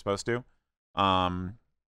the way you're supposed to.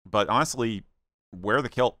 But honestly, wear the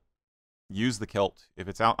kilt. Use the kilt. If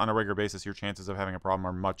it's out on a regular basis, your chances of having a problem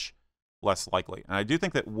are much less likely. And I do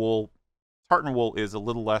think that tartan wool is a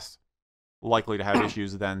little less likely to have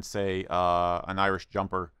issues than, say, an Irish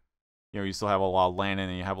jumper. You know, you still have a lot of linen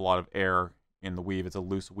and you have a lot of air in the weave. It's a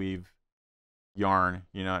loose weave yarn,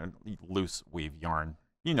 loose weave yarn.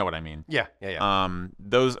 You know what I mean? Yeah.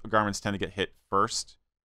 Those garments tend to get hit first.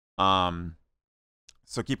 So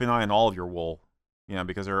keep an eye on all of your wool,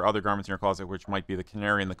 because there are other garments in your closet which might be the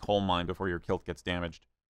canary in the coal mine before your kilt gets damaged.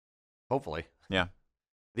 Hopefully. Yeah.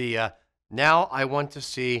 Now I want to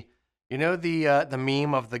see, the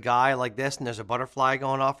meme of the guy like this and there's a butterfly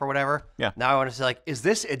going off or whatever? Yeah. Now I want to see, like, is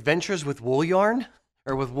this Adventures with Wool Yarn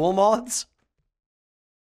or with Wool Moths?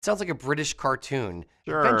 Sounds like a British cartoon.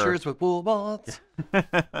 Sure. Adventures with Wool Moths.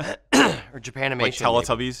 Or Japanimation. Like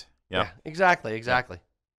Teletubbies. Yeah, exactly.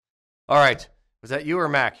 All right. Was that you or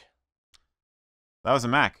Mac? That was a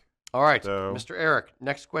Mac. All right. So, Mr. Erik,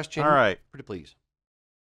 next question. All right. Pretty please.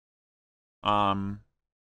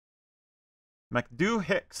 McDo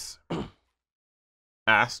Hicks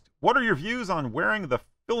asked, what are your views on wearing the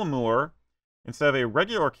filamour instead of a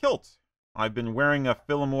regular kilt? I've been wearing a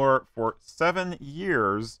filamour for 7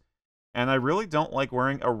 years, and I really don't like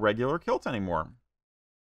wearing a regular kilt anymore.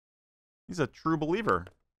 He's a true believer.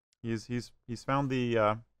 He's found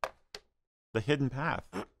the hidden path.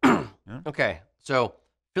 Yeah. Okay, so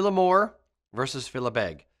filamour versus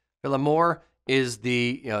filabeg. Filamour is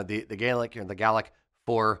the Gaelic or the Gallic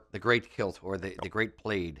for the great kilt or the great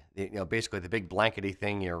plaid. Basically the big blankety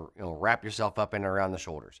thing you wrap yourself up in around the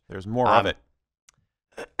shoulders. There's more of it.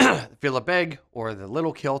 Filabeg or the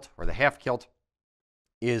little kilt or the half kilt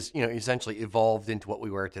is essentially evolved into what we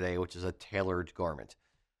wear today, which is a tailored garment.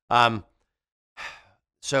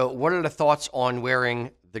 So what are the thoughts on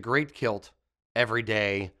wearing the great kilt every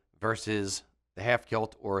day versus the half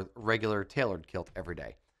kilt or regular tailored kilt every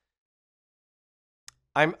day?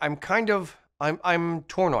 I'm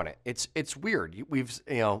torn on it. It's weird. We've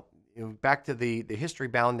back to the history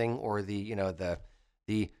bounding or the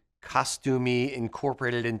costumey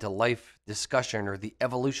incorporated into life discussion, or the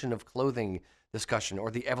evolution of clothing discussion,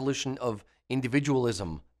 or the evolution of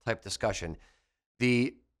individualism type discussion.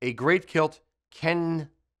 A great kilt can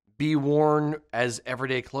be worn as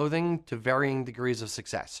everyday clothing to varying degrees of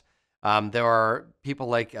success. There are people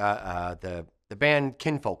like the band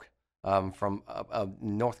Kinfolk from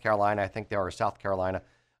North Carolina, I think they are, or South Carolina,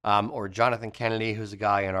 or Jonathan Kennedy, who's a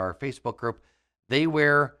guy in our Facebook group. They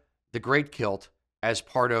wear the great kilt as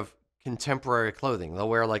part of contemporary clothing. They'll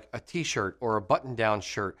wear like a t-shirt or a button-down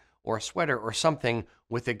shirt or a sweater or something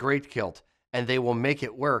with a great kilt, and they will make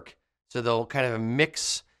it work. So they'll kind of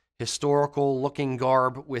mix historical-looking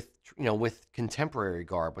garb with, with contemporary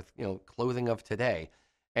garb, with, clothing of today,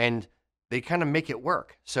 and they kind of make it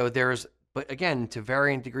work. So but again, to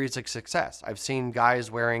varying degrees of success. I've seen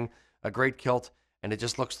guys wearing a great kilt, and it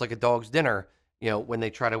just looks like a dog's dinner, when they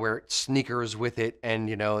try to wear sneakers with it and,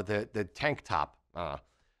 the tank top.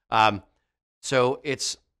 So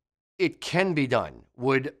it can be done.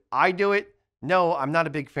 Would I do it? No, I'm not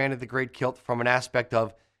a big fan of the great kilt from an aspect of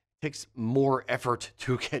it takes more effort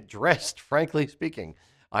to get dressed, frankly speaking.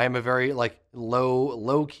 I am a very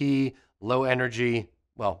low key, low energy,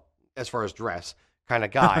 well, as far as dress kind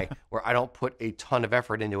of guy where I don't put a ton of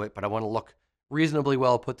effort into it, but I want to look reasonably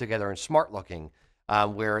well put together and smart looking,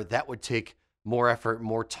 where that would take more effort,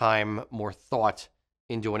 more time, more thought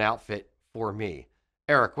into an outfit for me.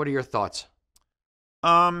 Erik, what are your thoughts?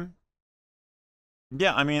 Yeah,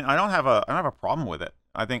 I mean, I don't have a problem with it.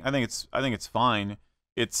 I think it's fine.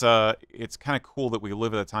 It's kind of cool that we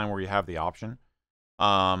live at a time where you have the option.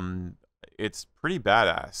 It's pretty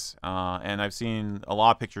badass. And I've seen a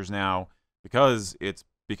lot of pictures now because it's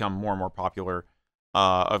become more and more popular,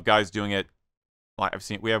 of guys doing it. Like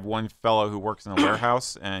we have one fellow who works in a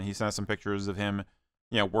warehouse, and he sent us some pictures of him,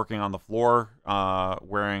 working on the floor,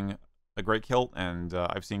 wearing a great kilt. And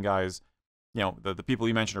I've seen guys, the people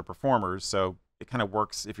you mentioned are performers, so it kind of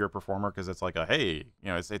works if you're a performer because it's like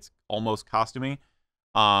it's almost costumey.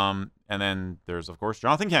 And then there's of course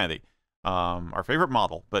Jonathan Kennedy, our favorite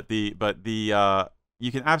model. But the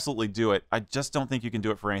you can absolutely do it. I just don't think you can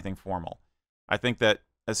do it for anything formal. I think that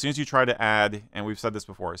as soon as you try to add, and we've said this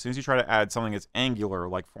before, as soon as you try to add something that's angular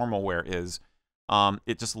like formal wear is,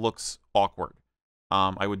 it just looks awkward.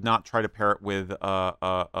 I would not try to pair it with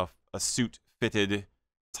a suit fitted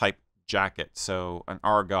type jacket. So an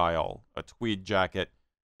argyle, a tweed jacket,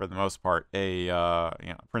 for the most part, a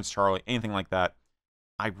Prince Charlie, anything like that.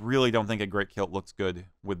 I really don't think a great kilt looks good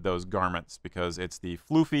with those garments because it's the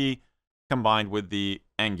floofy combined with the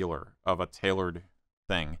angular of a tailored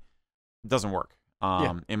thing. It doesn't work.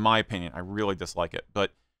 In my opinion, I really dislike it.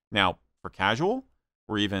 But now for casual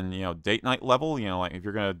or even date night level, like if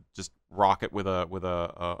you're gonna just rock it with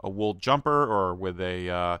a wool jumper or with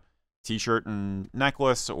a t-shirt and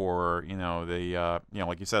necklace, or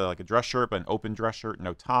like you said, like a dress shirt, but an open dress shirt,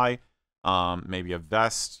 no tie, maybe a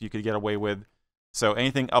vest you could get away with. So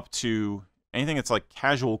anything that's like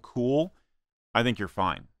casual cool, I think you're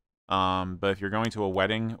fine. But if you're going to a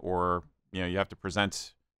wedding or you have to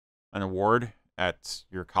present an award at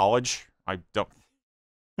your college, I don't.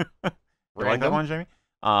 You like that one, Jamie?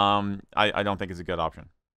 I don't think it's a good option.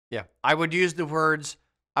 Yeah, I would use the words.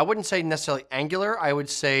 I wouldn't say necessarily angular. I would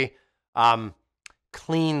say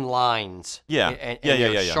clean lines.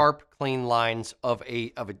 Yeah, sharp, clean lines of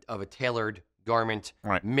a tailored garment,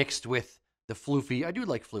 right, mixed with the floofy. I do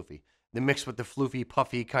like floofy. The mix with the floofy,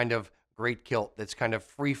 puffy kind of great kilt that's kind of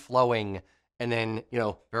free flowing, and then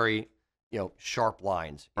very sharp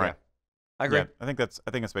lines. Right. Yeah, I agree. Yeah, I think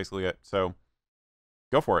that's basically it. So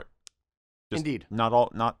go for it. Just Indeed.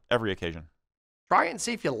 Not every occasion. Try it and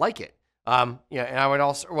see if you like it. And I would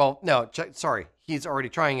also, sorry, he's already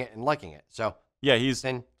trying it and liking it. So yeah,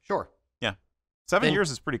 then sure. Yeah, 7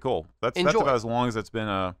 years is pretty cool. That's about as long as it's been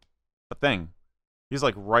a thing. He's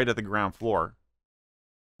like right at the ground floor.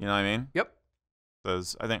 You know what I mean? Yep.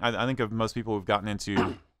 Because I think of most people who've gotten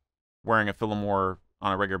into wearing a Fillmore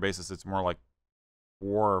on a regular basis, it's more like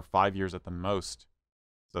 4 or 5 years at the most.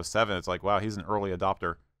 So 7, it's like, wow, he's an early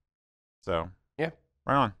adopter. So yeah,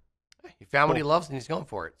 right on. He found what he loves and he's going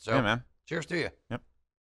for it. So yeah, man. Cheers to you. Yep.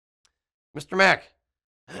 Mr. Mack.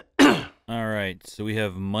 All right, so we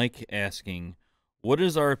have Mike asking, what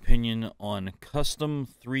is our opinion on custom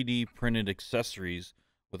 3D printed accessories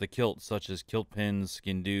with a kilt, such as kilt pins,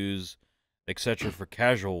 skin doos, etc. for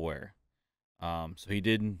casual wear? So he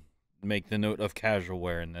did make the note of casual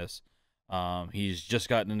wear in this. He's just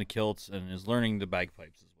gotten into kilts and is learning the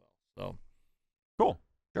bagpipes as well. So cool.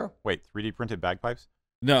 Sure. Wait, 3D printed bagpipes?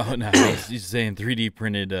 No, he's saying 3D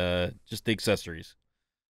printed, just the accessories.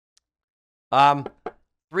 3D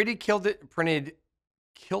printed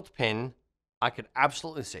kilt pin, I could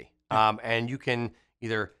absolutely see. And you can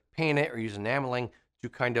either paint it or use enameling to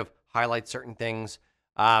kind of highlight certain things.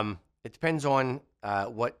 It depends on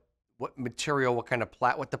what material,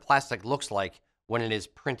 what the plastic looks like when it is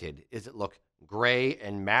printed. Does it look gray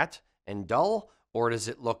and matte and dull, or does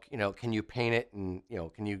it look, can you paint it and,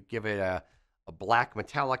 can you give it a black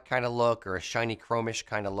metallic kind of look or a shiny chromish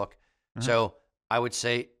kind of look? So I would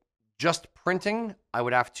say just printing, I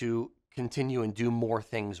would have to continue and do more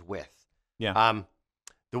things with. Yeah.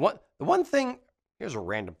 The one thing, here's a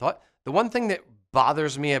random thought. The one thing that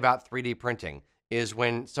bothers me about 3D printing is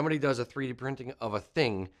when somebody does a 3D printing of a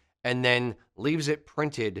thing and then leaves it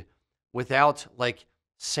printed without like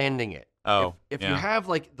sanding it. Oh, if you have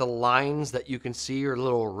like the lines that you can see or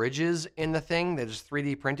little ridges in the thing that is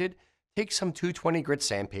 3D printed, take some 220 grit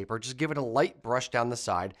sandpaper, just give it a light brush down the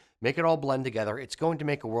side, make it all blend together. It's going to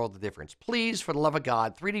make a world of difference. Please, for the love of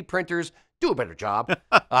God, 3D printers, do a better job.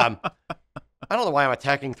 I don't know why I'm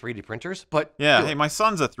attacking 3D printers, but yeah. Hey, my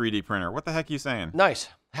son's a 3D printer. What the heck are you saying? Nice.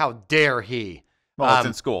 How dare he? Well, it's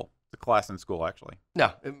in school. It's a class in school, actually.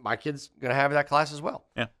 No, my kid's gonna have that class as well.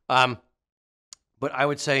 Yeah. But I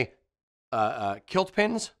would say, kilt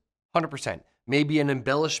pins, 100%. Maybe an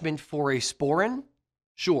embellishment for a sporran,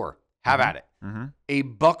 sure, have at it. A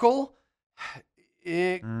buckle,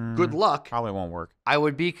 good luck. Probably won't work. I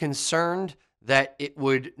would be concerned that it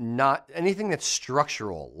would not, anything that's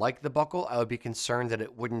structural, like the buckle, I would be concerned that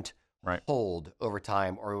it wouldn't hold over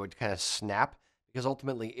time or it would kind of snap because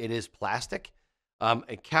ultimately it is plastic.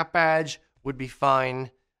 A cap badge would be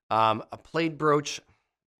fine. A plaid brooch,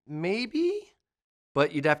 maybe,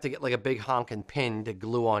 but you'd have to get like a big honking pin to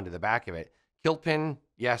glue onto the back of it. Kilt pin,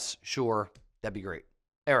 yes, sure, that'd be great.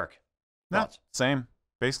 Erik, thoughts? Same.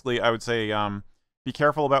 Basically, I would say be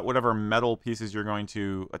careful about whatever metal pieces you're going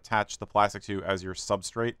to attach the plastic to as your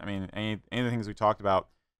substrate. I mean, any of the things we talked about,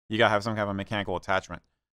 you got to have some kind of a mechanical attachment,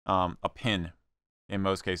 a pin in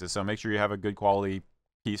most cases. So make sure you have a good quality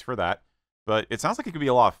piece for that. But it sounds like it could be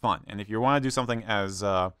a lot of fun. And if you want to do something as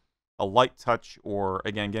a light touch, or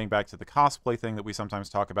again, getting back to the cosplay thing that we sometimes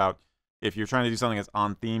talk about, if you're trying to do something that's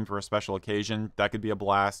on theme for a special occasion, that could be a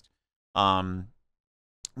blast.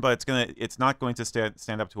 But it's not going to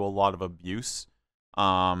stand up to a lot of abuse. You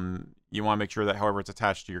want to make sure that however it's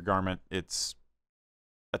attached to your garment, it's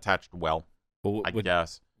attached well. I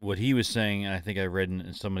guess. What he was saying, and I think I read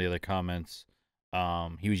in some of the other comments,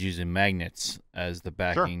 he was using magnets as the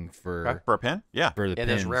backing for a pin. Yeah, for the pins.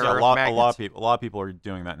 There's rare a earth lot magnets. a lot of people are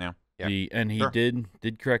doing that now. Yeah. He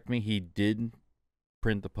did correct me. He did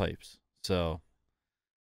print the pipes. So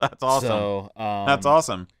that's awesome. That's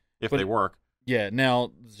awesome if they work. Yeah.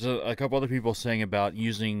 Now, so a couple other people saying about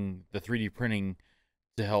using the 3D printing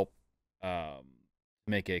to help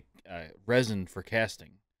make a resin for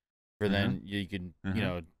casting. For then you can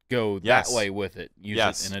go that way with it.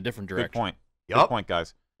 Use it in a different direction. Good point. Good point,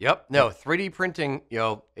 guys. Yep. No, 3D printing,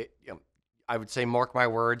 I would say mark my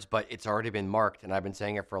words, but it's already been marked, and I've been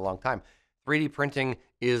saying it for a long time. 3D printing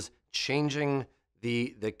is changing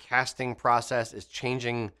the casting process, is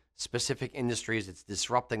changing specific industries. It's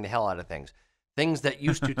disrupting the hell out of things. Things that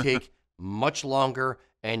used to take much longer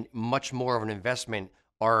and much more of an investment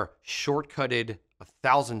are shortcutted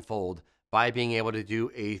 1,000-fold by being able to do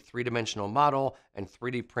a three-dimensional model and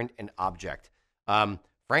 3D print an object.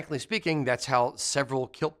 Frankly speaking, that's how several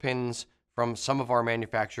kilt pins from some of our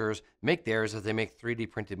manufacturers make theirs, as they make 3D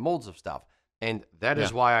printed molds of stuff. And that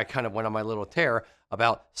is why I kind of went on my little tear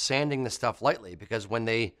about sanding the stuff lightly, because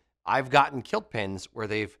I've gotten kilt pins where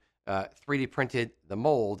they've 3D printed the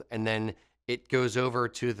mold, and then it goes over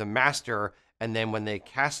to the master, and then when they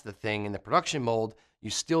cast the thing in the production mold, you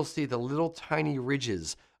still see the little tiny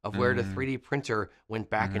ridges of where the 3D printer went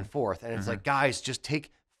back and forth. And it's like, guys, just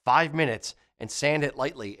take 5 minutes and sand it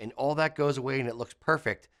lightly, and all that goes away and it looks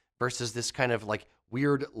perfect, versus this kind of like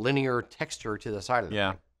weird linear texture to the side of the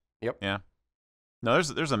thing. Yep. Yeah. No,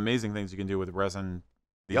 there's amazing things you can do with resin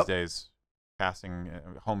these days. Casting,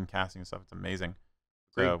 home casting stuff. It's amazing.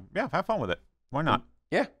 So yeah, have fun with it. Why not?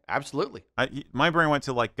 Yeah, absolutely. My brain went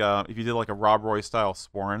to like if you did like a Rob Roy style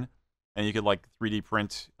sporran, and you could like 3D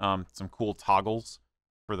print some cool toggles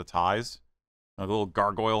for the ties, like little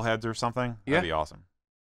gargoyle heads or something. That'd be awesome.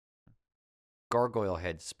 Gargoyle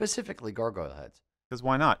heads, specifically gargoyle heads. Because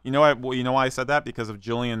why not? You know why I said that? Because of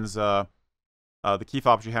Jillian's the key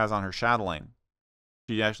fob she has on her chatelaine.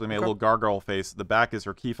 She actually made a little gargoyle face. The back is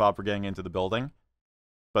her key fob for getting into the building,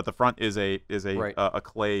 but the front is a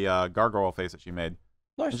clay gargoyle face that she made.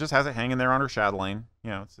 Nice. It just has it hanging there on her chatelaine.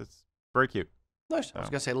 It's very cute. Nice. So. I was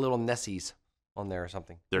gonna say little Nessies on there or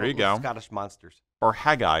something. There you go. Scottish monsters. Or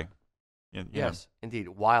Haggai. Yes, indeed.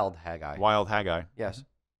 Wild Haggai. Wild Haggai. Yes.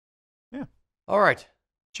 Yeah. All right.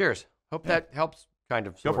 Cheers. Hope that helps. Kind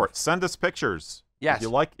of. Go for it. Send us pictures. Yes.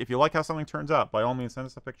 If you like how something turns out, by all means, send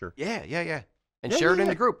us a picture. Yeah. And share it in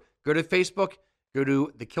the group. Go to Facebook. Go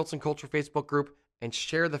to the Kilts and Culture Facebook group and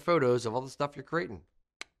share the photos of all the stuff you're creating.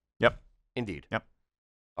 Yep. Indeed. Yep.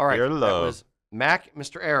 All right. Pure That love. was Mac,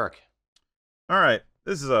 Mr. Erik. All right.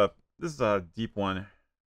 This is a deep one.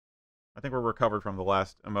 I think we're recovered from the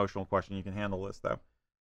last emotional question. You can handle this though.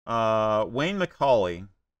 Wayne McCauley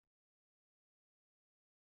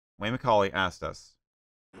asked us,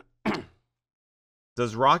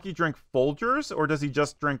 does Rocky drink Folgers, or does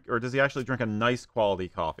he actually drink a nice quality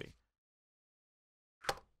coffee?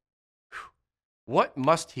 What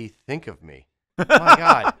must he think of me? My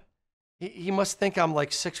God. He must think I'm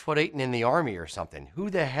like 6'8" and in the army or something. Who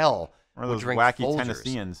the hell Or would those drink wacky Folgers?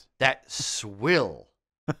 Tennesseans? That swill.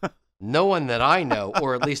 No one that I know,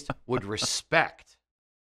 or at least would respect,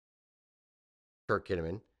 Kirk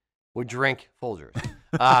Kinnaman, would drink Folgers.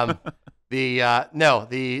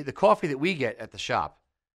 The coffee that we get at the shop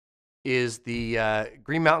is the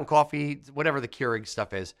Green Mountain coffee, whatever the Keurig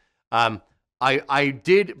stuff is. I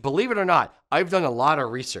did, believe it or not, I've done a lot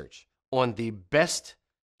of research on the best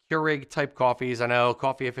Keurig type coffees. I know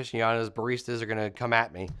coffee aficionados, baristas are gonna come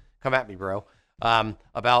at me, bro.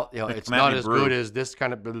 About it's not as good as this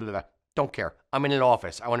kind of blah, blah, blah. Don't care. I'm in an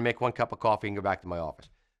office. I want to make 1 cup of coffee and go back to my office.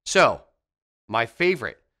 So my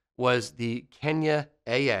favorite was the Kenya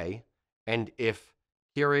AA. And if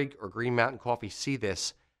Keurig or Green Mountain Coffee see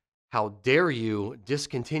this, how dare you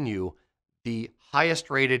discontinue the highest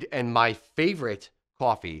rated and my favorite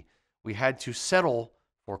coffee? We had to settle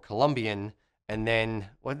for Colombian, and then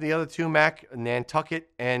what are the other two, Mac? Nantucket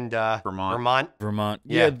and Vermont. Vermont.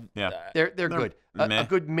 Yeah. Yeah. They're good. A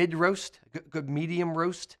good mid roast, good medium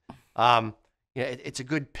roast. It's a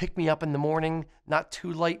good pick me up in the morning. Not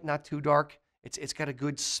too light, not too dark. It's got a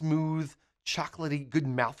good smooth, chocolatey, good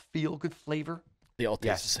mouthfeel, good flavor. They all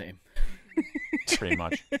taste the same. Pretty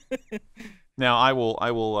much. Now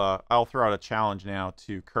I'll throw out a challenge now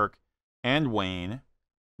to Kirk and Wayne.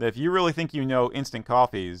 That if you really think you know instant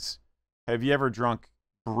coffees, have you ever drunk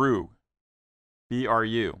brew?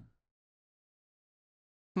 BRU.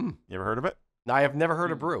 You ever heard of it? No, I have never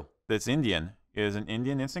heard of brew. That's Indian. It is an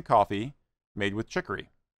Indian instant coffee made with chicory.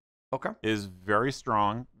 Okay. It is very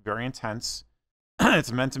strong, very intense.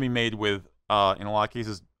 It's meant to be made with, in a lot of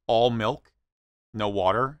cases, all milk, no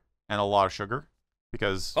water, and a lot of sugar.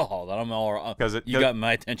 Because I'm all. you got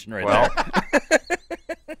my attention right there.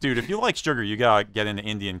 Dude, if you like sugar, you gotta get into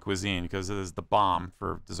Indian cuisine because it is the bomb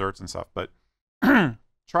for desserts and stuff. But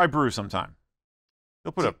try brew sometime.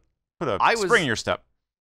 You'll put a spring in your step.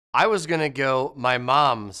 I was gonna go my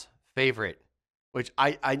mom's favorite, which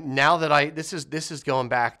I now that this is going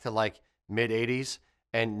back to like mid '80s,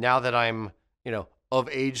 and now that I'm of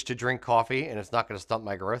age to drink coffee, and it's not gonna stunt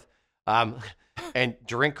my growth. And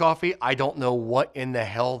drink coffee, I don't know what in the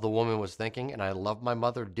hell the woman was thinking, and I love my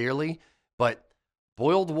mother dearly, but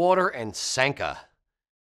boiled water and Sanka,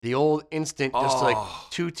 the old instant, just like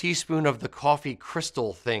 2 teaspoons of the coffee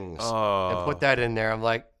crystal things, and put that in there. I'm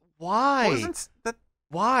like, why?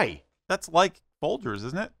 Why? That's like Folgers,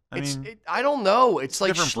 isn't it? I don't know. It's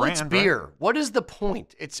like different Schlitz brand, beer. right? What is the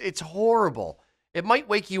point? It's horrible. It might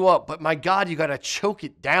wake you up, but my God, you got to choke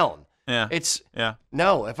it down. Yeah.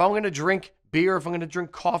 No, if I'm going to drink beer, if I'm going to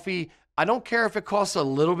drink coffee, I don't care if it costs a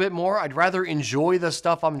little bit more. I'd rather enjoy the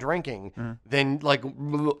stuff I'm drinking than like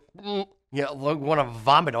want to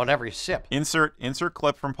vomit on every sip. Insert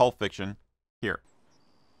clip from Pulp Fiction here.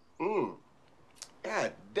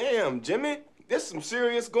 God damn, Jimmy. This some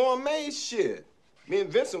serious gourmet shit. Me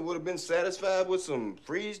and Vincent would have been satisfied with some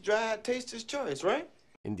freeze-dried Taster's Choice, right?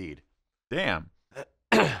 Indeed. Damn.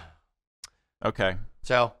 Okay.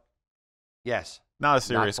 So, yes. Not a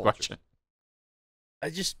serious question. I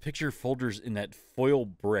just picture Folgers in that foil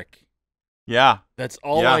brick. Yeah. That's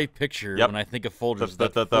all I picture when I think of Folgers. The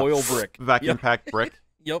foil brick. Vacuum packed brick.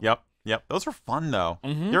 Yep. Those are fun, though.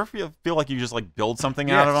 Mm-hmm. You ever feel like you just like build something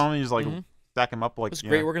out of them and you just like stack them up like. It's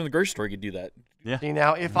great working in the grocery store. You could do that. Yeah. See,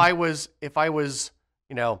 now, if I was, a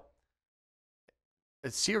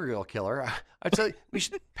serial killer, I'd say we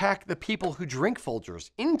should pack the people who drink Folgers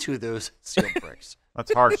into those sealed bricks.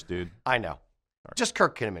 That's harsh, dude. I know. Just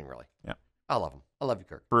Kirk Kinnaman, really. Yeah. I love him. I love you,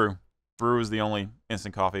 Kirk. Brew is the only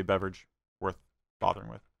instant coffee beverage worth bothering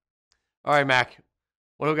with. All right, Mac.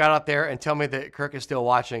 What do we got out there? And tell me that Kirk is still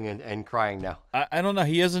watching and crying now. I don't know.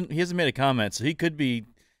 He hasn't made a comment, so he could be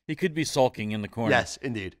sulking in the corner. Yes,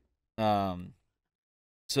 indeed.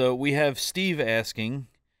 So we have Steve asking,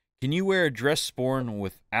 can you wear a dress sporran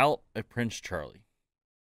without a Prince Charlie?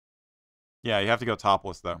 Yeah, you have to go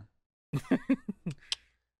topless though.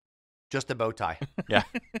 Just a bow tie. Yeah.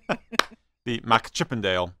 The Mac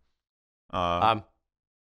Chippendale. Can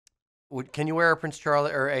you wear a Prince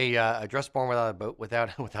Charlie or a dress sporran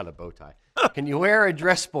without a bow tie? Can you wear a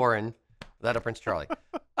dress sporran without a Prince Charlie?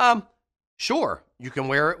 Sure, you can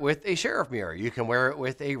wear it with a sheriff mirror. You can wear it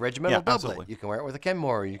with a regimental Yeah, doublet. absolutely. You can wear it with a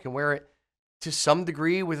Kenmore. You can wear it to some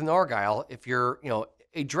degree with an Argyle. If you're,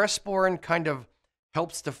 a dress sporran kind of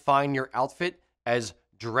helps define your outfit as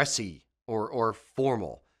dressy or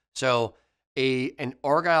formal. So an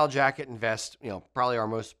Argyle jacket and vest, probably our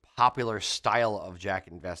most popular style of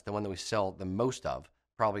jacket and vest, the one that we sell the most of,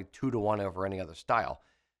 probably 2-to-1 over any other style.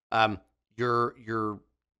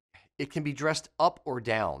 It can be dressed up or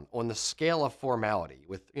down on the scale of formality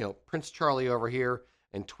with, Prince Charlie over here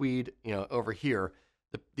and tweed, over here.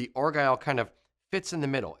 The Argyle kind of fits in the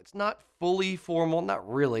middle. It's not fully formal, not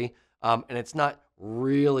really, and it's not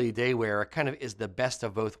really day wear. It kind of is the best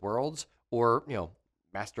of both worlds or,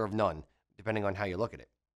 master of none, depending on how you look at it.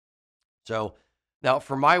 So now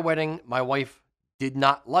for my wedding, my wife did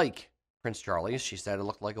not like Prince Charlie's. She said it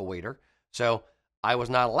looked like a waiter. So I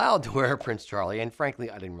was not allowed to wear a Prince Charlie, and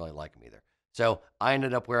frankly, I didn't really like him either. So I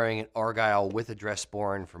ended up wearing an Argyle with a dress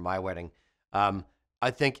sporran for my wedding.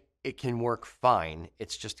 I think it can work fine.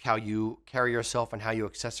 It's just how you carry yourself and how you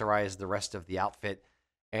accessorize the rest of the outfit.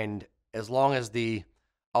 And as long as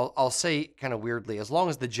I'll say kind of weirdly, as long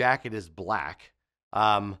as the jacket is black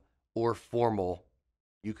or formal,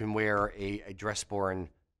 you can wear a dress sporran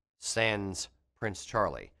sans Prince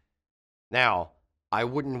Charlie. Now, I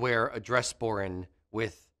wouldn't wear a dress sporran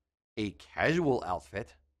with a casual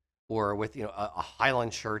outfit or with a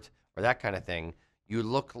Highland shirt or that kind of thing. You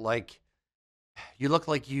look like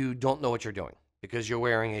you don't know what you're doing because you're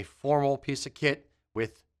wearing a formal piece of kit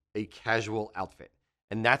with a casual outfit.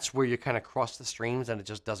 And that's where you kind of cross the streams and it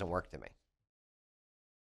just doesn't work to me.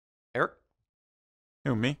 Eric?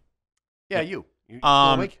 Who, me? Yeah, you. You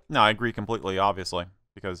awake? No, I agree completely, obviously,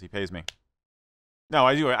 because he pays me. No,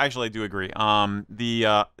 I do. Actually, I do agree.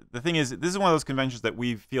 The thing is, this is one of those conventions that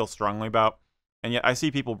we feel strongly about, and yet I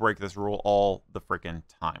see people break this rule all the freaking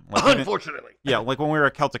time. Like Unfortunately. Yeah, like when we were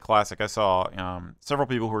at Celtic Classic, I saw several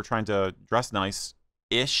people who were trying to dress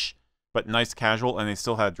nice-ish, but nice casual, and they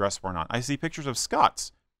still had dress sporran on. I see pictures of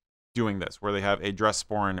Scots doing this, where they have a dress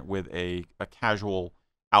sporran with a casual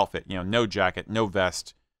outfit. No jacket, no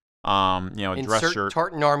vest. Insert dress shirt.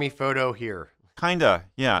 Tartan Army photo here. Kinda,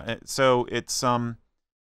 yeah. So it's I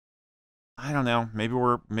don't know. Maybe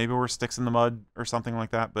we're sticks in the mud or something like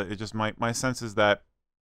that. But it just my sense is that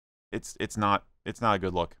it's not a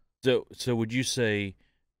good look. So would you say,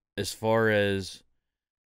 as far as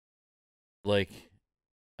like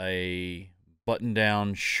a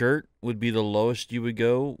button-down shirt would be the lowest you would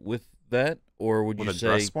go with that, or would you With a say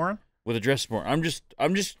dress sporran? with a dress sporran?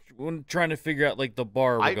 I'm just trying to figure out like the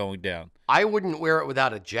bar we're going down. I wouldn't wear it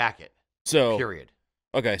without a jacket. So period.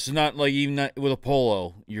 Okay, so not like even not with a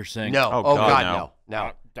polo. You're saying No. Oh, Oh, God, God,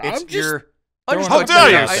 no. I'm just How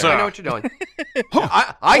dare you, I sir? know what you're doing.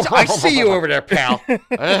 I see you over there, pal.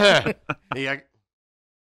 Yeah.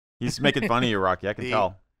 He's making fun of you, Rocky. I can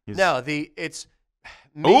tell. It's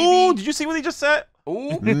maybe. Oh, did you see what he just said?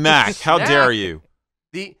 Ooh, Mac, how snap. dare you?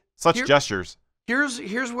 Such Here- gestures.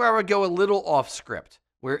 Here's where I would go a little off script,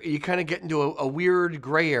 where you kind of get into a weird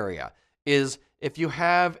gray area. Is if you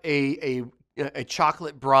have a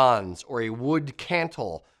chocolate bronze or a wood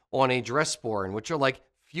cantle on a dress sporran, which are like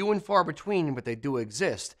few and far between, but they do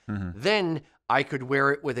exist, then I could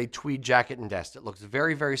wear it with a tweed jacket and vest. It looks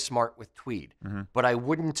very, very smart with tweed. But I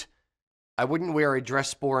wouldn't wear a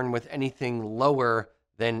dress sporran with anything lower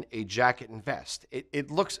than a jacket and vest.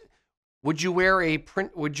 It looks. Would you wear a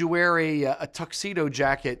tuxedo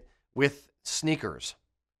jacket with sneakers?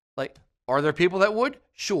 Like, are there people that would?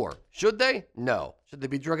 Sure. Should they? No. Should they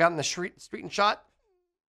be drug out in the street and shot?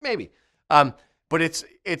 Maybe. But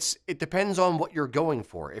it depends on what you're going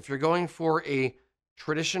for. If you're going for a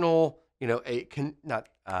traditional, if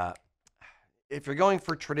you're going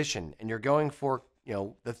for tradition and you're going for,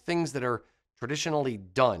 the things that are traditionally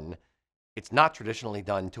done, it's not traditionally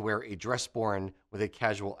done to wear a dress sporran with a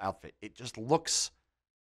casual outfit. It just looks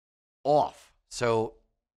off. So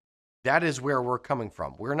that is where we're coming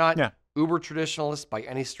from. We're not uber traditionalists by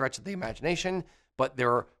any stretch of the imagination, but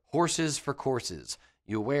there are horses for courses.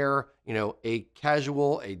 You wear, a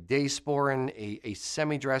casual, a day sporran, a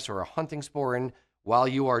semi-dress, or a hunting sporran while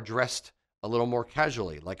you are dressed a little more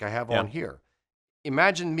casually, like I have on here.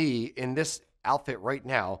 Imagine me in this outfit right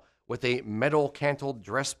now with a metal cantled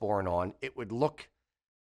dress sporran on. It would look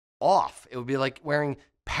off. It would be like wearing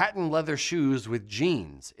patent leather shoes with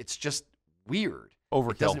jeans. It's just weird.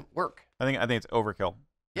 Overkill. It doesn't work. I think it's overkill.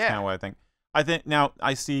 That's Yeah. kind of what I think. Now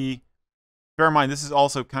I see. Bear in mind, this is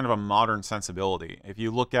also kind of a modern sensibility. If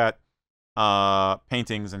you look at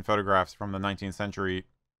paintings and photographs from the 19th century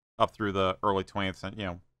up through the early 20th century,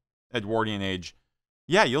 Edwardian age,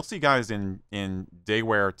 you'll see guys in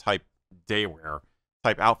daywear type daywear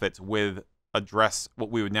type outfits with a dress, what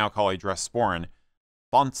we would now call a dress sporran,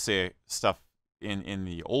 fancy stuff in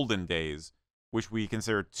the olden days, which we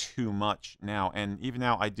consider too much now. And even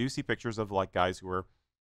now, I do see pictures of like guys who are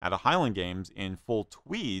at a Highland Games in full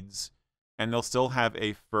tweeds, and they'll still have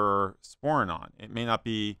a fur sporran on. It may not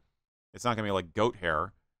be, it's not gonna be like goat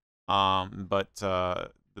hair, but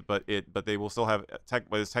they will still have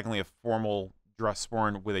what is technically a formal dress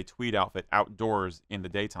sporran with a tweed outfit outdoors in the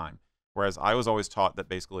daytime. Whereas I was always taught that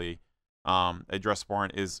basically a dress sporran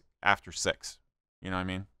is after 6. You know what I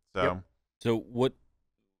mean? So. Yep. So what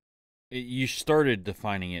you started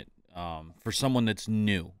defining it for someone that's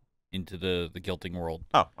new into the kilting world.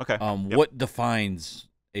 Oh, okay. Yep. What defines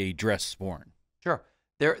a dress sporran? Sure.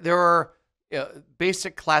 There are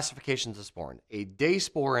basic classifications of sporran. A day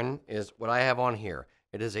sporran is what I have on here.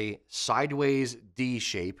 It is a sideways D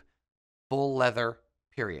shape, full leather,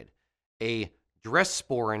 period. A dress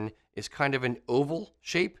sporran is kind of an oval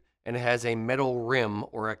shape, and it has a metal rim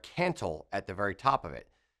or a cantle at the very top of it.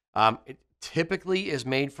 It typically is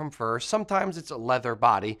made from fur. Sometimes it's a leather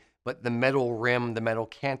body, but the metal rim, the metal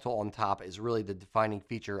cantle on top is really the defining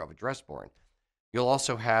feature of a dress sporran. You'll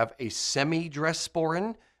also have a semi-dress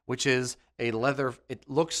sporran, which is a leather, it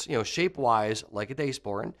looks, shape-wise like a day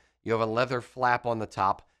sporran. You have a leather flap on the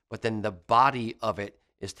top, but then the body of it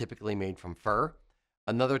is typically made from fur.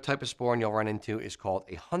 Another type of sporran you'll run into is called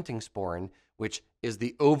a hunting sporran, which is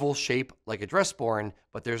the oval shape like a dress sporran,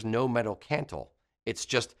 but there's no metal cantle. It's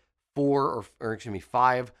just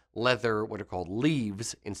 5 leather, what are called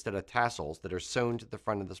leaves instead of tassels that are sewn to the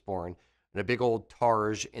front of the sporran, and a big old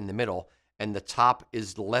targe in the middle, and the top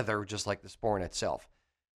is leather just like the sporran itself.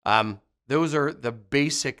 Those are the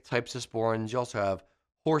basic types of sporrans. You also have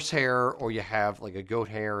horsehair, or you have like a goat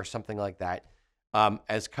hair or something like that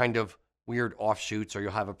as kind of weird offshoots, or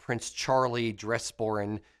you'll have a Prince Charlie dress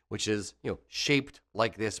sporran, which is shaped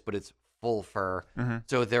like this, but it's full fur. Mm-hmm.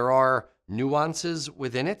 So there are nuances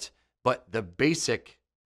within it, but the basic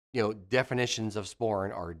definitions of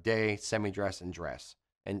sporran are day, semi-dress, and dress.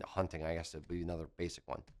 And hunting, I guess, would be another basic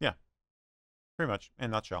one. Yeah, pretty much in a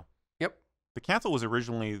nutshell. Yep. The cantle was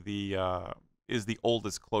originally is the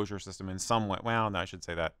oldest closure system in some way. Well, no, I should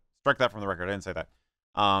say that. Strike that from the record. I didn't say that.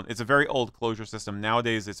 It's a very old closure system.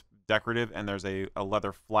 Nowadays, it's decorative, and there's a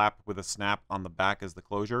leather flap with a snap on the back as the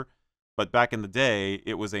closure. But back in the day,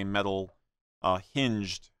 it was a metal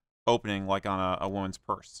hinged opening, like on a woman's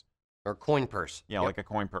purse. Or coin purse. Yeah, Yep. like a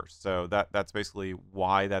coin purse. So that's basically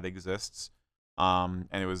why that exists. And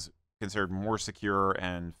it was considered more secure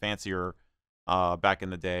and fancier back in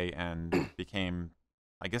the day, and became,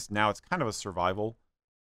 I guess now it's kind of a survival.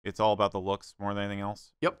 It's all about the looks more than anything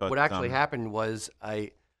else. Yep. But, what actually happened was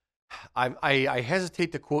I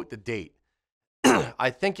hesitate to quote the date. I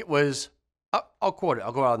think it was, I'll quote it.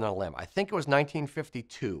 I'll go out on a limb. I think it was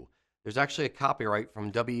 1952. There's actually a copyright from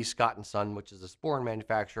W.E. Scott and Son, which is a sporran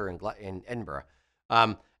manufacturer in Edinburgh.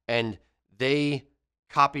 And they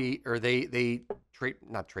copy, or they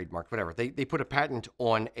not trademark, whatever. They put a patent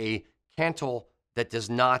on a cantle that does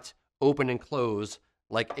not open and close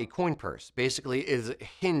like a coin purse. Basically, it is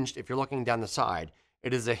hinged. If you're looking down the side,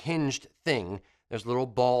 it is a hinged thing. There's a little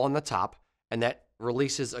ball on the top, and that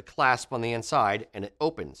releases a clasp on the inside, and it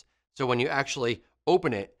opens. So when you actually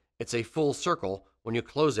open it, it's a full circle. When you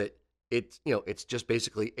close it, it's just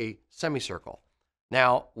basically a semicircle.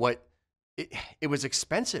 Now, it was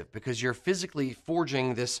expensive because you're physically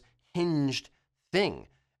forging this hinged thing.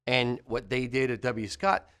 And what they did at W.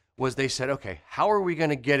 Scott was they said, okay, how are we going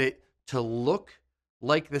to get it to look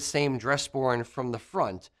like the same dress sporran from the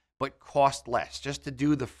front, but cost less, just to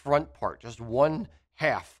do the front part, just one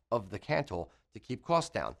half of the cantle to keep costs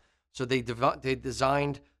down. So they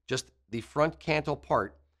designed just the front cantle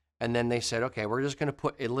part, and then they said, okay, we're just going to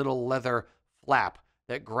put a little leather flap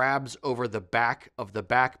that grabs over the back of the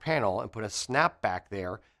back panel and put a snap back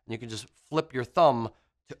there, and you can just flip your thumb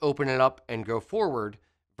to open it up and go forward,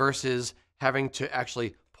 versus having to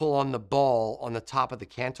actually pull on the ball on the top of the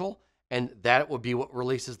cantle, and that would be what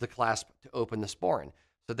releases the clasp to open the sporran.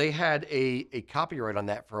 So they had a copyright on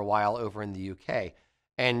that for a while over in the UK.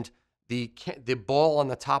 And the ball on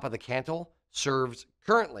the top of the cantle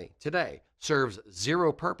currently, today, serves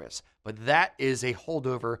zero purpose. But that is a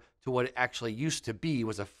holdover to what it actually used to be,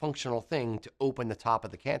 was a functional thing to open the top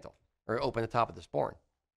of the cantle, or open the top of the sporran.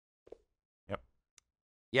 Yep.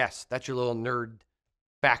 Yes, that's your little nerd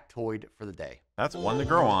factoid for the day. That's one to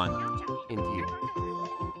grow on. Indeed.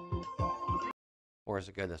 Or is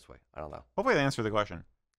it go this way? I don't know. Hopefully they answer the question.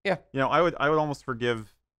 Yeah. I would almost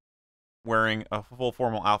forgive wearing a full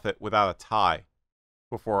formal outfit without a tie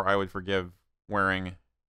before I would forgive wearing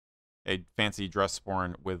a fancy dress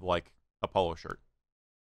sporran with like a polo shirt.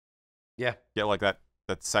 Yeah. Get like that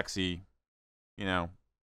sexy, you know,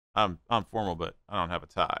 I'm formal, but I don't have a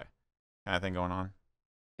tie kind of thing going on.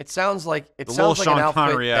 It sounds like A little an Sean outfit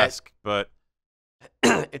Connery-esque, but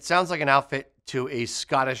it sounds like an outfit to a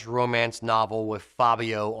Scottish romance novel with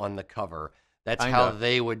Fabio on the cover. That's how Kinda.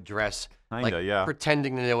 they would dress, like yeah.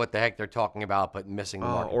 pretending to know what the heck they're talking about, but missing the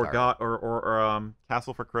mark entirely. or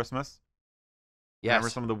Castle for Christmas. Yes. Remember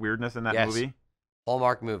some of the weirdness in that Yes. movie?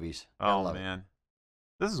 Hallmark movies. I Oh love it. man,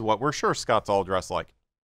 this is what we're sure Scots all dress like.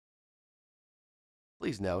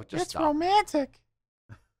 Please no, just It's stop. romantic.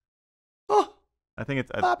 Oh, I think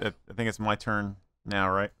it's Stop. I think it's my turn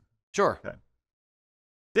now, right? sure.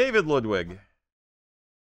 David Ludwig.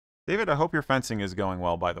 David, I hope your fencing is going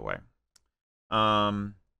well, by the way.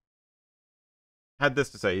 Had this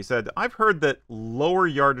to say. He said, I've heard that lower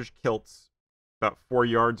yardage kilts, about 4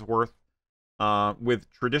 yards worth, with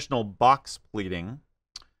traditional box pleating,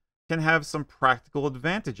 can have some practical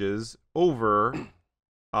advantages over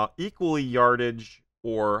equally yardage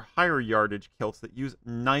or higher yardage kilts that use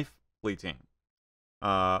knife pleating.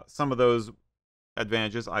 Some of those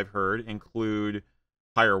advantages I've heard include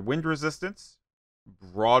higher wind resistance,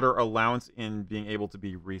 broader allowance in being able to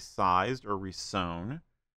be resized or resewn,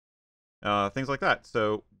 things like that.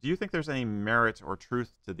 So, do you think there's any merit or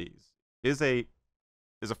truth to these? Is a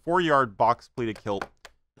 4-yard box pleated kilt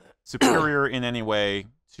superior in any way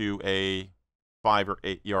to a 5 or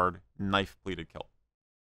 8 yard knife pleated kilt?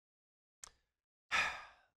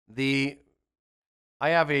 I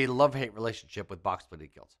have a love-hate relationship with box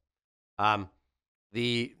pleated kilts. When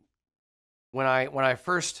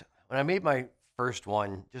I made my first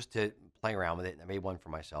one just to play around with it, and I made one for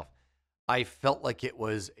myself, I felt like it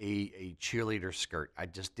was a cheerleader skirt. I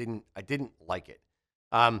didn't like it.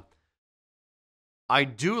 I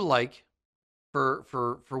do like,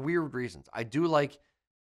 for weird reasons, I do like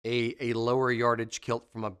a lower yardage kilt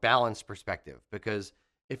from a balance perspective, because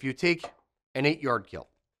if you take an 8-yard kilt,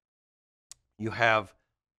 you have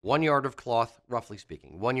 1 yard of cloth, roughly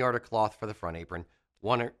speaking, 1 yard of cloth for the front apron,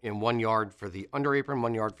 1 yard for the under apron,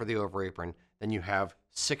 1 yard for the over apron. Then you have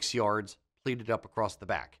 6 yards pleated up across the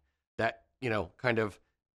back. That, kind of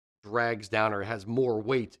drags down or has more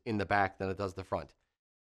weight in the back than it does the front.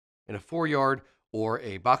 In a 4-yard or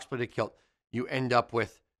a box pleated kilt, you end up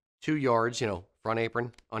with 2 yards, front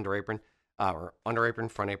apron, under apron, or under apron,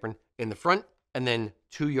 front apron in the front, and then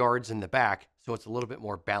 2 yards in the back, so it's a little bit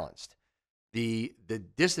more balanced. The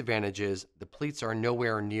disadvantage is the pleats are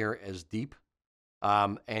nowhere near as deep,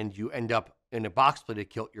 and you end up in a box pleated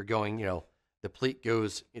kilt. You're going, the pleat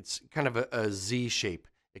goes, it's kind of a Z shape.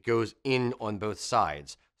 It goes in on both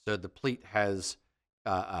sides, so the pleat has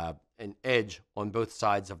an edge on both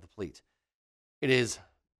sides of the pleat. It is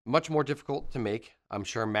much more difficult to make. I'm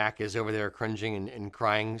sure Mac is over there cringing and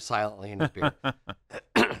crying silently in his beard.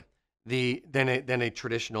 than a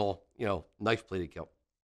traditional, knife pleated kilt,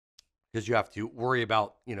 because you have to worry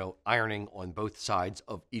about, ironing on both sides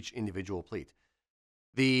of each individual pleat.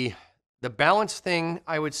 The balance thing,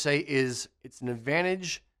 I would say, is it's an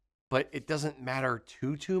advantage, but it doesn't matter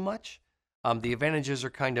too much. The advantages are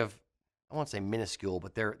kind of, I won't say minuscule,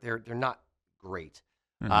 but they're not great.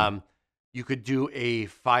 Mm-hmm. You could do a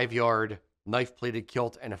 5-yard knife plated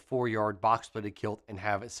kilt and a 4-yard box plated kilt and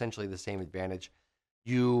have essentially the same advantage.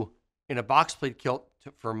 In a box pleat kilt,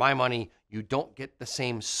 for my money, you don't get the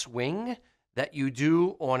same swing that you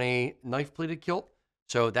do on a knife pleated kilt.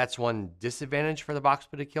 So that's one disadvantage for the box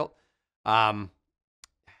pleated kilt.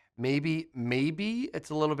 Maybe it's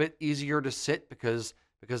a little bit easier to sit because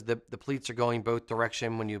the pleats are going both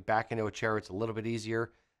direction. When you back into a chair, it's a little bit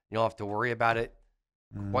easier. You don't have to worry about it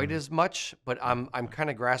quite as much. But I'm kind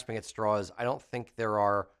of grasping at straws. I don't think there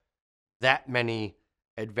are that many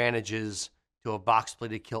advantages to a box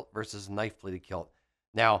pleated kilt versus a knife pleated kilt.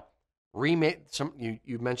 Now,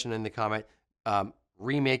 you mentioned in the comment,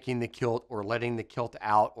 remaking the kilt or letting the kilt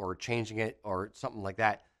out or changing it or something like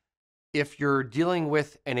that. If you're dealing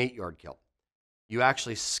with an 8-yard kilt, you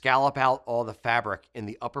actually scallop out all the fabric in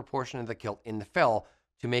the upper portion of the kilt in the fell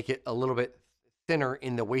to make it a little bit thinner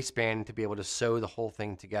in the waistband to be able to sew the whole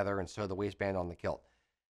thing together and sew the waistband on the kilt.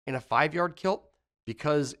 In a 5-yard kilt,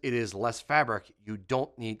 because it is less fabric, you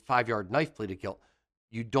don't need 5-yard knife pleated kilt.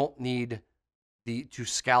 You don't need to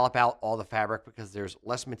scallop out all the fabric because there's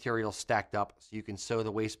less material stacked up, so you can sew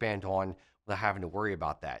the waistband on without having to worry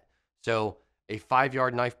about that. So a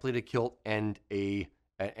 5-yard knife pleated kilt and a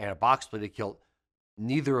box pleated kilt,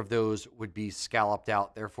 neither of those would be scalloped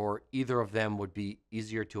out. Therefore, either of them would be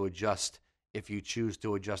easier to adjust if you choose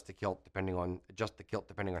to adjust the kilt depending on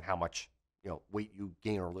how much weight you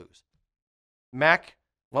gain or lose. Mac,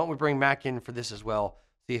 why don't we bring Mac in for this as well,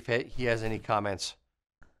 see if he has any comments.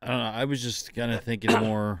 I don't know. I was just kind of thinking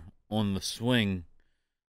more on the swing,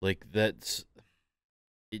 like that's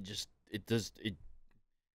it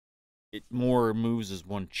more moves as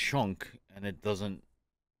one chunk, and it doesn't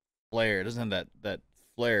flare. It doesn't have that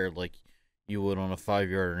flare like you would on a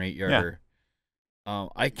 5-yard or an 8-yarder.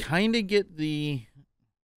 I kind of get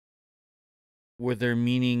where they're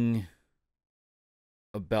meaning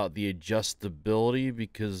about the adjustability,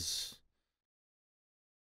 because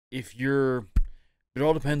it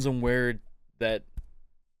all depends on where that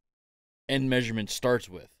end measurement starts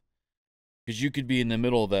with. Because you could be in the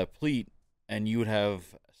middle of that pleat and you would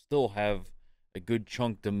still have a good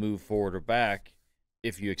chunk to move forward or back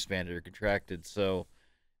if you expanded or contracted. So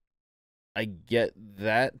I get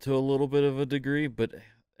that to a little bit of a degree, but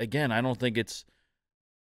again, I don't think it's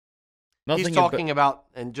nothing. He's talking about,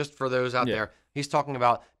 and just for those out there, he's talking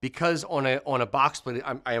about, because on a box split,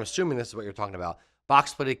 I am assuming this is what you're talking about.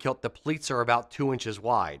 Box splitted kilt, the pleats are about 2 inches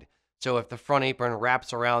wide. So if the front apron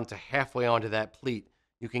wraps around to halfway onto that pleat,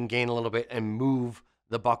 you can gain a little bit and move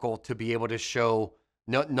the buckle to be able to show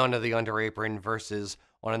none of the under apron, versus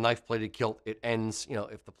on a knife plated kilt, it ends,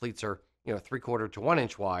 if the pleats are, 3/4 to 1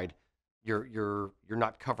 inch wide, you're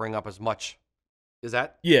not covering up as much. Is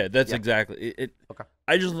that? Yeah, that's exactly it. Okay.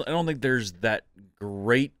 I don't think there's that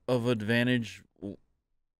great of advantage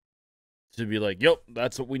to be like, yep,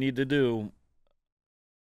 that's what we need to do.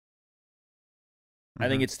 I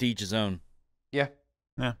think it's to each his own. Yeah.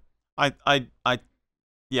 Yeah. I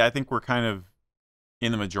think we're kind of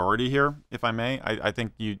in the majority here, if I may. I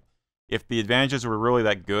think if the advantages were really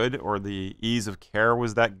that good, or the ease of care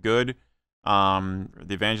was that good, the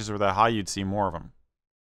advantages were that high, you'd see more of them.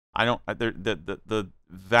 The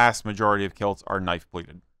vast majority of kilts are knife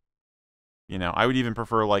pleated. I would even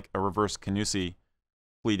prefer like a reverse Canusi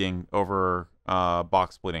pleating over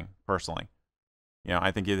box pleating, personally.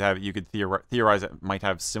 I think you could theorize it might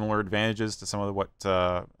have similar advantages to some of what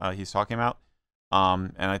he's talking about.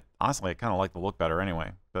 And I kind of like the look better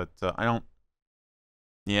anyway. But I don't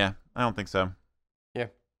think so. Yeah.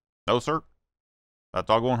 No, sir. That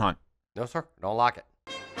dog won't hunt. No, sir. Don't like it.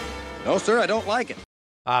 No, sir, I don't like it.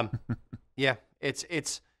 Yeah, it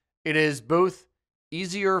is both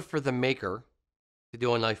easier for the maker to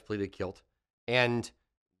do a knife pleated kilt, and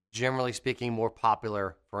generally speaking, more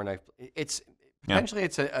popular for a knife. It's potentially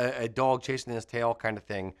it's a dog chasing his tail kind of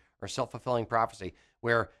thing, or self-fulfilling prophecy,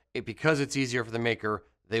 where because it's easier for the maker,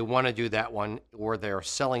 they want to do that one, or they're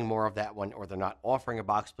selling more of that one, or they're not offering a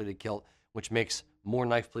box pleated kilt, which makes more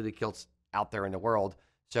knife pleated kilts out there in the world.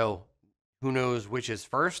 So who knows which is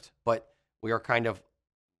first, but we are kind of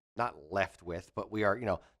not left with, but we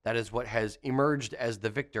are, that is what has emerged as the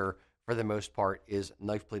victor for the most part, is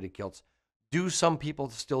knife pleated kilts. Do some people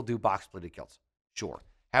still do box pleated kilts? Sure.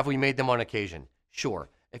 Have we made them on occasion? Sure.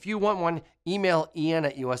 If you want one, email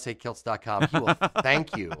ian@usakilts.com. He will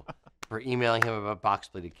thank you for emailing him about box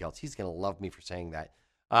pleated kilts. He's going to love me for saying that.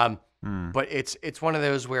 But it's one of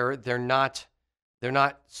those where they're not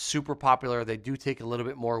super popular. They do take a little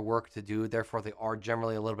bit more work to do. Therefore, they are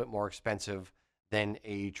generally a little bit more expensive than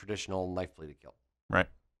a traditional knife pleated kilt. Right.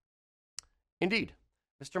 Indeed.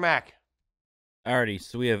 Mr. Mack. Alrighty,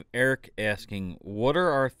 so we have Eric asking, what are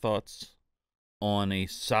our thoughts on a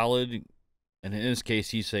solid, and in this case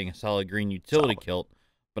he's saying a solid green utility kilt,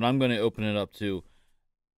 but I'm going to open it up to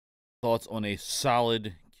thoughts on a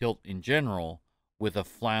solid kilt in general with a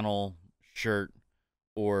flannel shirt,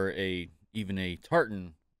 or even a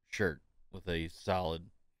tartan shirt with a solid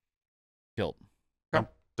kilt.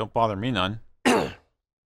 Don't bother me none.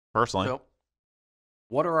 Personally. So,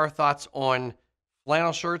 what are our thoughts on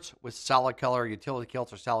flannel shirts with solid color utility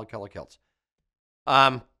kilts or solid color kilts?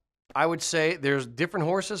 I would say there's different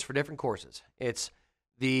horses for different courses. It's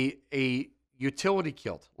a utility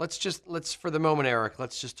kilt. Let's for the moment, Eric,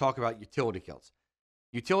 let's just talk about utility kilts.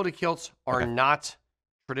 Utility kilts are not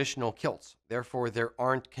traditional kilts. Therefore, there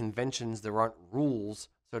aren't conventions, there aren't rules,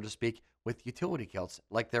 so to speak, with utility kilts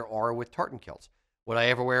like there are with tartan kilts. Would I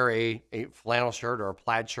ever wear a flannel shirt or a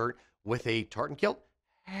plaid shirt with a tartan kilt?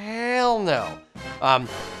 Hell no.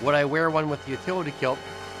 Would I wear one with the utility kilt?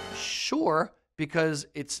 Sure, because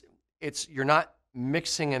it's you're not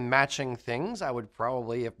mixing and matching things. I would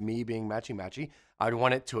probably, if me being matchy-matchy, I'd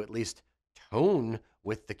want it to at least tone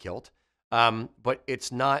with the kilt. But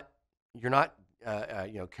it's not, you're not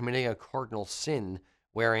committing a cardinal sin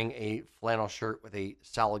wearing a flannel shirt with a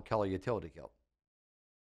solid color utility kilt.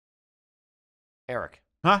 Eric.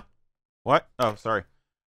 Huh? What? Oh, sorry.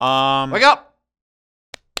 Wake up!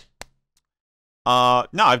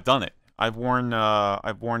 No, I've done it. I've worn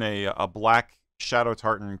a black shadow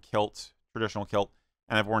tartan kilt, traditional kilt,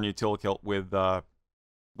 and I've worn a utility kilt with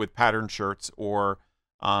with patterned shirts, or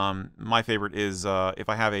my favorite is if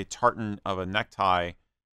I have a tartan of a necktie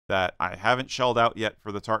that I haven't shelled out yet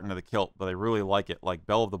for the tartan of the kilt, but I really like it, like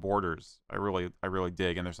Belle of the Borders. I really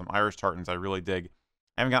dig, and there's some Irish tartans I really dig.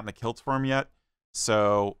 I haven't gotten the kilts for them yet,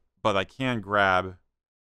 so but I can grab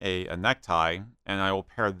a necktie, and I will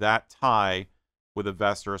pair that tie with a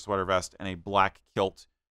vest or a sweater vest and a black kilt,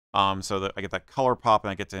 so that I get that color pop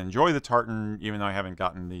and I get to enjoy the tartan, even though I haven't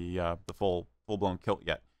gotten the full-blown kilt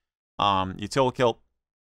yet. Utility kilt,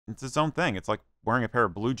 it's its own thing. It's like wearing a pair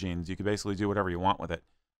of blue jeans. You can basically do whatever you want with it.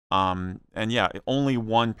 And yeah, only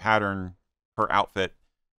one pattern per outfit,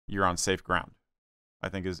 you're on safe ground, I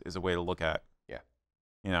think is a way to look at it. Yeah.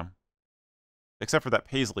 You know, except for that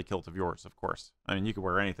paisley kilt of yours, of course. I mean, you could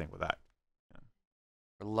wear anything with that.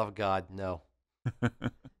 For the love of God, no.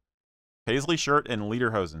 Paisley shirt and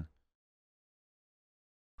lederhosen.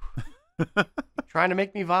 Trying to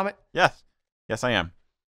make me vomit? Yes. Yes, I am.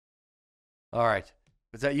 All right.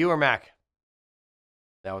 Was that you or Mac?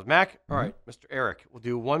 That was Mac. All right, Mr. Erik. We'll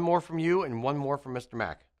do one more from you and one more from Mr.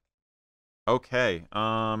 Mac. Okay.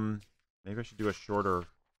 Maybe I should do a shorter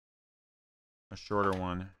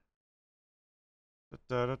one.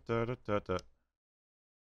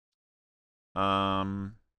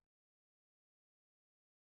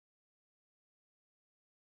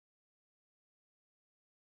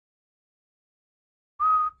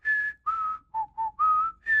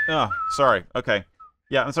 Oh, sorry. Okay.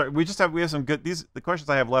 Yeah, I'm sorry. We have some good. The questions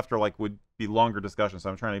I have left are like would be longer discussions, so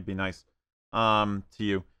I'm trying to be nice to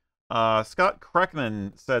you. Scott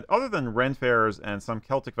Kreckman said, other than Ren fairs and some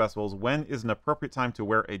Celtic festivals, when is an appropriate time to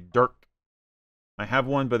wear a dirk? I have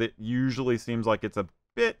one, but it usually seems like it's a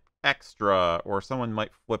bit extra, or someone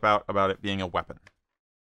might flip out about it being a weapon.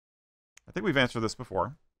 I think we've answered this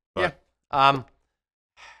before. But... Yeah.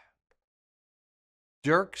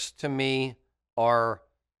 Dirks to me are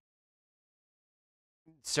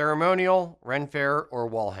ceremonial, Ren fair, or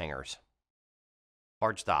wall hangers.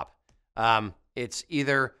 Hard stop. It's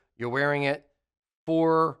either you're wearing it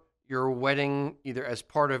for your wedding, either as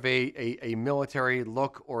part of a military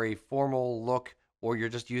look or a formal look, or you're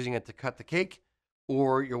just using it to cut the cake,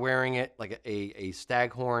 or you're wearing it like a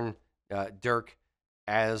staghorn dirk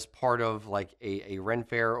as part of like a Ren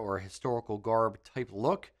fair or a historical garb type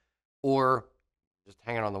look, or just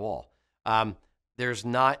hanging on the wall. There's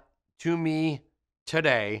not, to me,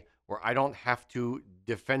 today, where I don't have to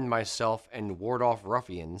defend myself and ward off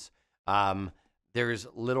ruffians, there's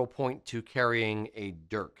little point to carrying a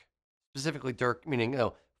dirk. Specifically dirk, meaning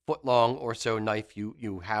foot long or so knife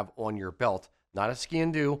you have on your belt. Not a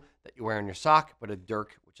ski-and-do that you wear on your sock, but a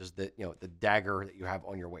dirk, which is the dagger that you have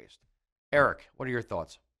on your waist. Erik, what are your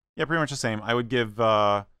thoughts? Yeah, pretty much the same. I would give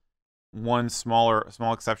one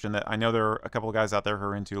small exception that I know there are a couple of guys out there who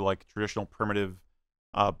are into like traditional primitive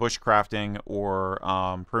bushcrafting or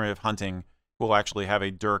primitive hunting who will actually have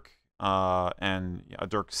a dirk and a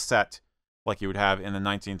dirk set like you would have in the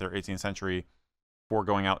 19th or 18th century for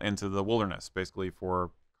going out into the wilderness, basically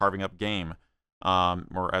for carving up game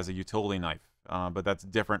or as a utility knife. But that's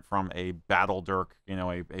different from a battle dirk,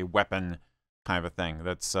 a weapon kind of a thing.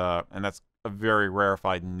 That's and that's a very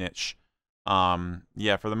rarefied niche.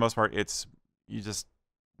 Yeah, for the most part,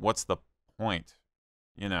 what's the point,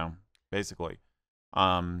 basically.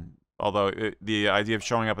 Although the idea of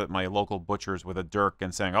showing up at my local butcher's with a dirk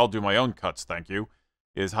and saying, I'll do my own cuts, thank you,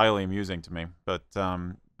 is highly amusing to me. But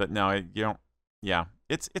no, you don't. Yeah,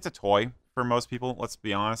 it's a toy for most people. Let's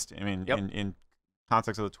be honest. I mean, in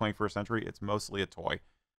context of the 21st century, it's mostly a toy.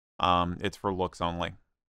 It's for looks only.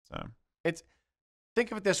 So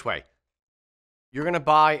think of it this way: you're gonna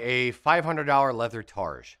buy a $500 leather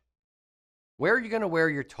targe. Where are you gonna wear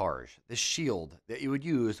your targe? The shield that you would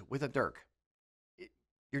use with a dirk.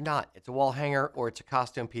 You're not. It's a wall hanger or it's a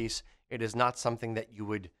costume piece. It is not something that you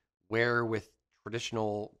would wear with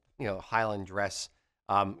traditional, Highland dress,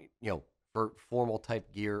 for formal type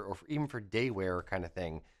gear or even for day wear kind of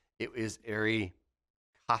thing. It is very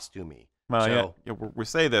costumey. Well, yeah, we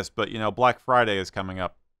say this, but Black Friday is coming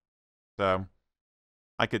up, so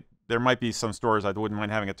there might be some stores I wouldn't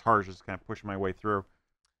mind having a targe just kind of pushing my way through.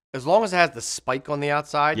 As long as it has the spike on the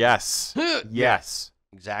outside. Yes. Yes.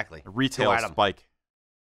 Exactly. A retail spike.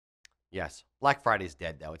 Yes. Black Friday's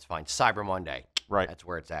dead, though. It's fine. Cyber Monday. Right. That's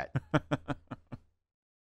where it's at.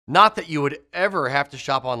 Not that you would ever have to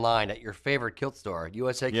shop online at your favorite kilt store,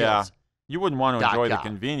 USA Kilts. Yeah. You wouldn't want to enjoy the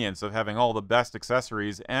convenience of having all the best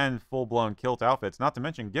accessories and full-blown kilt outfits, not to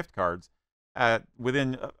mention gift cards,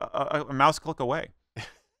 within a mouse click away.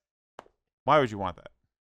 Why would you want that?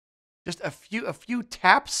 Just a few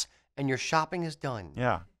taps and your shopping is done.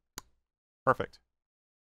 Yeah. Perfect.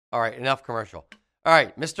 All right, enough commercial. All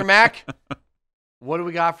right, Mr. Mac, what do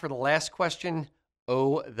we got for the last question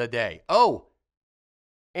of the day? Oh,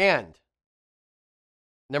 and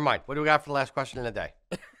never mind. What do we got for the last question of the day?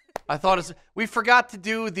 I thought we forgot to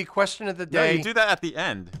do the question of the day. No, you do that at the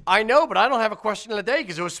end. I know, but I don't have a question of the day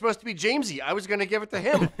because it was supposed to be Jamesy. I was going to give it to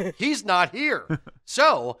him. He's not here.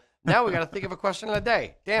 So now we got to think of a question of the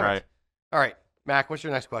day. Damn it. All right, Mac, what's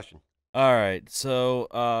your next question? All right.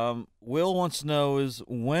 So Will wants to know is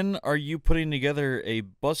when are you putting together a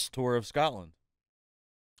bus tour of Scotland?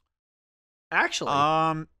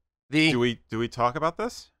 Actually, do we talk about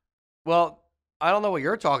this? Well, I don't know what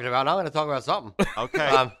you're talking about. I'm going to talk about something.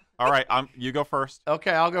 Okay. All right. You go first.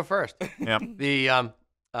 Okay, I'll go first. Yeah. The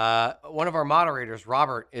one of our moderators,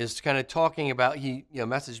 Robert, is kind of talking about. He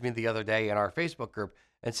messaged me the other day in our Facebook group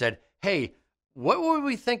and said, "Hey, what would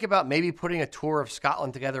we think about maybe putting a tour of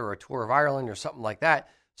Scotland together or a tour of Ireland or something like that?"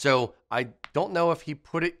 So I don't know if he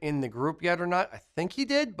put it in the group yet or not. I think he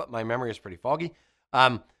did, but my memory is pretty foggy.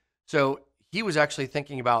 So he was actually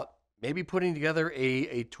thinking about maybe putting together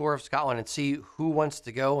a tour of Scotland and see who wants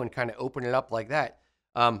to go and kind of open it up like that.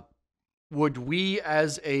 Would we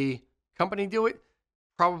as a company do it?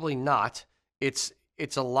 Probably not. It's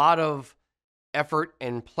a lot of effort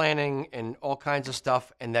and planning and all kinds of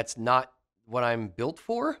stuff, and that's not what I'm built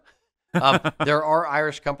for. There are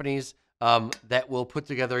Irish companies that will put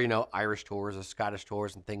together, Irish tours or Scottish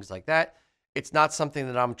tours and things like that. It's not something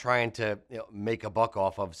that I'm trying to make a buck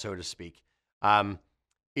off of, so to speak.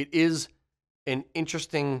 It is an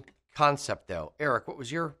interesting concept, though. Erik, what was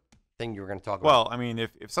your thing you were going to talk about? Well, I mean,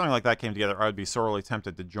 if something like that came together, I would be sorely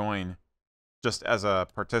tempted to join just as a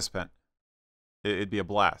participant. It'd be a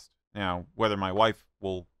blast. Now, whether my wife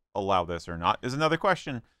will allow this or not is another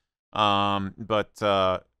question. But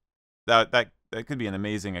that could be an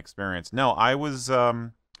amazing experience. No, I was.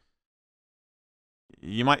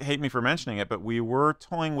 You might hate me for mentioning it, but we were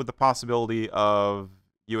toying with the possibility of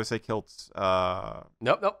USA Kilts.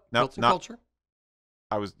 Nope. Kilts and culture.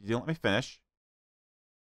 You didn't let me finish.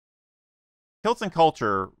 Kilts and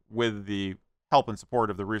culture with the help and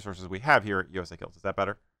support of the resources we have here at USA Kilts. Is that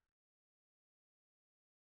better?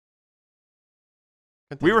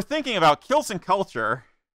 We were thinking about Kilts and culture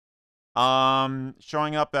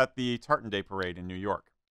showing up at the Tartan Day Parade in New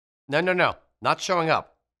York. No. Not showing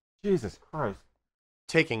up. Jesus Christ.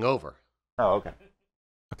 Taking over. Oh, okay.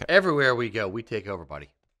 Everywhere we go, we take over, buddy.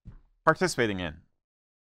 Participating in.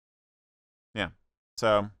 Yeah.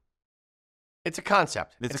 So. It's a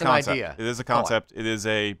concept. It's an concept. Idea. It is a concept. It is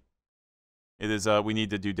we need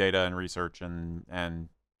to do data and research and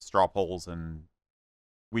straw polls and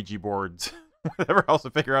Ouija boards, whatever else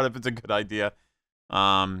to figure out if it's a good idea.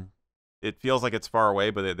 It feels like it's far away,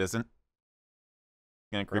 but it isn't.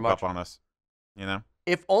 It's going to creep up on us,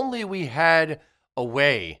 If only we had a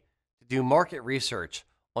way to do market research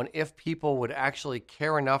on if people would actually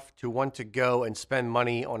care enough to want to go and spend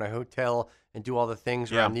money on a hotel and do all the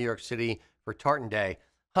things around New York City for Tartan Day.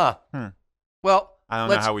 Huh. Well, I don't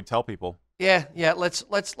know how we tell people. Yeah,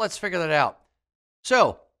 let's figure that out.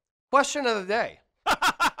 So, question of the day.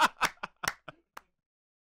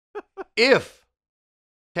 If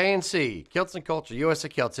KNC, Kilts and Culture, USA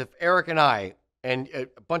Kilts, if Erik and I and a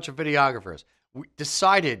bunch of videographers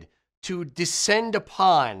decided to descend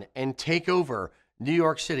upon and take over New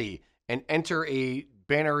York City and enter a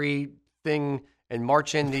bannery thing and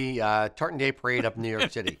march in the Tartan Day Parade up in New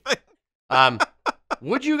York City,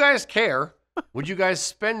 would you guys care? Would you guys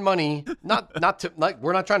spend money?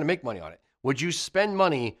 We're not trying to make money on it. Would you spend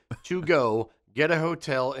money to go get a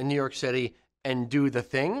hotel in New York City and do the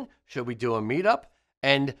thing? Should we do a meetup?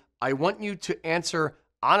 And I want you to answer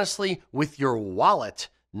honestly with your wallet,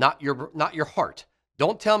 not your heart.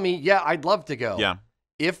 Don't tell me, yeah, I'd love to go. Yeah.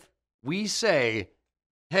 If we say,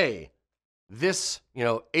 hey, this,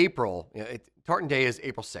 April, Tartan Day is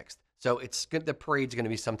April 6th. So the parade's going to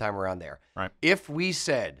be sometime around there. Right. If we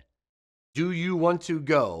said, do you want to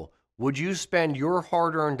go? Would you spend your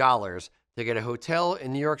hard-earned dollars to get a hotel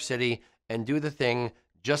in New York City and do the thing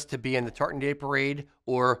just to be in the Tartan Day Parade?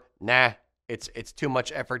 Or, nah, it's too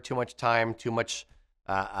much effort, too much time, too much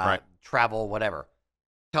travel, whatever.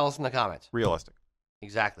 Tell us in the comments. Realistic.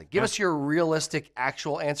 Exactly. Give us your realistic,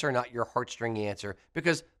 actual answer, not your heartstringy answer.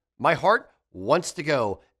 Because my heart wants to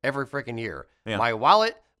go every freaking year. Yeah. My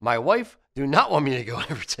wallet, my wife do not want me to go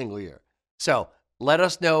every single year. So let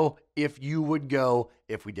us know if you would go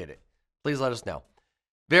if we did it. Please let us know.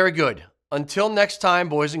 Very good. Until next time,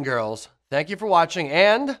 boys and girls, thank you for watching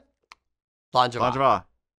and Planjava.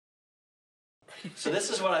 So this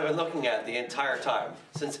is what I've been looking at the entire time.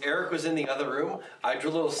 Since Erik was in the other room, I drew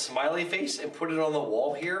a little smiley face and put it on the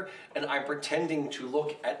wall here, and I'm pretending to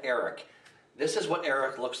look at Erik. This is what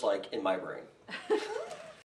Erik looks like in my brain.